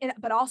was,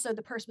 but also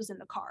the purse was in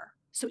the car.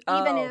 So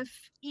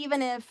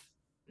even if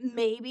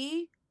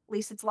maybe at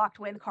least it's locked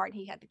away in the car and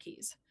he had the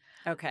keys.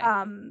 Okay.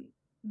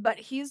 But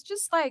he's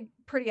just like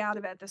pretty out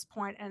of it at this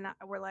point. And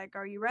we're like,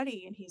 are you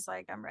ready? And he's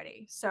like, I'm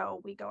ready.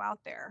 So we go out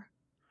there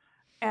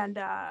and,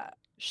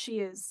 she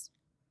is,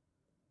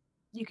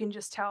 you can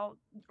just tell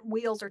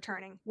wheels are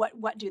turning.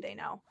 What do they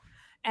know?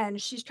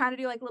 And she's trying to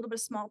do like a little bit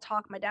of small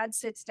talk. My dad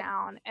sits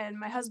down and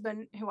my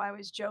husband, who I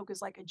always joke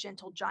is like a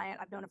gentle giant.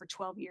 I've known him for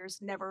 12 years,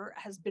 never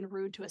has been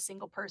rude to a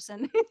single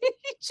person.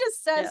 He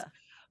just says,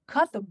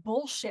 cut the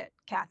bullshit,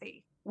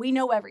 Kathy. We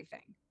know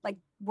everything. Like,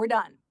 we're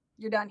done.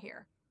 You're done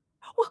here.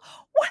 Well,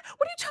 what are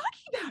you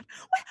talking about?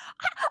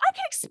 I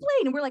can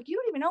explain. And we're like, you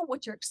don't even know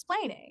what you're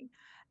explaining.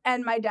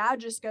 And my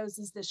dad just goes,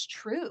 is this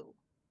true?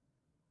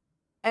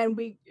 And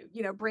we,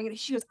 you know, bring it.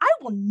 She goes, I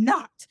will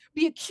not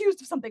be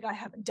accused of something I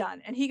haven't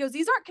done. And he goes,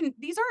 these aren't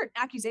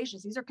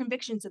accusations. These are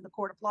convictions in the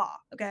court of law.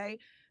 Okay.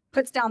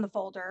 Puts down the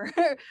folder.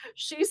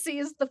 She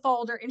sees the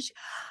folder and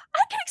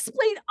I can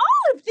explain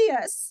all of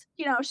this.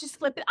 You know, she's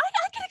flipping.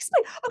 I can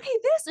explain. Okay,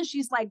 this. And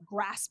she's like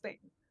grasping.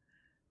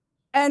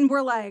 And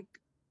we're like,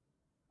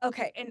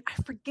 okay. And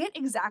I forget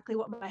exactly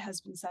what my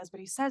husband says, but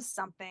he says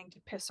something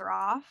to piss her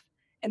off.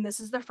 And this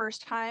is the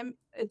first time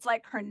it's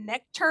like her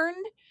neck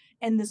turned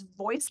and this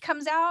voice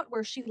comes out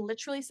where she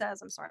literally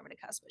says, I'm sorry, I'm going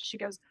to cuss, but she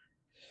goes,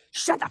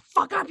 shut the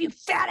fuck up, you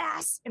fat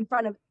ass, in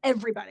front of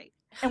everybody.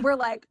 And we're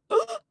like,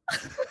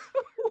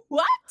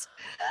 what?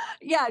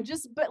 Yeah,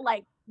 but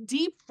like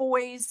deep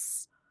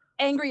voice,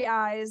 angry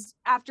eyes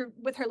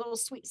with her little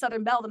sweet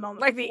Southern belle the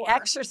moment like before. The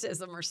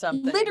Exorcism or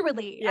something.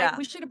 Literally. Yeah.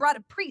 We should have brought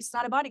a priest,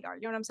 not a bodyguard.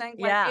 You know what I'm saying?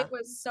 Like, it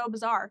was so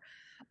bizarre.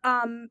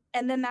 And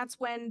then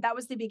that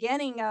was the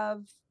beginning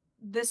of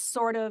this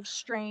sort of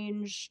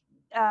strange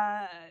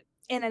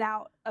in and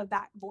out of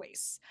that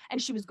voice. And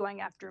she was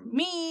going after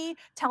me,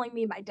 telling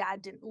me my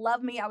dad didn't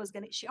love me.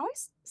 She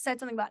always said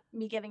something about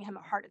me giving him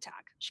a heart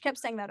attack. She kept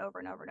saying that over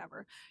and over and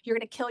over. You're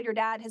going to kill your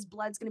dad. His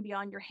blood's going to be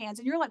on your hands.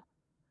 And you're like,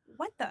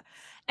 what the?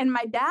 And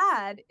my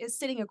dad is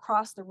sitting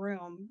across the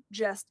room,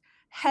 just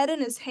head in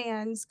his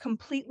hands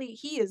completely.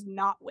 He is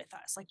not with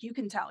us. Like, you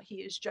can tell he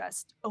is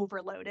just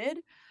overloaded.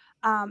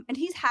 And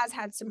he has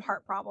had some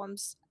heart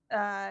problems,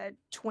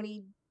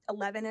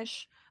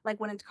 2011-ish, like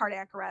went into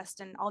cardiac arrest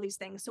and all these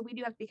things. So we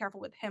do have to be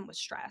careful with him with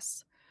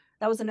stress.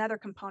 That was another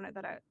component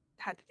that I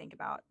had to think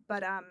about.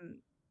 But I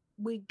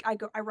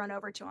run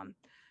over to him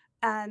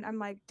and I'm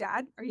like,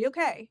 Dad, are you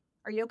okay?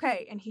 Are you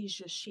okay? And he's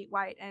just sheet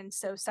white. And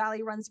so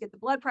Sally runs to get the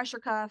blood pressure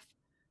cuff.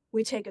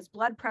 We take his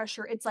blood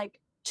pressure. It's like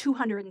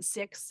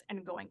 206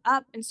 and going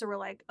up. And so we're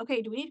like,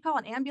 okay, do we need to call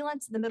an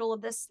ambulance in the middle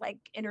of this like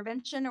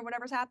intervention or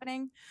whatever's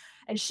happening?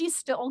 And she's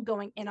still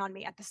going in on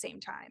me at the same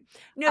time.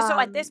 No, so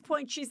at this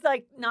point, she's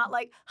like, not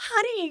like,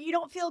 honey, you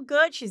don't feel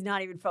good. She's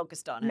not even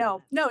focused on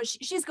it. No,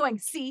 she's going,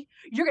 see,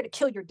 you're going to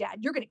kill your dad.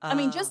 You're going to, I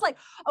mean, just like,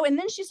 and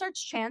then she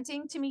starts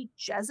chanting to me,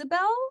 Jezebel,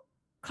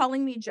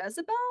 calling me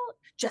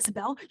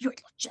Jezebel, you're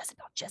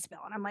Jezebel.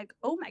 And I'm like,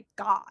 oh my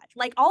God.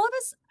 Like all of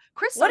us,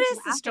 Chris, what is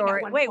the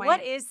story? Wait,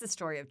 what is the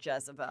story of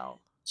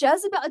Jezebel?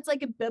 Jezebel, it's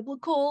like a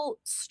biblical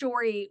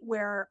story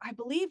where I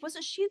believe,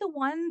 wasn't she the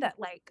one that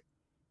like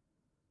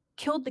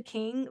killed the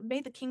king,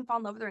 made the king fall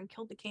in love with her and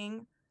killed the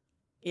king?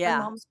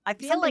 Yeah. I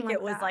feel like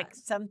it was like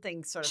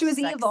something sort of she was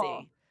sexy.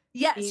 Evil.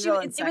 Yes, evil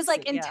it was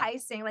like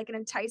enticing, like an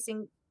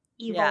enticing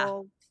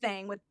evil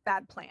thing with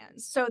bad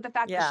plans. So the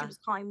fact that she was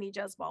calling me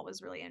Jezebel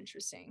was really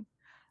interesting.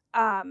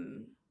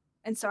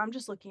 And so I'm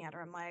just looking at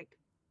her. I'm like,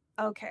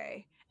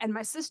 okay. And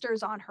my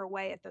sister's on her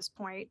way at this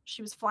point.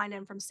 She was flying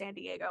in from San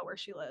Diego where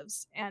she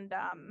lives. And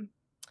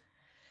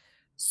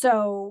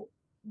so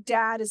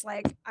dad is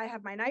like, I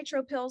have my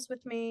nitro pills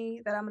with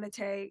me that I'm going to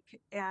take,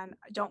 and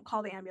don't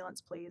call the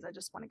ambulance, please. I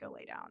just want to go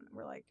lay down. And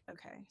we're like,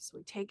 okay. So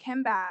we take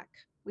him back.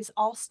 We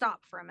all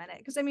stop for a minute.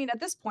 Because I mean, at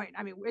this point,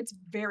 I mean, it's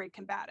very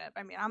combative.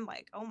 I mean, I'm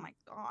like, oh my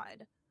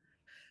God.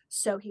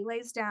 So he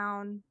lays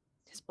down,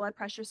 his blood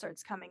pressure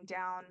starts coming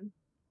down.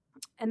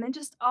 And then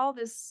just all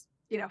this,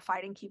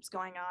 fighting keeps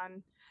going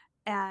on.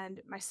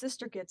 And my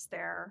sister gets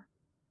there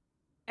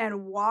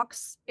and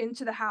walks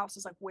into the house.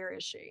 Is like, where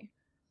is she?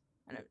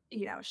 And,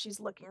 she's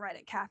looking right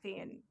at Kathy,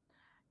 and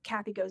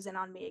Kathy goes in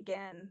on me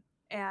again.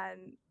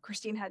 And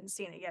Christine hadn't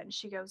seen it yet. And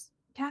she goes,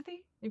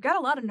 Kathy, you've got a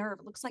lot of nerve.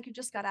 It looks like you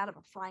just got out of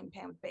a frying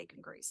pan with bacon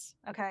grease.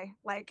 Okay.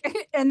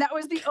 Like, and that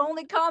was the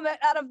only comment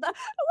out of I was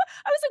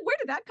like, where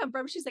did that come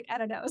from? She's like, I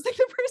don't know. It's like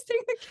the first thing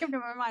that came to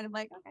my mind. I'm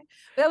like, okay.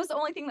 But that was the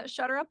only thing that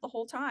shut her up the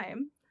whole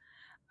time.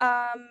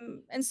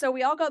 And so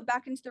we all go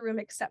back into the room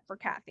except for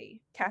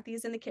Kathy.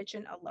 Kathy's in the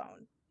kitchen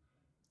alone.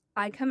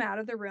 I come out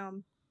of the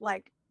room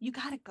like, you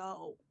gotta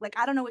go. Like,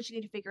 I don't know what you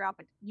need to figure out,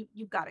 but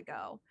you've got to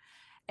go.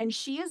 And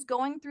she is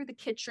going through the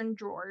kitchen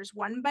drawers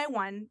one by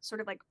one,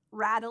 sort of like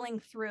rattling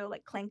through,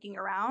 like clanking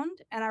around.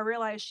 And I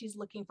realized she's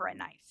looking for a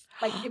knife.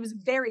 Like, it was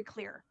very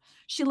clear.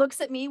 She looks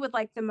at me with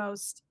like the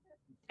most,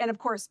 and of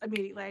course,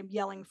 immediately I'm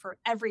yelling for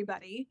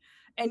everybody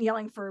and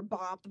yelling for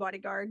Bob, the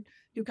bodyguard,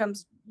 who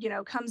comes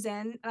in.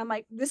 And I'm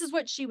like, this is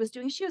what she was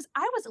doing. She was,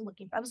 I was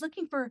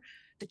looking for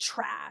the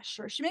trash,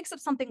 or she makes up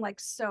something like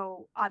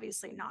so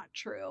obviously not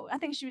true. I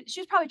think she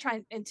was probably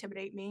trying to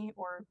intimidate me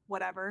or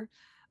whatever.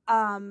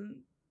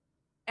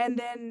 And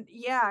then,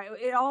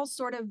 it all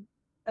sort of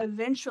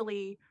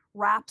eventually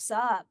wraps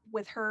up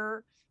with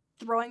her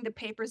throwing the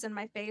papers in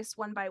my face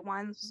one by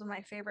one. This was one of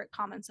my favorite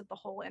comments of the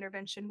whole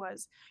intervention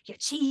was, you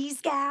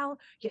cheese gal,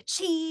 you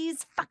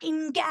cheese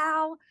fucking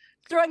gal,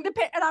 throwing the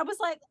and I was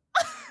like,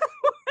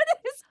 what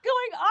is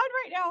going on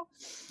right now?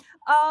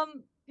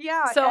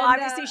 So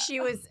obviously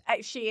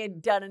she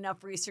had done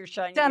enough research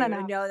on you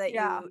to know that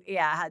you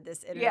had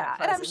this internet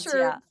presence. And I'm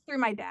sure through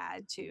my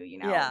dad too,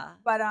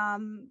 but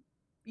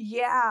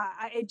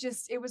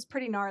it was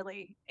pretty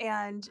gnarly.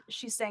 And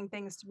she's saying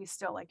things to me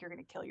still like, you're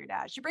going to kill your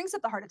dad. She brings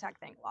up the heart attack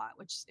thing a lot,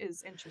 which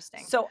is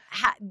interesting. So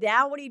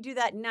now what do you do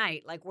that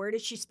night? Like, where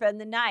does she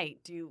spend the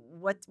night?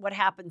 What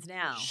happens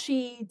now?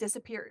 She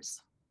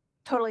disappears.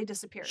 Totally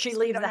disappears. She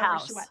leaves the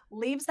house.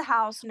 Leaves the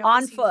house. No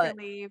on one foot. Sees her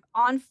leave.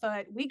 On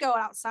foot. We go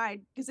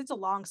outside because it's a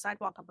long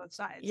sidewalk on both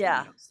sides. Yeah.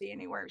 You don't see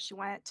anywhere she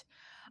went.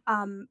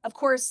 Of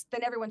course,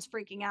 then everyone's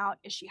freaking out.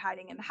 Is she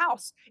hiding in the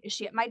house? Is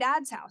she at my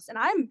dad's house? And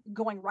I'm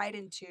going right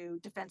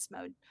into defense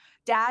mode.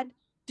 Dad,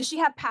 does she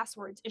have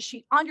passwords? Is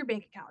she on your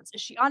bank accounts?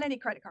 Is she on any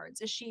credit cards?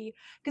 Is she,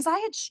 because I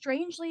had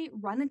strangely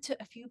run into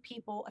a few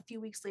people a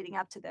few weeks leading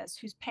up to this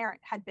whose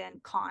parent had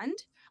been conned.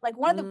 Like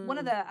one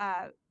of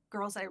the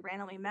girls that I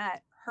randomly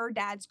met, her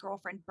dad's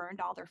girlfriend burned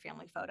all their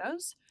family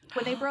photos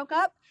when they broke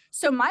up.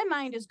 So my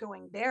mind is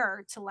going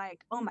there to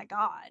like, oh my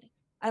God.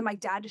 I'm like,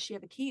 Dad, does she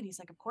have a key? And he's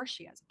like, of course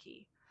she has a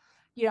key.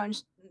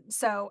 And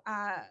so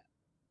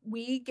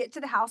we get to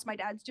the house. My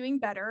dad's doing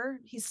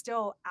better. He's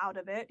still out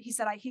of it. He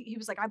said, he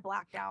was like, I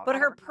blacked out. But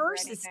her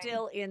purse is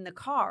still in the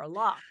car,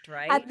 locked,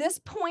 right? At this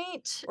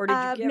point. Or did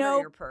you give her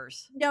your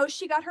purse? No,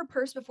 she got her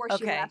purse before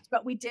she left,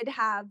 but we did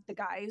have the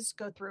guys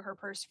go through her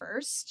purse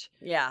first.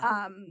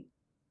 Yeah.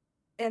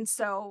 And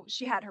so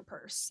she had her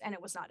purse and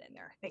it was not in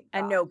there. Thank God.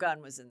 And no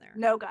gun was in there.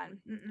 No gun.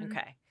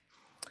 Okay.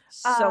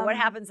 So what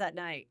happens that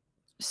night?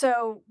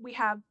 So we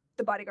have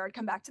the bodyguard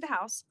come back to the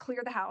house,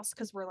 clear the house,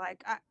 because we're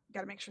like, I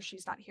got to make sure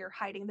she's not here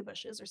hiding in the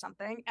bushes or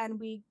something. And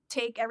we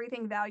take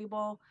everything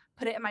valuable,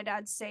 put it in my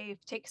dad's safe,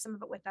 take some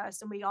of it with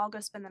us, and we all go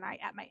spend the night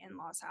at my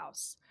in-laws'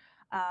 house.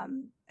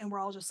 And we're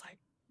all just like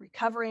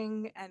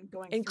recovering and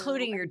going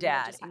including through, your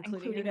dad,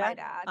 including my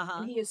dad.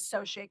 And he is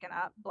so shaken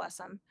up, bless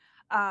him.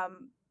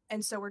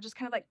 And so we're just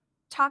kind of like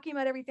talking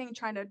about everything,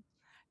 trying to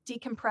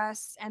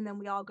decompress, and then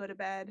we all go to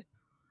bed.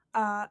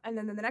 And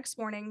then the next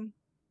morning,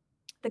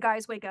 the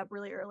guys wake up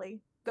really early,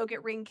 go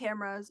get Ring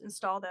cameras,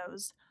 install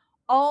those.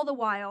 All the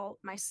while,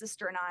 my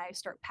sister and I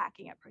start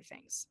packing up her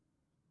things.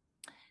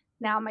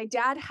 Now, my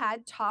dad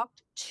had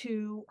talked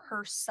to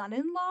her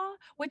son-in-law,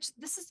 which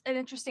this is an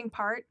interesting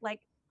part.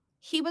 Like,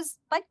 he was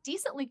like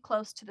decently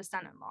close to the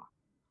son-in-law.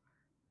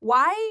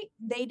 Why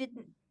they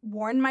didn't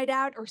warn my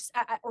dad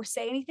or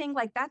say anything,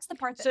 like that's the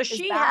part that so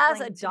she has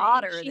a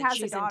daughter that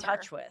she's in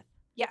touch with.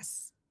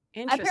 Yes.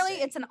 Interesting.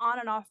 Apparently it's an on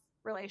and off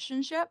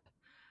relationship,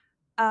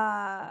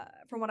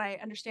 from what I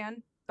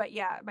understand. But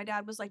yeah, my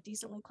dad was like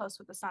decently close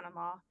with the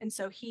son-in-law, and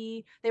so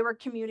they were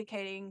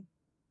communicating.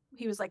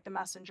 He was like the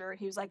messenger.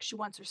 He was like, she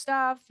wants her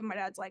stuff, and my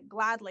dad's like,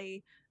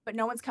 gladly, but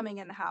no one's coming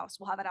in the house.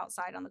 We'll have it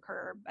outside on the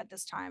curb at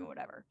this time or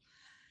whatever.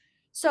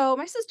 So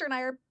my sister and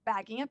I are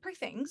bagging up her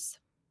things,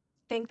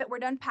 think that we're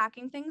done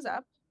packing things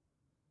up.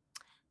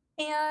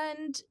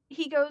 And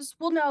he goes,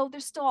 well, no,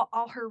 there's still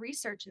all her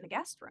research in the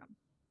guest room.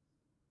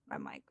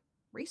 I'm like,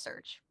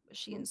 research? Was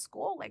she in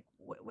school? Like,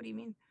 what do you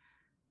mean?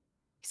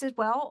 He said,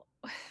 well,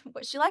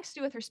 what she likes to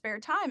do with her spare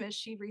time is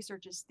she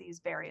researches these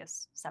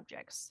various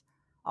subjects,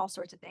 all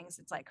sorts of things.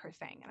 It's like her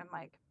thing. And I'm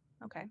like,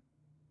 okay,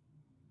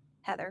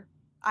 Heather,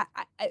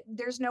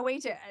 there's no way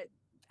to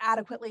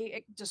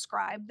adequately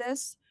describe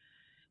this.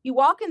 You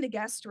walk in the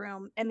guest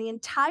room and the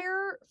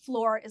entire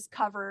floor is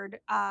covered,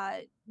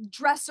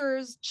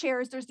 dressers,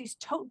 chairs. There's these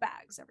tote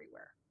bags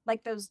everywhere,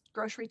 like those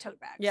grocery tote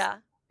bags. Yeah.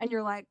 And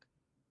you're like,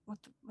 what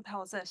the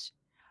hell is this?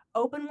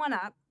 Open one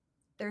up.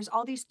 There's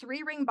all these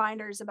 3-ring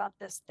binders about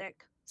this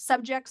thick,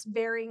 subjects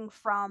varying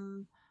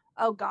from,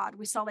 oh God,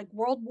 we saw like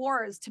world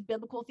wars to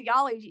biblical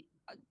theology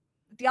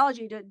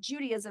to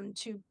Judaism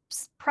to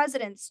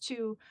presidents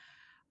to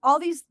all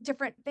these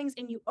different things.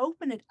 And you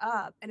open it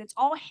up and it's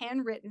all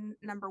handwritten,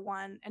 number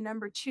one. And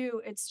number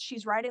two,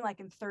 she's writing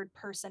like in third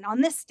person. On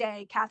this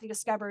day, Kathy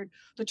discovered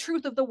the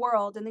truth of the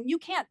world. And then you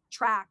can't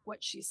track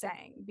what she's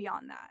saying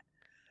beyond that.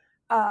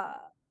 I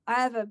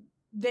have a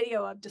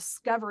video of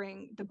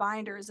discovering the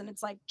binders and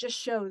it's like just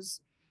shows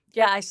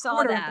I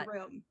saw that. The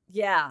room.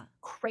 Yeah.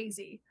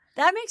 Crazy.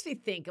 That makes me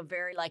think of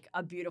very like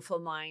A Beautiful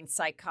Mind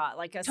like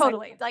a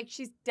totally like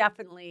she's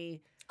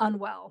definitely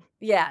unwell.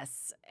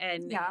 Yes.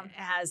 And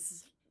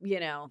has,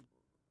 a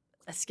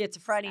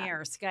schizophrenia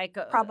or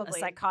a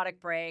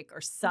psychotic break or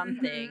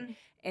something.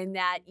 And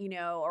that,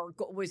 or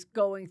was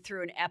going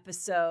through an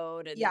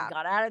episode and then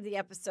got out of the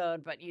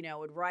episode, but,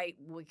 would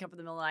wake up in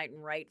the middle of the night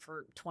and write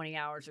for 20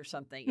 hours or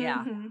something.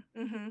 Yeah.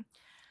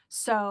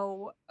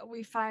 So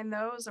we find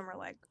those and we're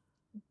like,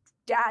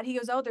 Dad, he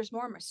goes, oh, there's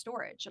more in my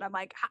storage. And I'm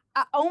like,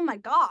 oh my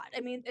God.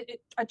 I mean,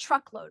 a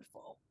truckload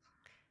full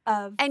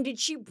of. And did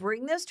she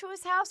bring those to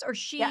his house or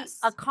she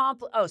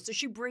so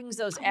she brings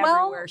those Well-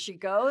 everywhere she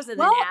goes and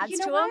then adds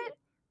to them?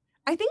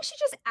 I think she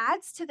just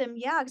adds to them.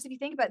 Yeah. Because if you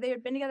think about it, they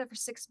had been together for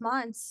 6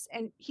 months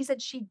and he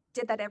said she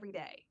did that every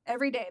day.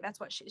 Every day. That's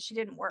what she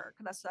didn't work.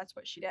 That's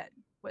what she did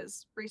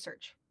was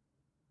research.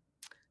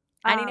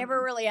 And he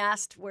never really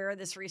asked where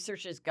this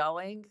research is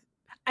going.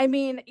 I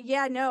mean,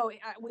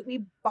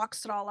 we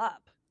boxed it all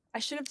up. I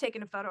should have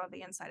taken a photo of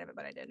the inside of it,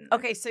 but I didn't.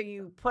 Okay, so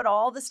you put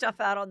all the stuff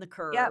out on the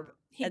curb. Yep.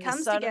 He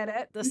comes to get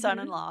it. The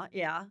son-in-law,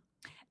 yeah.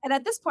 And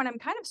at this point, I'm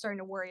kind of starting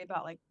to worry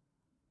about like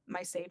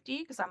my safety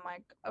because I'm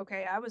like,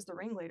 okay, I was the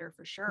ringleader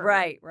for sure.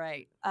 Right.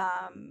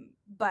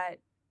 But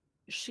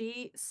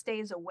she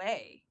stays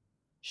away.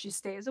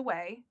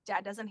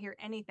 Dad doesn't hear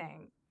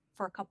anything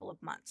for a couple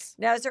of months.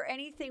 Now, is there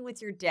anything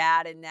with your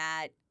dad in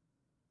that,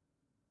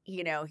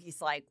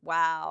 he's like,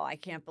 wow, I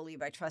can't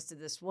believe I trusted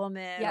this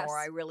woman or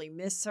I really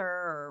miss her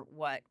or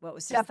what? What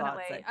was his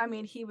Definitely. thoughts? I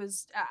mean, he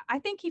was, I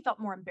think he felt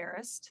more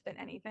embarrassed than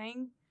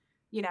anything.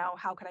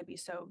 How could I be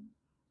so,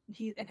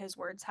 in his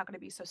words, how could I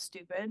be so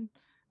stupid?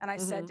 And I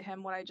said to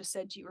him what I just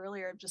said to you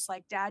earlier, just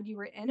like, Dad, you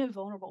were in a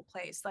vulnerable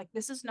place. Like,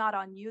 this is not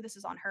on you. This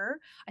is on her.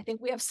 I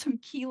think we have some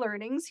key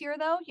learnings here,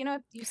 though.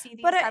 You see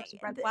these types of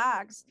red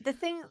flags. The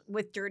thing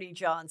with Dirty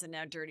Johns and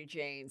now Dirty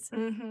Janes,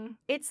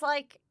 it's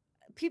like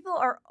people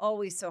are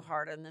always so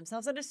hard on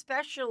themselves, and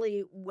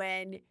especially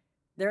when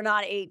they're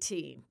not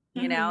 18,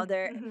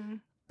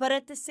 but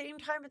at the same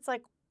time, it's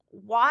like,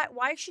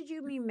 why should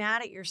you be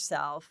mad at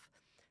yourself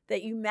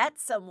that you met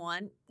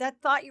someone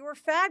that thought you were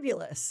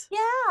fabulous?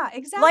 Yeah,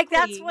 exactly. Like,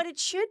 that's what it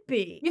should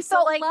be. You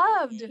felt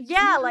loved.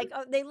 Yeah, like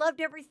they loved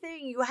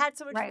everything. You had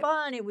so much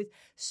fun. It was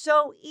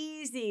so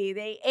easy.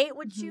 They ate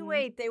what you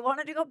ate. They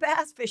wanted to go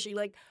bass fishing.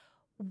 Like,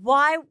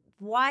 why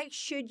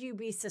should you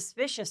be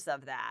suspicious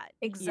of that?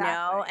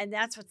 Exactly. And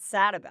that's what's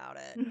sad about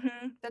it.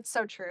 That's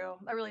so true.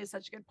 That really is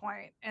such a good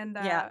point. And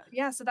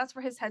so that's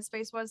where his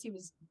headspace was. He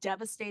was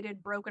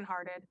devastated,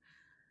 brokenhearted.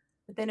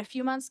 But then a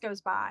few months goes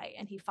by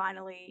and he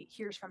finally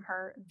hears from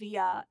her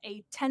via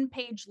a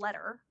 10-page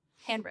letter,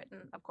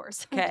 handwritten, of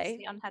course.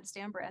 Okay. Had to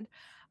stay on brand.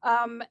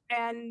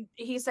 And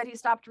he said he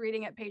stopped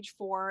reading at page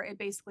 4. It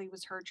basically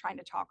was her trying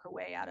to talk her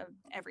way out of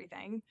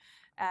everything.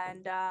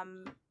 And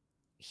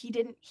he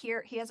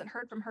hasn't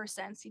heard from her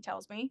since, he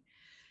tells me.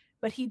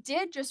 But he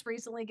did just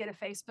recently get a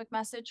Facebook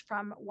message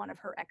from one of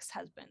her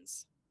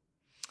ex-husbands.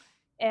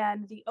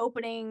 And the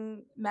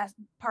opening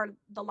part of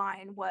the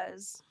line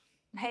was,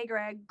 "Hey,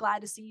 Greg,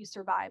 glad to see you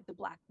survived the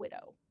Black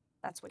Widow."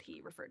 That's what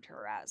he referred to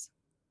her as.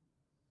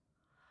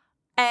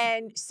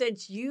 And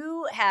since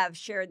you have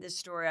shared this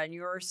story on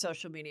your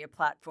social media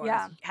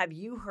platforms, have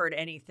you heard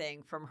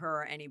anything from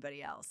her or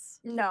anybody else?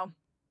 No,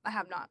 I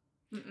have not.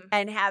 Mm-mm.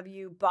 And have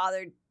you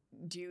bothered?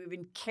 Do you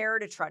even care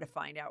to try to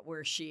find out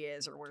where she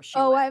is or where she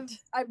went?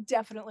 I've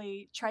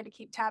definitely tried to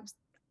keep tabs.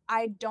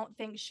 I don't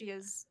think she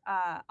is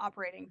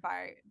operating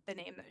by the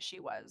name that she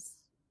was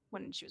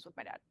when she was with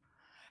my dad.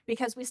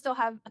 Because we still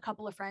have a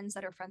couple of friends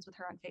that are friends with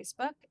her on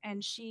Facebook,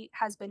 and she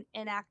has been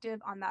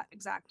inactive on that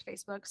exact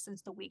Facebook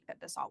since the week that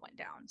this all went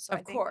down. So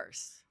of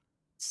course,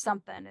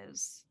 something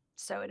is,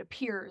 so it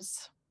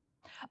appears.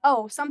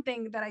 Oh,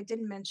 something that I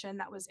didn't mention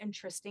that was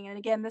interesting. And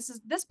again,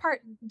 this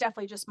part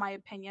definitely just my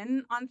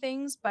opinion on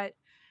things, but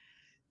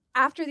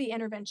after the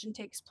intervention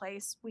takes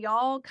place, we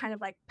all kind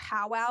of like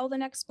powwow the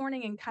next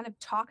morning and kind of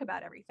talk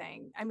about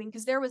everything. I mean,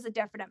 because there was a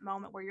definite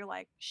moment where you're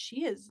like,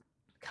 she is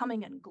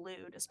coming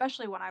unglued,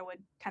 especially when I would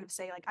kind of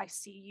say, like, I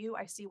see you,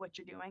 I see what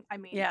you're doing. I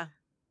mean, Yeah.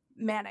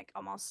 manic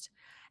almost.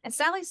 And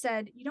Sally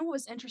said, you know what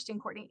was interesting,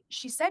 Courtney?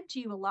 She said to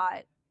you a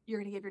lot, you're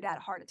going to give your dad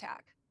a heart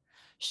attack.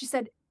 She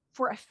said,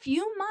 for a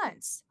few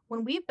months,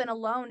 when we've been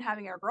alone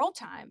having our girl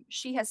time,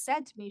 she has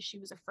said to me she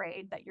was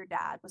afraid that your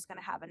dad was going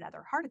to have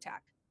another heart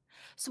attack.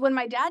 So when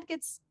my dad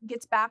gets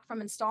back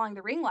from installing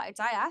the ring lights,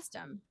 I asked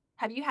him,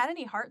 have you had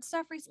any heart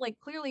stuff recently? Like,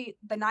 clearly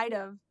the night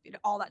of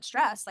all that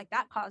stress, like,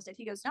 that caused it.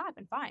 He goes, no, I've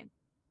been fine.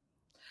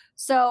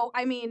 So,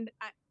 I mean,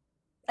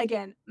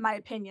 again, my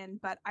opinion,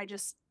 but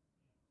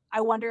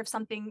I wonder if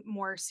something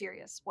more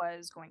serious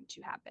was going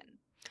to happen.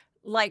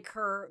 Like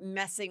her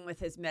messing with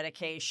his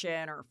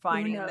medication or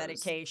finding knows?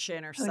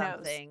 medication or Who knows?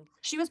 something.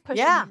 She was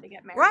pushing Yeah. him to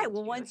get married. Right.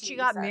 Well, too, once he she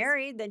got says.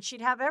 married, then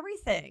she'd have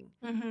everything.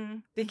 Mm-hmm.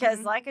 Because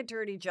Mhm. like a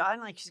Dirty John,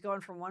 like she's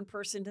going from one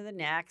person to the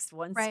next,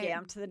 one Right.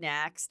 scam to the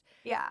next.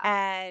 Yeah.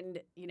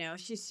 And, you know,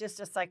 she's just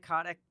a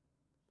psychotic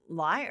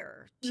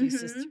liar. She's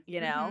just, Mhm,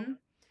 you know. mhm.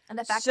 And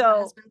the fact that her So,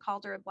 husband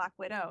called her a Black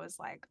Widow is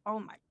like, oh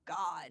my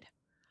God.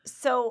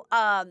 so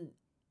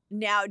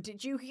now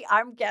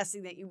I'm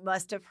guessing that you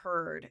must have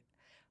heard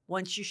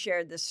once you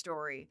shared this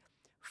story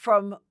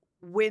from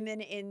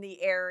women in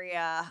the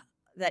area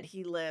that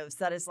he lives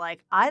that is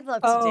like, I'd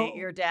love to date Oh.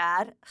 your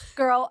dad.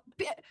 Girl,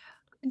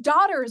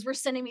 daughters were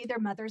sending me their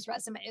mother's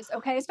resumes,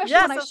 okay? Especially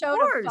Yes, when I of showed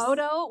course. a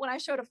photo. When I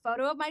showed a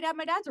photo of my dad,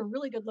 my dad's a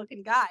really good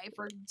looking guy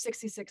for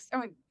 66. I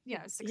mean,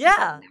 67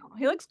 Yeah. now.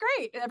 He looks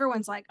great. And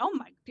everyone's like, oh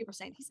my, people are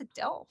saying he's a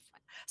DILF.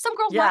 Some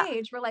girls Yeah. my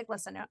age were like,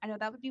 listen, I know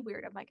that would be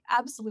weird. I'm like,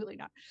 absolutely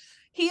not.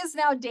 He is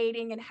now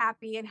dating and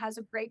happy and has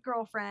a great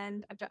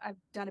girlfriend. I've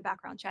done a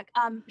background check.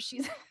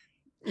 She's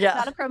Yeah.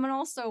 not a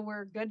criminal, so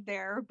we're good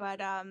there.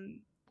 But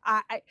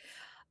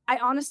I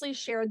honestly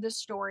shared this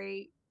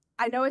story.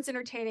 I know it's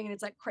entertaining and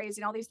it's like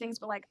crazy and all these things,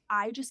 but like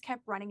I just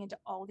kept running into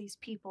all these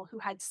people who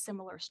had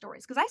similar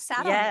stories because I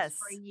sat on this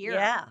for a year,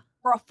 Yeah.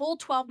 for a full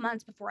 12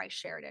 months before I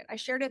shared it. I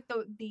shared it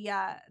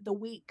the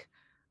week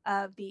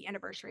of the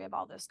anniversary of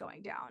all this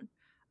going down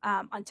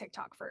on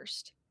TikTok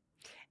first.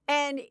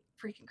 And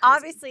Freaking crazy.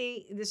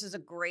 obviously, this is a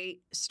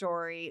great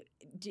story.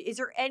 Is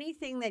there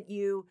anything that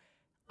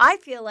I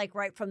feel like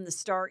right from the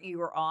start you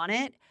were on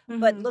it,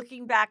 but Mhm.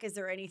 looking back, is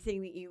there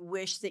anything that you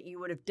wish that you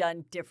would have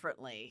done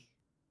differently?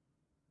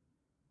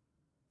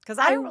 Because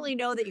I don't really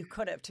know that you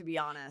could have, to be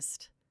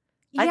honest.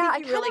 I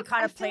think you really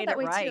kind of played it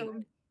right.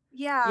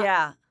 Yeah.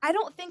 Yeah. I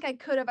don't think I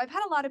could have. I've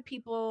had a lot of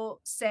people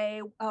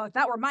say, oh, if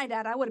that were my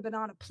dad, I would have been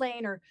on a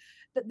plane or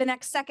the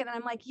next second. And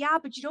I'm like, yeah,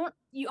 but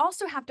you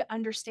also have to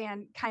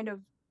understand kind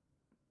of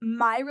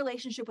my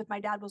relationship with my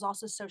dad was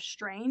also so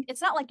strained.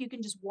 It's not like you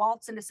can just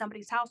waltz into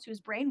somebody's house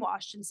who's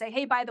brainwashed and say,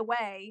 hey, by the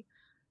way,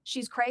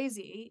 she's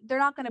crazy. They're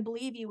not going to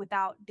believe you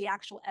without the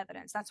actual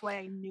evidence. That's why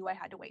I knew I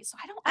had to wait. So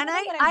I don't know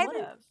that I would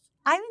have.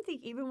 I even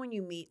think even when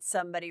you meet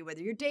somebody,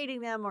 whether you're dating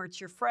them or it's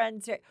your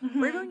friends, or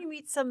even when you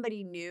meet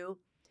somebody new,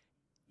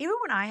 even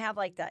when I have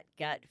like that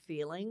gut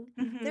feeling,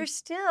 there's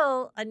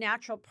still a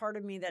natural part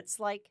of me that's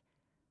like,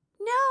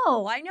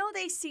 no, I know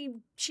they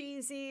seem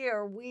cheesy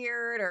or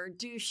weird or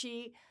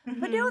douchey,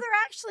 but no, they're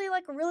actually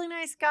like a really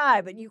nice guy.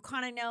 But you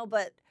kind of know,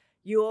 but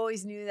you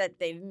always knew that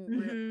they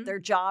didn't, their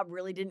job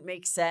really didn't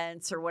make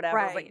sense or whatever.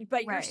 Right,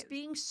 But you're right.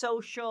 being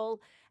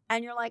social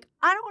and you're like,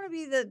 I don't want to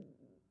be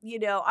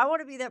I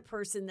want to be that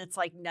person that's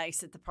like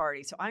nice at the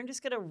party. So I'm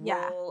just going to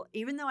roll,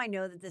 even though I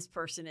know that this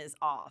person is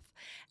off.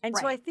 And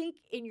so I Right. think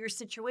in your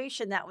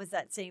situation, that was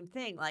that same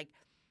thing. Like,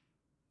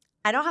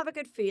 I don't have a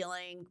good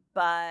feeling,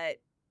 but,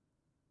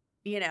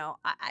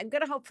 I'm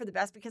going to hope for the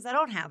best because I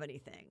don't have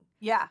anything.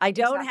 Yeah. I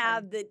don't exactly.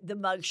 have the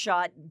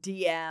mugshot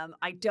DM.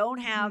 I don't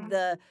have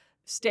the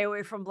stay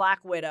away from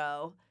Black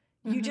Widow.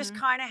 You just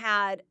kind of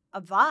had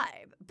a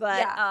vibe.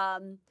 But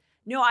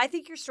no, I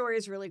think your story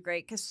is really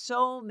great because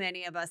so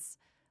many of us,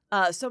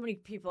 so many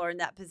people are in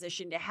that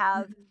position to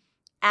have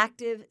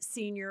active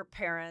senior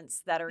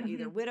parents that are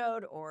either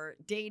widowed or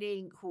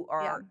dating who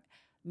are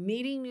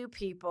meeting new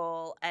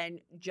people and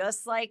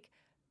just like,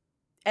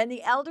 and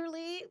the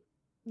elderly,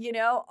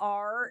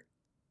 are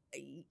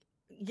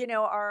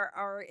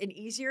an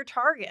easier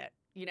target.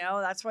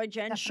 That's why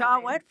Jen Shaw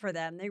Definitely. went for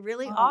them. They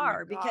really Oh my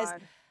are because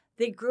God.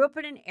 they grew up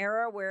in an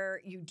era where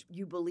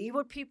you believe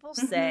what people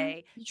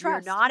say. You You're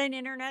trust. not an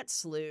internet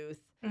sleuth.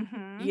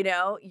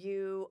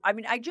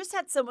 I just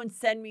had someone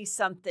send me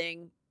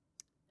something,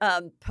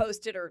 someone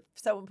posted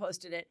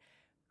it,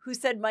 who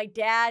said, my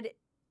dad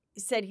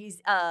said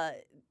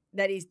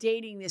that he's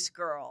dating this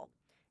girl.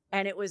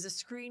 And it was a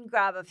screen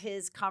grab of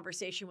his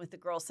conversation with the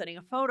girl sending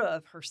a photo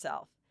of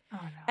herself. Oh,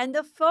 no. And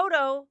the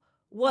photo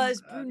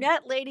was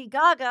brunette Lady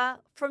Gaga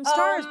from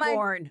Stars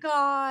Born.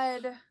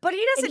 God. But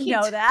he doesn't he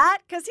know d- that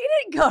because he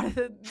didn't go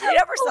to he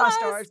never saw Bless.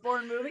 Stars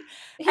Born movie.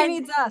 He And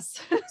needs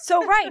us.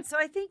 so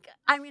I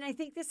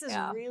think this is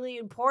Yeah. really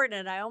important.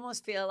 And I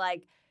almost feel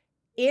like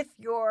if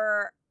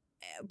you're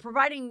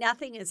providing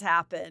nothing has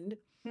happened,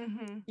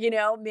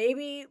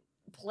 maybe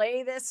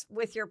play this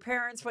with your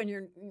parents when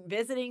you're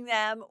visiting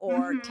them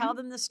or tell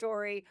them the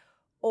story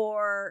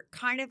or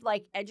kind of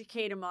like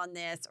educate them on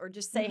this, or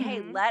just say,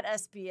 hey, let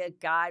us be a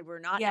guide. We're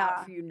not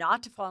out for you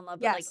not to fall in love,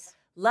 but like,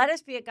 let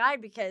us be a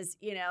guide because,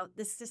 you know,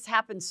 this just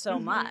happens so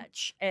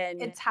much.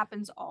 And it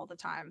happens all the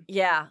time.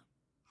 Yeah.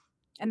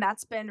 And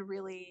that's been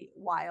really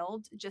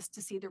wild just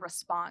to see the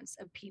response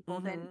of people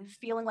then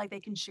feeling like they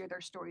can share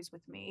their stories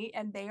with me.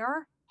 And they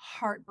are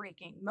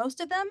heartbreaking. Most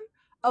of them,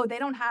 they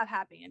don't have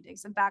happy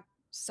endings. In fact,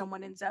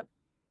 someone ends up,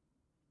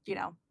 you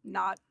know,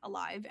 not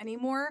alive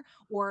anymore,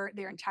 or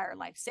their entire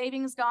life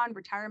savings gone,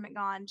 retirement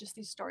gone. Just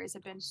these stories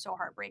have been so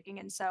heartbreaking.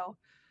 And so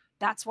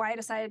that's why I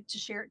decided to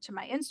share it to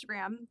my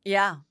Instagram.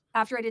 Yeah.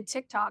 After I did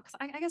TikTok,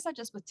 I guess I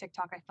just with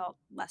TikTok, I felt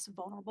less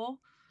vulnerable.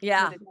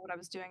 Yeah. I didn't know what I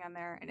was doing on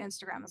there. And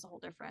Instagram is a whole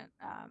different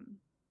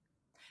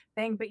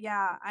thing. But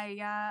yeah,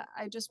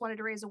 I just wanted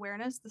to raise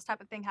awareness. This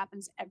type of thing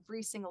happens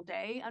every single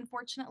day,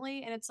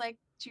 unfortunately. And it's like,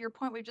 to your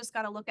point, we've just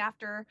got to look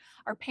after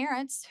our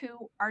parents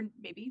who are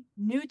maybe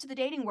new to the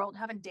dating world,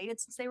 haven't dated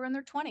since they were in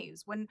their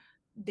 20s when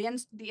the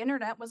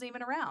internet wasn't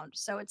even around.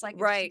 So it's like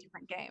it's just a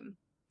different game.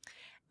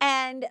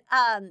 And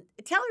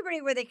tell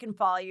everybody where they can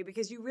follow you,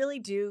 because you really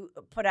do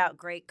put out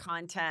great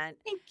content.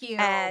 Thank you.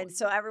 And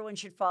so everyone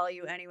should follow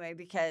you anyway,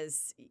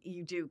 because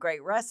you do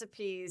great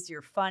recipes.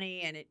 You're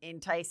funny and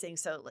enticing.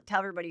 So tell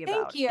everybody about it.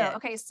 Thank you.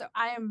 Okay, so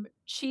I am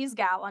Cheese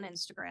Gal on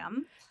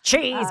Instagram.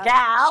 Cheese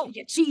Gal.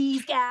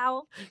 Cheese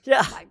Gal.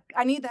 Yeah.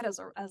 I need that as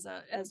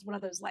one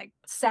of those like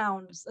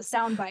sounds, a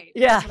sound bite.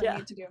 Yeah. That's what I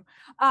need to do.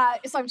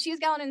 So I'm Cheese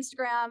Gal on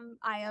Instagram.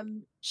 I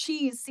am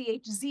Cheese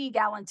CHZ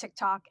Gal on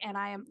TikTok, and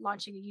I am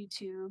launching a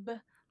YouTube,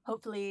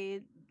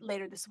 hopefully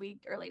later this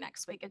week, early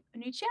next week, a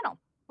new channel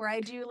where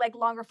I do like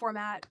longer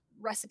format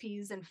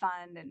recipes and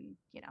fun and,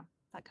 you know,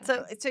 that kind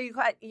of thing. So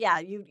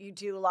you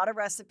do a lot of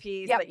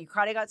recipes, but you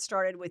kind of got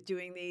started with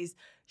doing these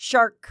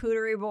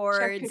charcuterie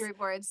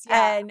boards,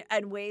 and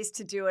ways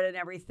to do it and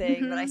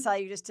everything. But I saw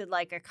you just did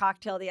like a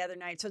cocktail the other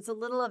night. So it's a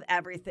little of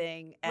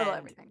everything.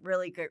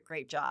 Really good,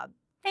 great job.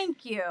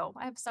 Thank you.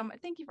 I have so much.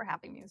 Thank you for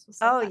having me. This was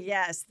so fun.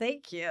 Yes.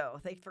 Thank you.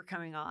 Thanks for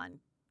coming on.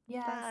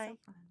 Yeah. Bye.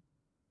 So fun.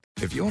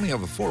 If you only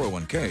have a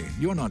 401k,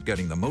 you're not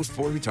getting the most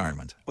for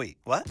retirement. Wait,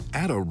 what?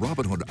 Add a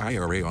Robinhood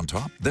IRA on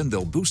top, then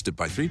they'll boost it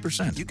by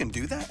 3%. You can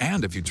do that?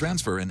 And if you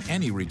transfer in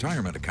any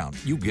retirement account,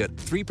 you get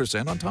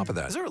 3% on top of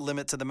that. Is there a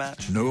limit to the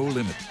match? No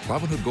limit.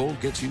 Robinhood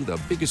Gold gets you the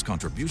biggest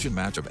contribution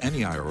match of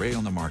any IRA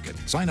on the market.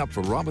 Sign up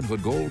for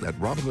Robinhood Gold at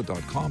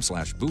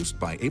Robinhood.com/boost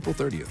by April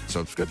 30th.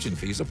 Subscription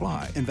fees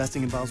apply.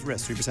 Investing involves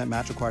risk. 3%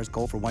 match requires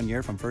gold for 1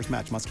 year from first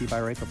match. Must keep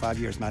IRA for 5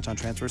 years. Match on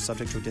transfers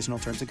subject to additional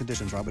terms and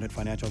conditions. Robinhood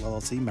Financial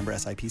LLC, member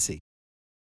SIPC.